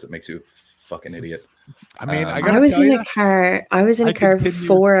pill it is that makes you a fucking idiot. I mean, I I gotta was tell in you, a car. I was in a I car for continue-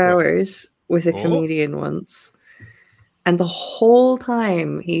 4 hours with a Oh. comedian once, and the whole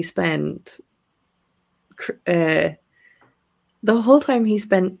time he spent,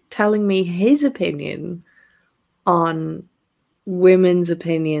 telling me his opinion on women's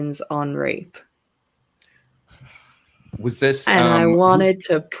opinions on rape, Was this? and I wanted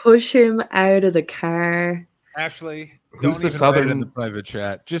to push him out of the car. Ashley, Who's don't the even write it in Southern- the private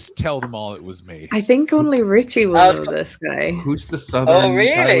chat. Just tell them all it was me. I think only Richie will know this guy. Who's the Southern Oh, guy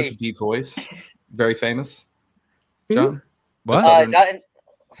really? with the deep voice? Very famous. Who? John. What? Southern- that,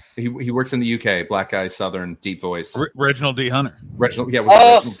 He works in the UK. Black guy, Southern, deep voice. Reginald D. Hunter. Reginald. Yeah, was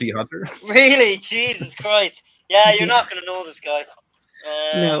Oh. it Reginald D. Hunter? really? Jesus Christ. Yeah, you're not going to know this guy.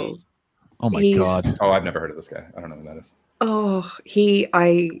 No. Oh my He's- god. Oh, I've never heard of this guy. I don't know who that is. Oh,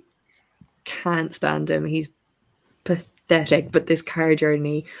 I can't stand him. He's pathetic. But this car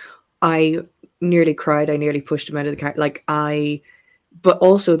journey, I nearly cried. I nearly pushed him out of the car. But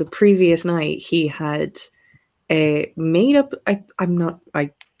also the previous night he had made up.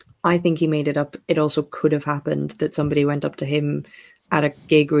 I think he made it up. It also could have happened that somebody went up to him at a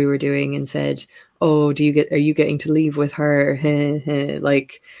gig we were doing and said, "Oh, are you getting to leave with her?"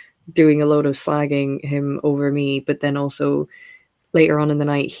 Like doing a load of slagging him over me. But then also later on in the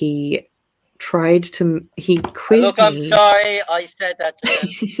night he quizzed Look, I'm me. sorry I said that to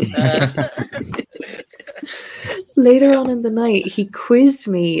him. Later on in the night, he quizzed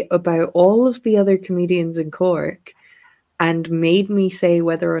me about all of the other comedians in Cork and made me say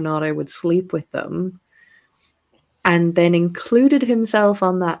whether or not I would sleep with them, and then included himself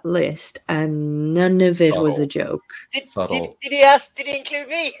on that list, and none of it was a Subtle. joke. Subtle. Did he include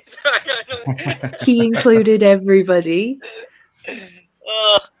me? Sorry, He included everybody,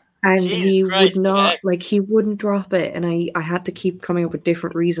 Oh, and Jesus he Christ, would not, okay. he wouldn't drop it. And I had to keep coming up with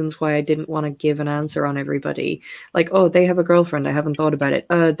different reasons why I didn't want to give an answer on everybody. Like, oh, they have a girlfriend. I haven't thought about it.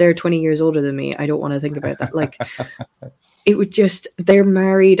 They're 20 years older than me. I don't want to think about that. Like, it would just, they're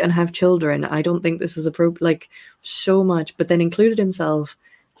married and have children. I don't think this is appropriate. Like, so much. But then included himself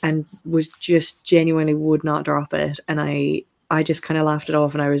and was just genuinely would not drop it. And I just kind of laughed it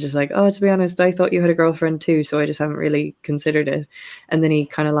off, and I was just like, oh, to be honest, I thought you had a girlfriend too, so I just haven't really considered it. And then he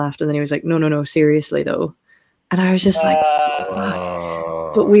kind of laughed, and then he was like, no, seriously though. And I was just like,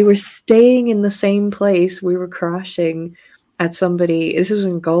 fuck. But we were staying in the same place. We were crashing at somebody, this was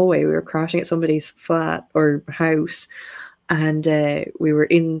in Galway, we were crashing at somebody's flat or house, and we were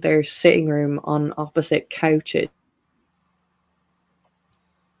in their sitting room on opposite couches.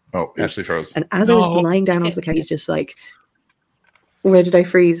 Oh, Ashley froze. And as I was lying down onto the couch, he's just like, where did I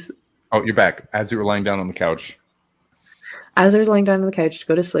freeze? Oh, you're back. As you were lying down on the couch. As I was lying down on the couch to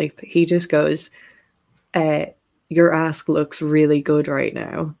go to sleep, he just goes, your ass looks really good right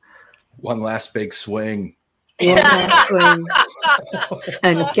now. One last big swing. One last swing.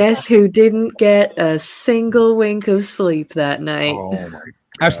 And guess who didn't get a single wink of sleep that night? Oh my God.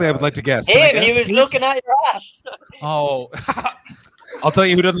 Ashley, I would like to guess. Can I him, he guess, was please? looking at your ass. Oh, I'll tell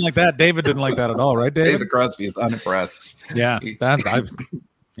you who didn't like that. David didn't like that at all, right, David? David Crosby is unimpressed. Yeah,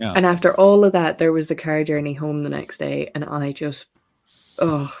 yeah. And after all of that, there was the car journey home the next day, and I just,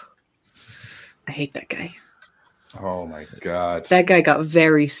 I hate that guy. Oh my God. That guy got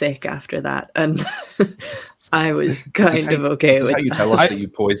very sick after that, and I was kind of okay Is with how you that. tell us that you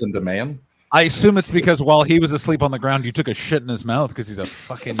poisoned a man? I assume it's because while he was asleep on the ground, you took a shit in his mouth because he's a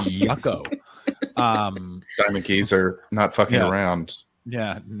fucking yucko. Diamond Keys are not fucking Yeah. around.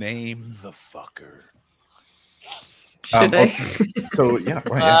 Yeah, name the fucker. Should I? Okay. So yeah,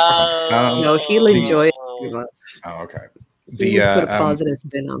 right, yeah, fine. No, he'll enjoy it Oh, too much. Oh, okay. You would put a positive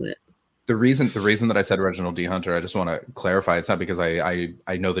spin on it. The reason that I said Reginald D. Hunter, I just want to clarify. It's not because I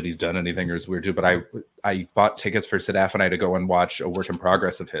know that he's done anything or is weird too, but I bought tickets for Sadaf and I to go and watch a work in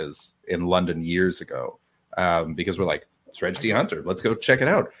progress of his in London years ago, because we're like, it's Reg D. Hunter, let's go check it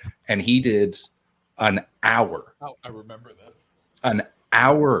out. And he did an hour. Oh, I remember that. An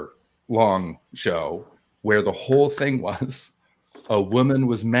hour long show where the whole thing was a woman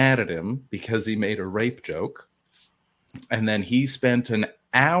was mad at him because he made a rape joke, and then he spent an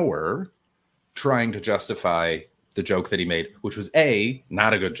hour trying to justify the joke that he made, which was A,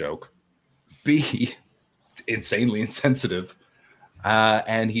 not a good joke, B, insanely insensitive,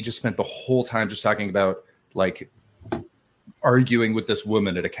 and he just spent the whole time just talking about like arguing with this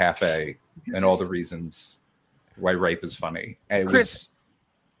woman at a cafe and all the reasons why rape is funny. And it Chris, was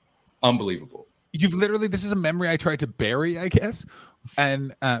unbelievable. You've literally, this is a memory I tried to bury, I guess.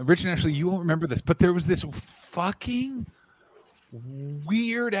 And Rich and Ashley, you won't remember this, but there was this fucking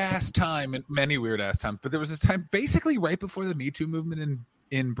weird ass time, and many weird ass times, but there was this time basically right before the Me Too movement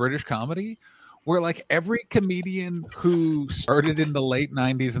in British comedy, where like every comedian who started in the late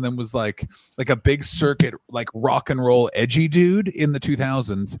 90s and then was like a big circuit, like rock and roll edgy dude in the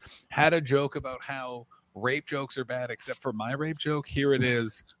 2000s had a joke about how rape jokes are bad except for my rape joke. Here it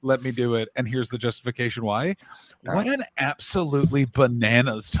is. Let me do it. And here's the justification why. What an absolutely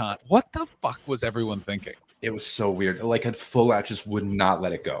bananas time. What the fuck was everyone thinking? It was so weird. Like a full hour, just would not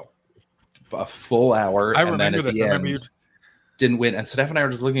let it go. A full hour. I and remember then at this. the I remember end, didn't win. And Steph and I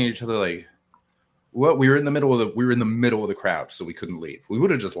were just looking at each other like, what? We were in the middle of the crowd, so we couldn't leave. We would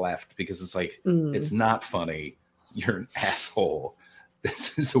have just left because it's like, it's not funny. You're an asshole.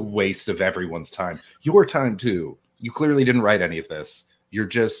 This is a waste of everyone's time. Your time too. You clearly didn't write any of this. You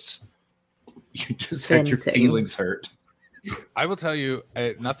just had your feelings hurt. I will tell you,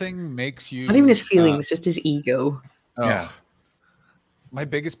 nothing makes you... Not even his feelings, just his ego. Yeah. My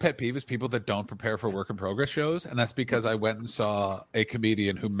biggest pet peeve is people that don't prepare for work in progress shows, and that's because I went and saw a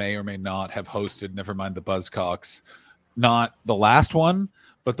comedian who may or may not have hosted, never mind the Buzzcocks, not the last one,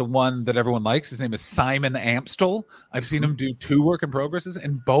 but the one that everyone likes. His name is Simon Amstel. I've seen him do 2 work in progresses,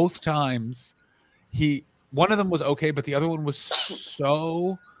 and both times one of them was okay, but the other one was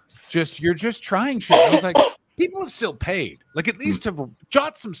so you're just trying shit. I was like, people have still paid. Like, at least to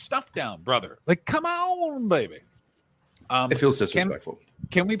jot some stuff down, brother. Like, come on, baby. It feels disrespectful.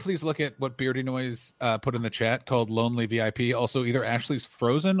 Can we please look at what Beardy Noise put in the chat called Lonely VIP? Also, either Ashley's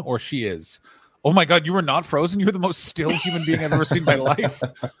frozen or she is. Oh my God, you were not frozen? You're the most still human being I've ever seen in my life.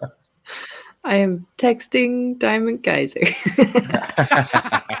 I am texting Diamond Geyser.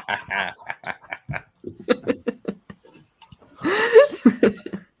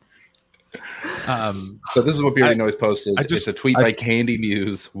 So this is what Beardy Noise posted. It's a tweet by Candy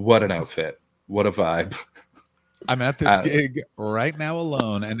Muse. What an outfit. What a vibe. I'm at this gig right now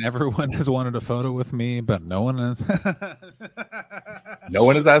alone, and everyone has wanted a photo with me, but no one has. No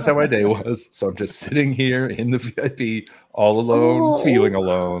one has asked how my day was, so I'm just sitting here in the VIP, all alone, feeling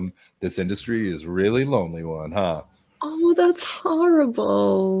alone. This industry is really lonely one, huh? Oh, that's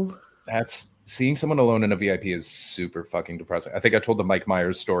horrible. Seeing someone alone in a VIP is super fucking depressing. I think I told the Mike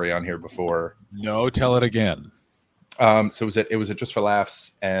Myers story on here before. No, tell it again. So it was at Just for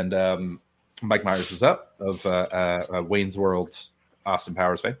Laughs, and Mike Myers was up of Wayne's World, Austin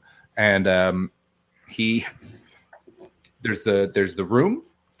Powers fame, and there's the room,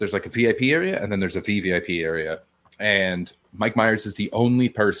 there's like a VIP area, and then there's a VVIP area, and Mike Myers is the only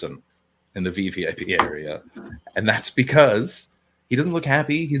person in the VVIP area, and that's because he doesn't look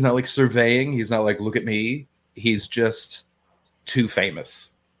happy. He's not like surveying. He's not like, look at me. He's just too famous,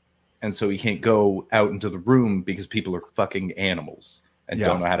 and so he can't go out into the room because people are fucking animals and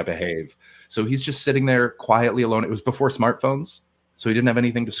don't know how to behave. So he's just sitting there quietly alone. It was before smartphones, so he didn't have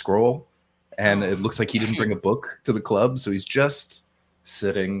anything to scroll. And it looks like he didn't bring a book to the club. So he's just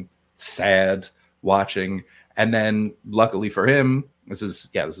sitting, sad, watching. And then luckily for him, this is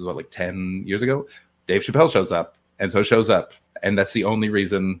what, like 10 years ago, Dave Chappelle shows up. And so shows up. And that's the only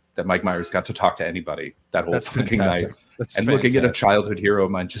reason that Mike Myers got to talk to anybody that whole fucking night. Looking at a childhood hero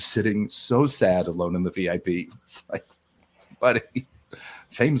of mine just sitting so sad alone in the VIP. It's like, buddy,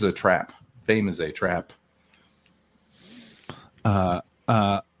 fame's a trap. Fame is a trap.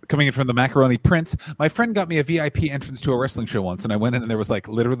 Coming in from the Macaroni Prince, my friend got me a VIP entrance to a wrestling show once, and I went in and there was like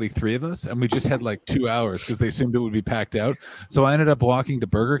literally 3 of us, and we just had like 2 hours because they assumed it would be packed out. So I ended up walking to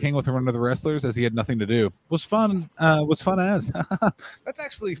Burger King with one of the wrestlers as he had nothing to do. It was fun. Was fun as. That's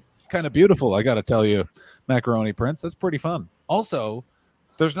actually kind of beautiful, I got to tell you, Macaroni Prince. That's pretty fun. Also,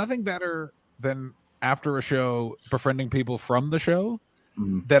 there's nothing better than after a show befriending people from the show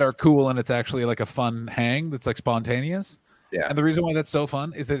that are cool, and it's actually like a fun hang that's like spontaneous. Yeah. And the reason why that's so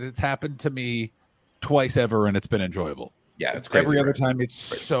fun is that it's happened to me twice ever, and it's been enjoyable. Yeah, it's crazy. Every other right? time, it's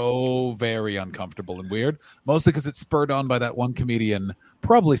so very uncomfortable and weird. Mostly because it's spurred on by that one comedian,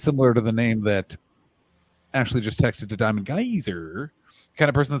 probably similar to the name that Ashley just texted to Diamond Geyser. Kind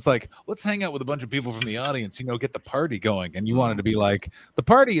of person that's like, let's hang out with a bunch of people from the audience, get the party going. And you wanted to be like, the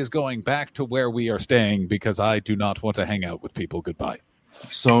party is going back to where we are staying because I do not want to hang out with people. Goodbye.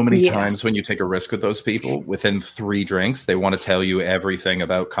 So many times when you take a risk with those people, within 3 drinks, they want to tell you everything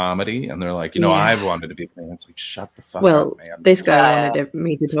about comedy. And they're like, I've wanted to be a fan. It's like, shut the fuck up, man. This guy wanted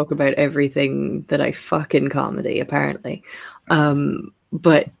me to talk about everything that I fuck in comedy, apparently.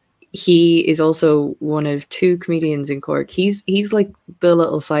 But he is also one of 2 comedians in Cork. He's like the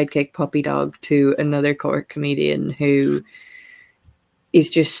little sidekick puppy dog to another Cork comedian who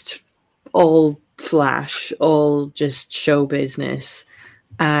is just all flash, all just show business.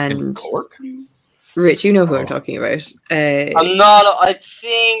 And in Cork? Rich, you know who I'm talking about. I'm not. I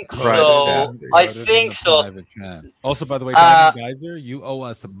think so. I think so. Also, by the way, Diamond Geyser, you owe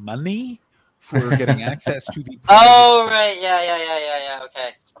us money for getting access to the. Oh right, yeah.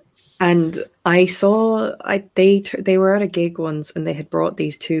 Okay. And I saw they were at a gig once, and they had brought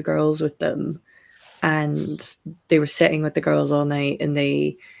these 2 girls with them, and they were sitting with the girls all night, and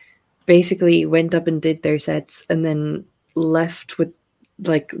they basically went up and did their sets, and then left with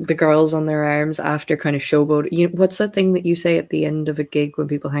like the girls on their arms after kind of showboat. What's that thing that you say at the end of a gig when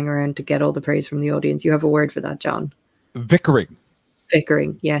people hang around to get all the praise from the audience? You have a word for that, John? Vickering,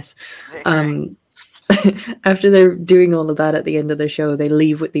 yes. After they're doing all of that at the end of the show, they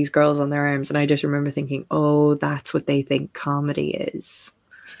leave with these girls on their arms, and I just remember thinking, oh, that's what they think comedy is.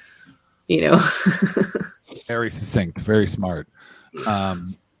 Very succinct, very smart.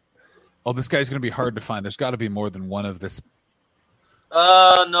 This guy's going to be hard to find. There's got to be more than one of this.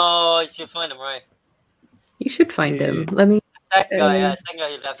 No, you should find him, right? You should find him. Let me. Second guy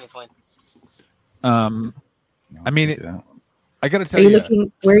you definitely find. I mean, I got to tell are you you.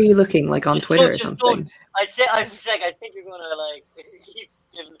 Looking, where are you looking? Like on Twitter or something? I think you're gonna like.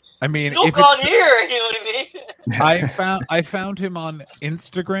 I mean, look on here. You know what I mean? I found him on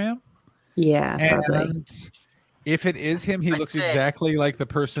Instagram. Yeah, probably. And if it is him, he looks exactly like the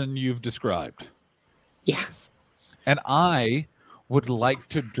person you've described. Yeah. And I would like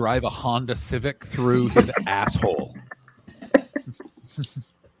to drive a Honda Civic through his asshole.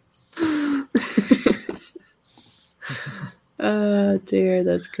 Oh dear,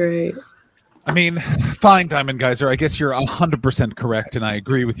 that's great. I mean, fine, Diamond Geyser. I guess you're 100% correct, and I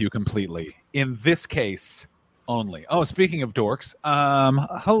agree with you completely. In this case only. Oh, speaking of dorks,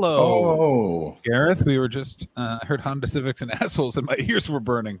 hello, Gareth. We were just heard Honda Civics and assholes, and my ears were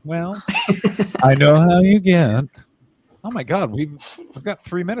burning. Well, I know how you get. Oh my God, we've got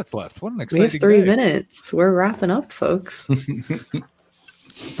 3 minutes left. What an exciting! We have 3 minutes. We're wrapping up, folks.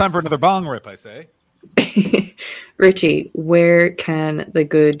 It's time for another bong rip, I say. Richie, where can the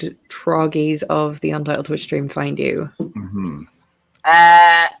good troggies of the Untitled Twitch stream find you? Mm-hmm.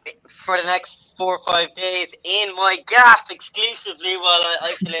 For the next 4 or 5 days in my gaff exclusively while I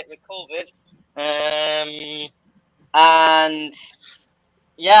isolate with COVID. And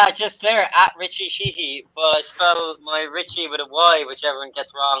yeah, just there at Richie Sheehy, but I spell my Richie with a Y, which everyone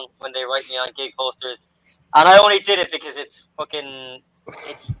gets wrong when they write me on gig posters. And I only did it because it's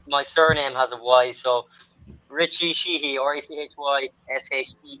my surname has a Y, so Richie Sheehy, RECHY,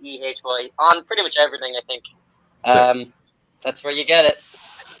 on pretty much everything, I think. That's where you get it.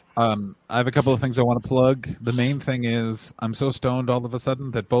 I have a couple of things I want to plug. The main thing is I'm so stoned all of a sudden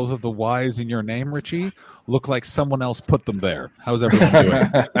that both of the Y's in your name, Richie, look like someone else put them there. How's everyone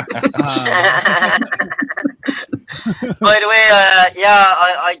doing? By the way,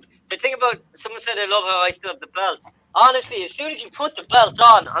 the thing about someone said they love how I still have the belt. Honestly, as soon as you put the belt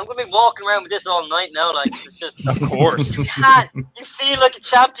on, I'm gonna be walking around with this all night now. Like it's just, of course, you feel like a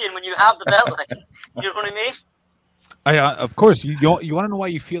champion when you have the belt. Like, you know what I mean? Of course. You want to know why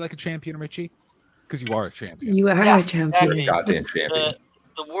you feel like a champion, Richie? Because you are a champion. You are a champion. Exactly. Goddamn champion.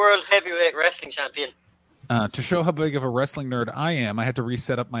 The world heavyweight wrestling champion. To show how big of a wrestling nerd I am, I had to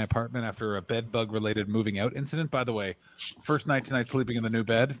reset up my apartment after a bed bug related moving out incident. By the way, first night tonight sleeping in the new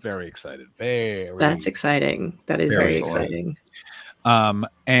bed. Very excited. That's exciting. That is very exciting.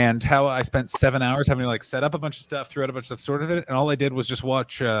 And how I spent 7 hours having to set up a bunch of stuff, throw out a bunch of stuff, sorted it, and all I did was just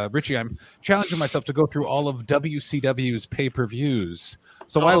watch Richie. I'm challenging myself to go through all of WCW's pay-per-views.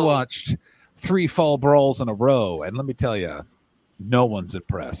 So I watched 3 fall brawls in a row, and let me tell you, no one's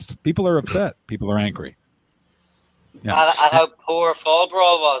impressed. People are upset. People are angry. Yeah. At how poor Fall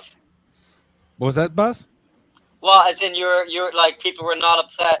Brawl was. What was that, Buzz? Well, as in you're like people were not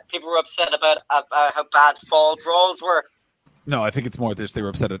upset. People were upset about how bad Fall Brawls were. No, I think it's more this. They were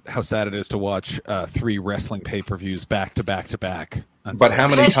upset at how sad it is to watch 3 wrestling pay-per-views back to back to back. But how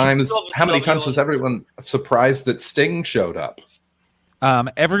many times was everyone surprised that Sting showed up?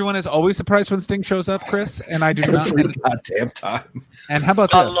 Everyone is always surprised when Sting shows up, Chris, and I do not. Every goddamn time. And how about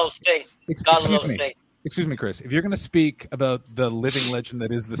Gotta this? love Sting. Excuse me. Excuse me, Chris. If you're going to speak about the living legend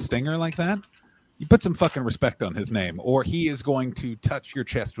that is the Stinger like that, you put some fucking respect on his name, or he is going to touch your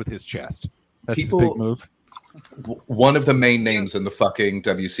chest with his chest. That's his big move. One of the main names in the fucking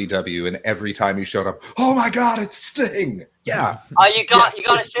WCW, and every time he showed up, oh my god, it's Sting! Yeah. You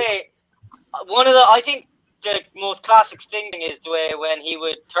gotta say, I think the most classic Sting thing is the way when he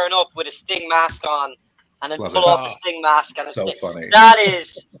would turn up with a Sting mask on and then pull off the Sting mask. And so funny. That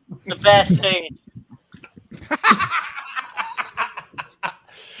is the best thing.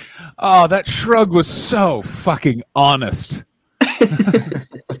 Oh, that shrug was so fucking honest.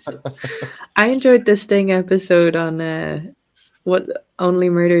 I enjoyed the Sting episode on Only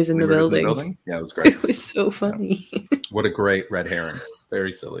Murders in the Building. Yeah, it was great. It was so funny. What a great red herring.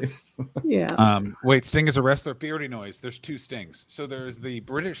 Very silly. Yeah. Wait, Sting is a wrestler. Beardy noise. There's 2 Stings. So there's the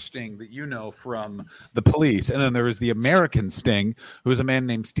British Sting that you know from The Police, and then there is the American Sting, who is a man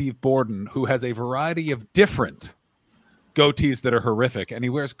named Steve Borden, who has a variety of different goatees that are horrific, and he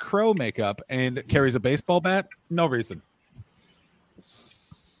wears crow makeup and carries a baseball bat. No reason.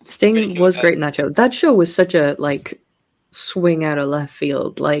 Sting was great in that show. That show was such a swing out of left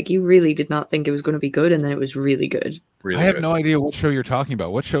field. Like, you really did not think it was going to be good, and then it was really good. Really I have good. no idea what show you're talking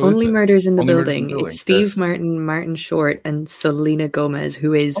about. What show Only is this? Murders in the Only Murders in Building. the Building. It's Steve Yes. Martin Short, and Selena Gomez,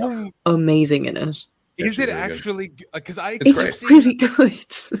 who is amazing in it. Is Yeah, it she's really good. actually? Because I It's keep great. seeing- Really good.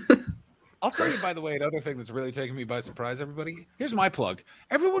 I'll tell you, by the way, another thing that's really taken me by surprise, everybody. Here's my plug.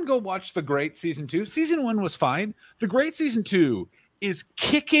 Everyone go watch The Great Season 2. Season 1 was fine. The Great Season 2 is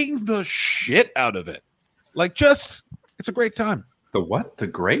kicking the shit out of it. It's a great time. The what? The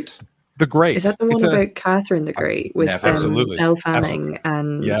Great? The Great. Is that the one It's about Catherine the Great with Absolutely. Elle Fanning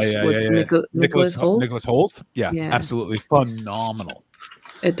and Nicholas Hoult? Nicholas Hoult? Yeah, Yeah. absolutely phenomenal.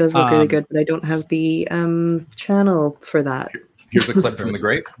 It does look really good, but I don't have the channel for that. Here's a clip from The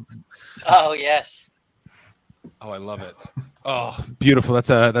Great. Oh yes. Oh, I love it. Oh, beautiful. That's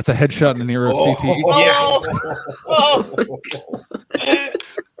a headshot in an era of CTE. Yes.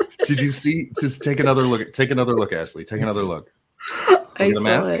 Did you see? Just take another look. Take another look, Ashley. Take another look. I The saw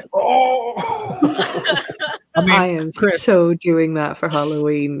mask. it. Oh. I am Chris. so doing that for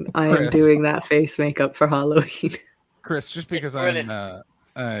Halloween. I am Chris. doing that face makeup for Halloween. Chris, just because Brilliant. I'm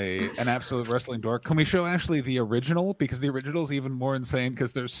an absolute wrestling dork, can we show Ashley the original? Because the original is even more insane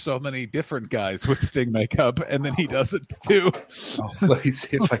because there's so many different guys with Sting makeup, and then he does it too. Oh, let me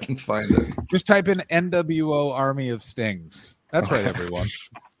see if I can find it. Just type in NWO Army of Stings. That's right, everyone.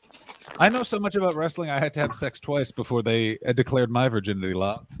 I know so much about wrestling, I had to have sex twice before they declared my virginity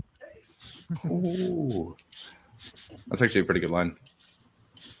law. Ooh. That's actually a pretty good line.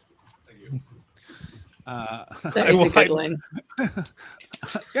 That is a good line.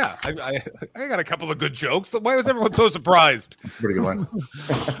 Yeah, I got a couple of good jokes. Why was everyone so surprised? That's a pretty good line.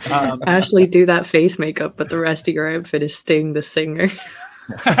 Ashley, do that face makeup, but the rest of your outfit is Sting the singer.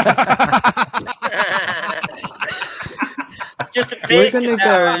 Just a We're big gonna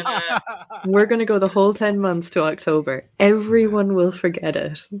guitar go. We're gonna go the whole 10 months to October. Everyone will forget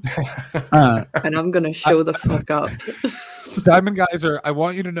it, and I'm gonna show the fuck up. Diamond Geyser, I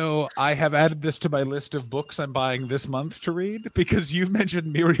want you to know I have added this to my list of books I'm buying this month to read because you've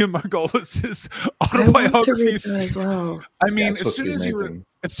mentioned Miriam Margolis's I want to read autobiographies. that as well. I mean, Yeah, it's as supposed to be amazing.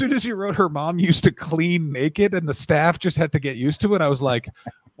 soon as you wrote her mom used to clean naked and the staff just had to get used to it, I was like,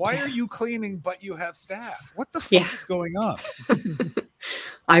 why are you cleaning but you have staff? What the fuck is going on?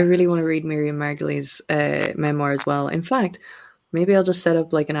 I really want to read Miriam Margolyes' memoir as well. In fact, maybe I'll just set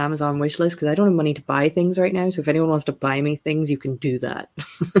up like an Amazon wish list because I don't have money to buy things right now. So if anyone wants to buy me things, you can do that.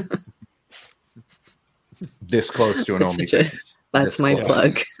 This close to an OnlyFans. That's This my close.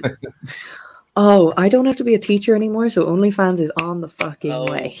 plug. Oh, I don't have to be a teacher anymore, so OnlyFans is on the fucking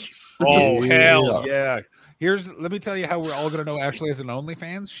way. Oh, hell yeah. Let me tell you how we're all going to know Ashley as an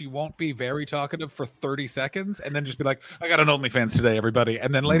OnlyFans. She won't be very talkative for 30 seconds and then just be like, I got an OnlyFans today, everybody.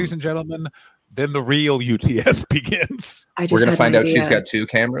 And then, ladies and gentlemen, then the real UTS begins. I just We're gonna had find an out she's idea. got 2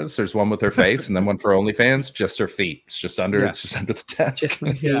 cameras. There's one with her face, and then one for OnlyFans. Just her feet. It's just under. Yeah. It's just under the desk. Just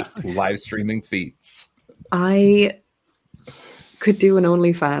my feet. Live streaming feet. I could do an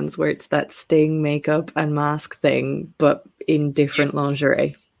OnlyFans where it's that Sting makeup and mask thing, but in different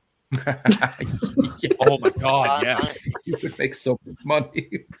lingerie. Oh my God, yes. You would make so much money.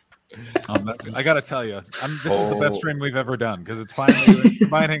 I gotta tell you, this is the best stream we've ever done because it's finally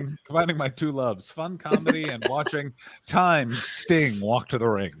combining my two loves: fun comedy and watching Sting walk to the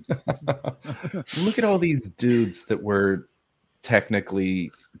ring. Look at all these dudes that were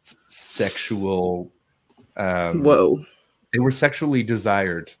technically sexual. Whoa! They were sexually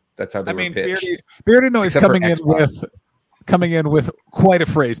desired. That's how they were pitched. Beardy Noise coming in with quite a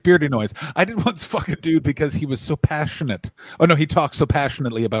phrase. Beardy Noise. I did once fuck a dude because he was so passionate. Oh no, he talked so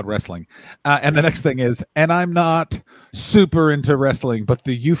passionately about wrestling. And the next thing is, and I'm not super into wrestling, but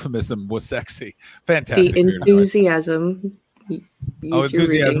the euphemism was sexy. Fantastic. The enthusiasm.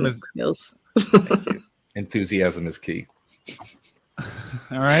 Enthusiasm is skills. Enthusiasm is key.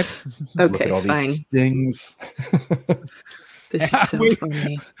 All right. Okay, Look at all fine. these stings. This is so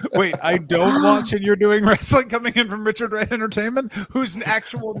funny. Wait, I don't watch and you're doing wrestling coming in from Richard Wright Entertainment, whose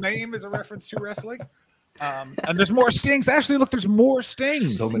actual name is a reference to wrestling. And there's more stings. Actually, look, there's more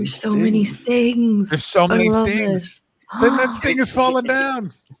stings. There's so many stings. There's so many stings. Then that sting has fallen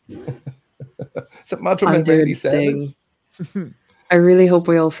down. Is it Macho Man Randy Savage? I really hope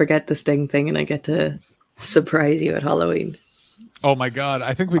we all forget the sting thing and I get to surprise you at Halloween. Oh my God,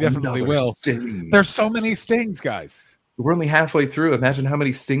 I think we definitely will. Sting. There's so many stings, guys. We're only halfway through. Imagine how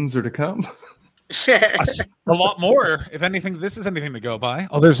many stings are to come. A lot more. If anything, this is anything to go by.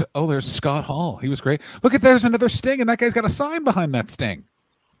 There's Scott Hall. He was great. Look at there's another sting, and that guy's got a sign behind that sting.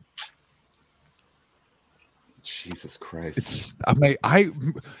 Jesus Christ!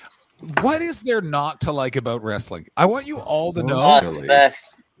 What is there not to like about wrestling? I want you all to know.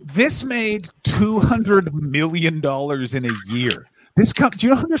 This made $200 million in a year. Do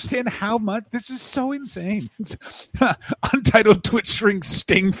you understand how much? This is so insane. Untitled Twitch String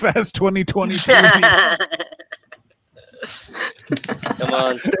Sting Fest 2022. Come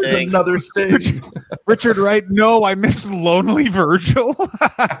on, there's another sting. Richard Wright. No, I missed Lonely Virgil.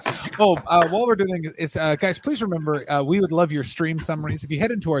 While we're doing is, guys, please remember, we would love your stream summaries. If you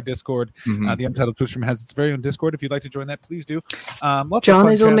head into our Discord, the Untitled Twitch Stream has its very own Discord. If you'd like to join that, please do.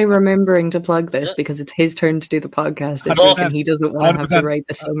 John is only remembering to plug this because it's his turn to do the podcast this week, and he doesn't want to have to write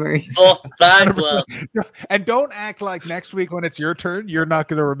the summaries. And don't act like next week when it's your turn, you're not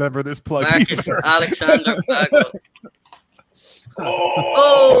going to remember this plug either. Alexander Bagwell.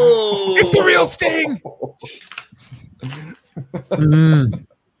 Oh! It's the real Sting! And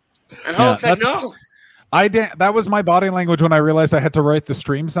Hulk said no. That was my body language when I realized I had to write the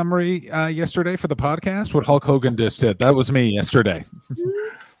stream summary yesterday for the podcast. What Hulk Hogan just did. That was me yesterday.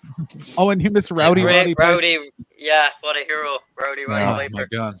 And you missed Rowdy. Yeah, what a hero, Rowdy. Oh my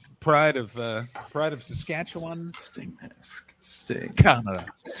God! Pride of Saskatchewan. Sting. Canada.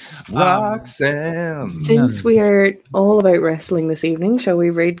 Roxanne. Since we are all about wrestling this evening, shall we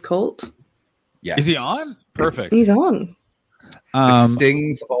raid Colt? Yes. Is he on? Perfect. He's on.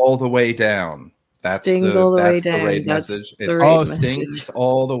 Stings all the way down. That's all the way down. The raid message. Stings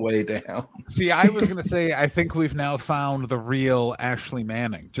all the way down. See, I was going to say, I think we've now found the real Ashley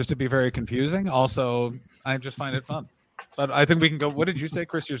Manning, just to be very confusing. Also, I just find it fun. But I think we can go. What did you say,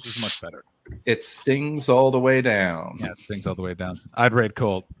 Chris? Yours is much better. It stings all the way down. Yeah, it stings all the way down. I'd raid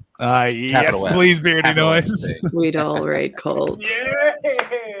Colt. Yes, please, Beardy Noise. We'd all raid Colt. Yeah.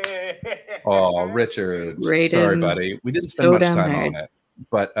 Oh, Richard. Sorry, buddy. We didn't spend much time on it.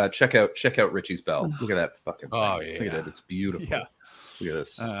 But check out Richie's belt. Look at that fucking thing. Oh, yeah. Look at it. It's beautiful. Yeah. Look at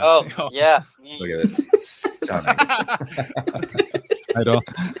this. Yeah. Look at this. Stunning.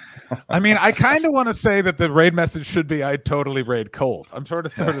 I mean, I kind of want to say that the raid message should be, I totally raid Colt. I'm sort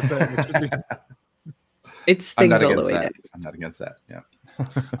of saying it should be. It stings all the way down. I'm not against that. Yeah.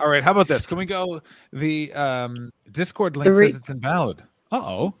 All right. How about this? Can we go? The Discord link says it's invalid.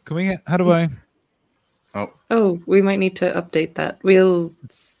 Can we? How do I? Oh, we might need to update that. We'll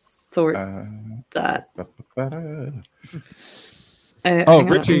sort that. Richie. I'm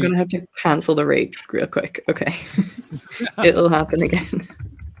going to have to cancel the raid real quick. Okay. It'll happen again.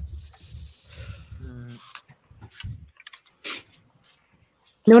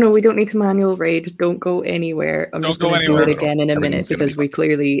 No, we don't need to manual raid. Don't go anywhere. I'm just going to do it again in a minute because we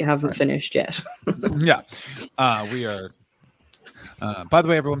clearly haven't finished yet. Yeah. We are. By the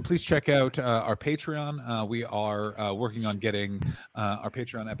way, everyone, please check out our Patreon. We are working on getting our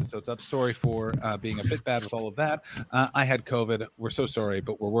Patreon episodes up. Sorry for being a bit bad with all of that. I had COVID. We're so sorry,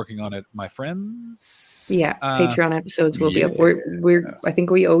 but we're working on it, my friends. Yeah, Patreon episodes will be up. I think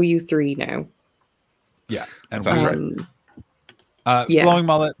we owe you 3 now. Yeah, and Flowing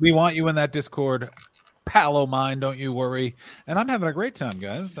Mullet, we want you in that Discord. Palo mine, don't you worry. And I'm having a great time,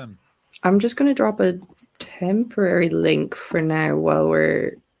 guys. I'm just going to drop a temporary link for now while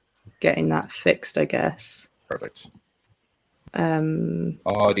we're getting that fixed, I guess. Perfect.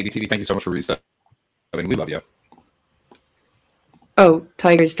 DDTV, thank you so much for resetting. We love you. Oh,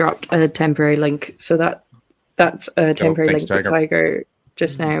 Tiger's dropped a temporary link, so that's a temporary link for Tiger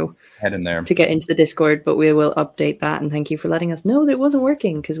just now. Head in there to get into the Discord, but we will update that. And thank you for letting us know that it wasn't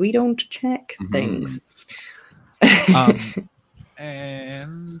working because we don't check things. But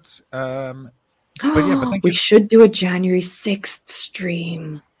we should do a January 6th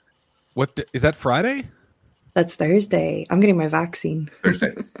stream. What is that? Friday? That's Thursday. I'm getting my vaccine.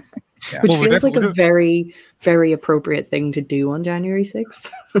 Thursday. Yeah. Which feels like a very, very appropriate thing to do on January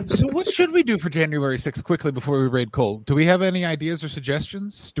 6th. So what should we do for January 6th quickly before we raid Cole? Do we have any ideas or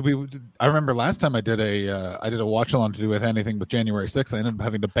suggestions? I remember last time I did a watch along to do with anything but January 6th. I ended up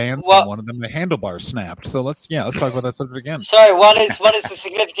having to ban someone and then the handlebars snapped. So let's talk about that subject again. Sorry, what is the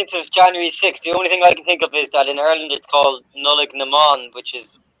significance of January 6th? The only thing I can think of is that in Ireland it's called Nullig Naman, which is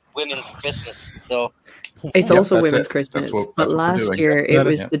Women's Christmas. So it's also Women's Christmas, but last year it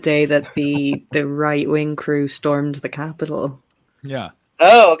was the day that the right-wing crew stormed the Capitol. Yeah.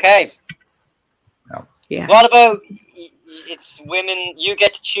 Oh, okay. Yeah. What about it's women? You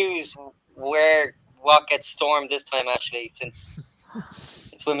get to choose what gets stormed this time, actually, since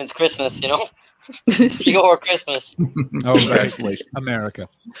it's Women's Christmas, you know? Your Christmas. Oh, congratulations, America.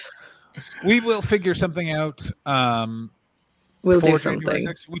 We will figure something out. We'll do something.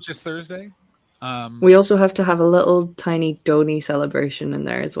 6th, which is Thursday. We also have to have a little tiny Donny celebration in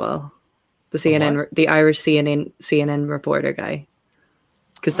there as well. The Irish CNN reporter guy,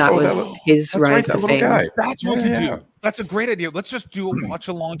 because that was his rise to fame. That's what we could do. That's a great idea. Let's just do a watch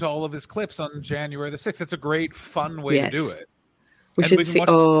along to all of his clips on January the 6th. That's a great, fun way to do it.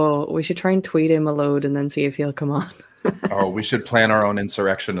 We should try and tweet him a load and then see if he'll come on. We should plan our own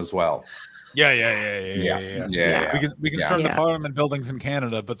insurrection as well. Yeah. We can storm the Parliament buildings in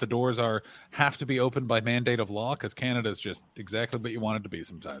Canada, but the doors have to be opened by mandate of law because Canada is just exactly what you want it to be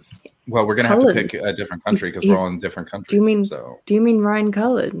sometimes. Well, we're going to have to pick a different country because we're all in different countries. Do you mean Ryan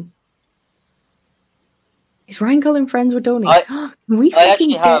Cullen? Is Ryan Cullen friends with Donny?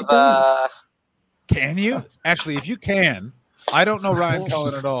 Can you? Actually, if you can, I don't know Ryan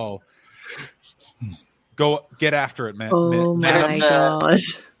Cullen at all. Go get after it, man. Oh my god.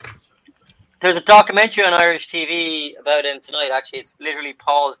 There's a documentary on Irish TV about him tonight. Actually, it's literally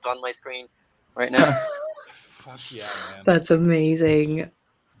paused on my screen right now. Fuck yeah, man. That's amazing.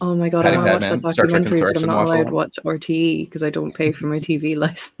 Oh my god, I want to watch that documentary, but I'm not allowed to watch RTE because I don't pay for my TV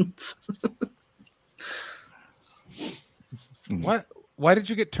license. What? Why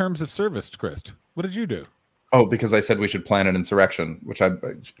did you get terms of service, Chris? What did you do? Oh, because I said we should plan an insurrection, which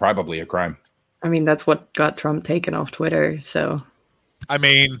is probably a crime. I mean, that's what got Trump taken off Twitter, so... I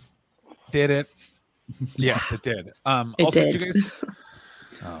mean... Did it? Yes, it did. It did. You guys...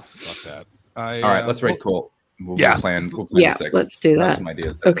 Oh, fuck that. All right, let's rate Colt. We'll plan yeah, 6. Let's do that. Some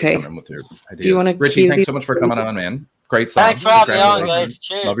ideas okay. Do you want to Richie, thanks so much for coming on, man. Great song. Thanks for having me on, guys.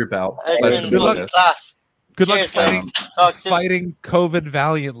 Cheers. Love your belt. Good luck. Good luck fighting COVID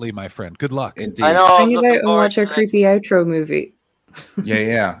valiantly, my friend. Good luck. Indeed. I know. Hang about and watch our creepy outro movie.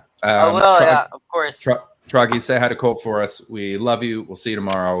 Yeah. Of course. Troggy, say hi to Colt for us. We love you. We'll see you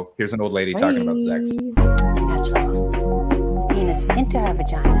tomorrow. Here's an old lady talking about sex. That's all. Penis into her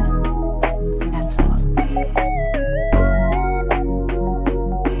vagina. That's all.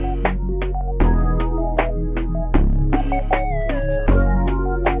 That's all.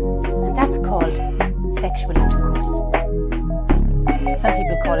 And that's called sexual intercourse. Some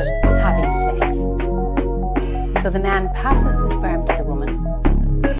people call it having sex. So the man passes the sperm to the woman.